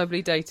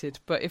undeniably dated,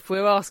 but if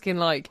we're asking,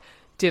 like,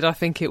 did I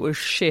think it was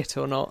shit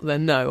or not,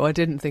 then no, I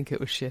didn't think it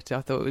was shit. I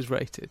thought it was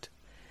rated.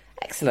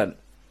 Excellent.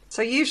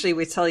 So usually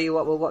we tell you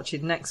what we're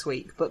watching next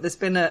week, but there's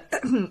been an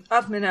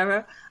admin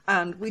error,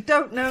 and we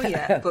don't know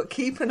yet, but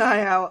keep an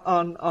eye out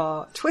on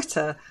our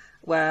Twitter,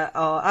 where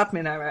our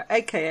admin error,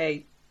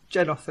 a.k.a.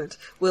 Jen Offord,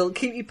 will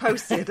keep you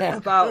posted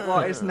about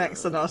what is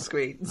next on our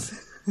screens.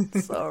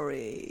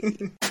 Sorry.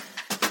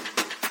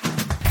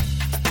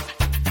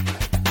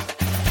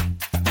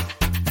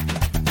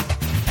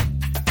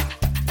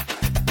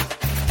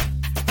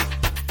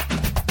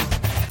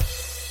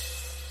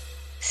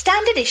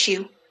 Standard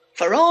issue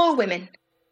for all women.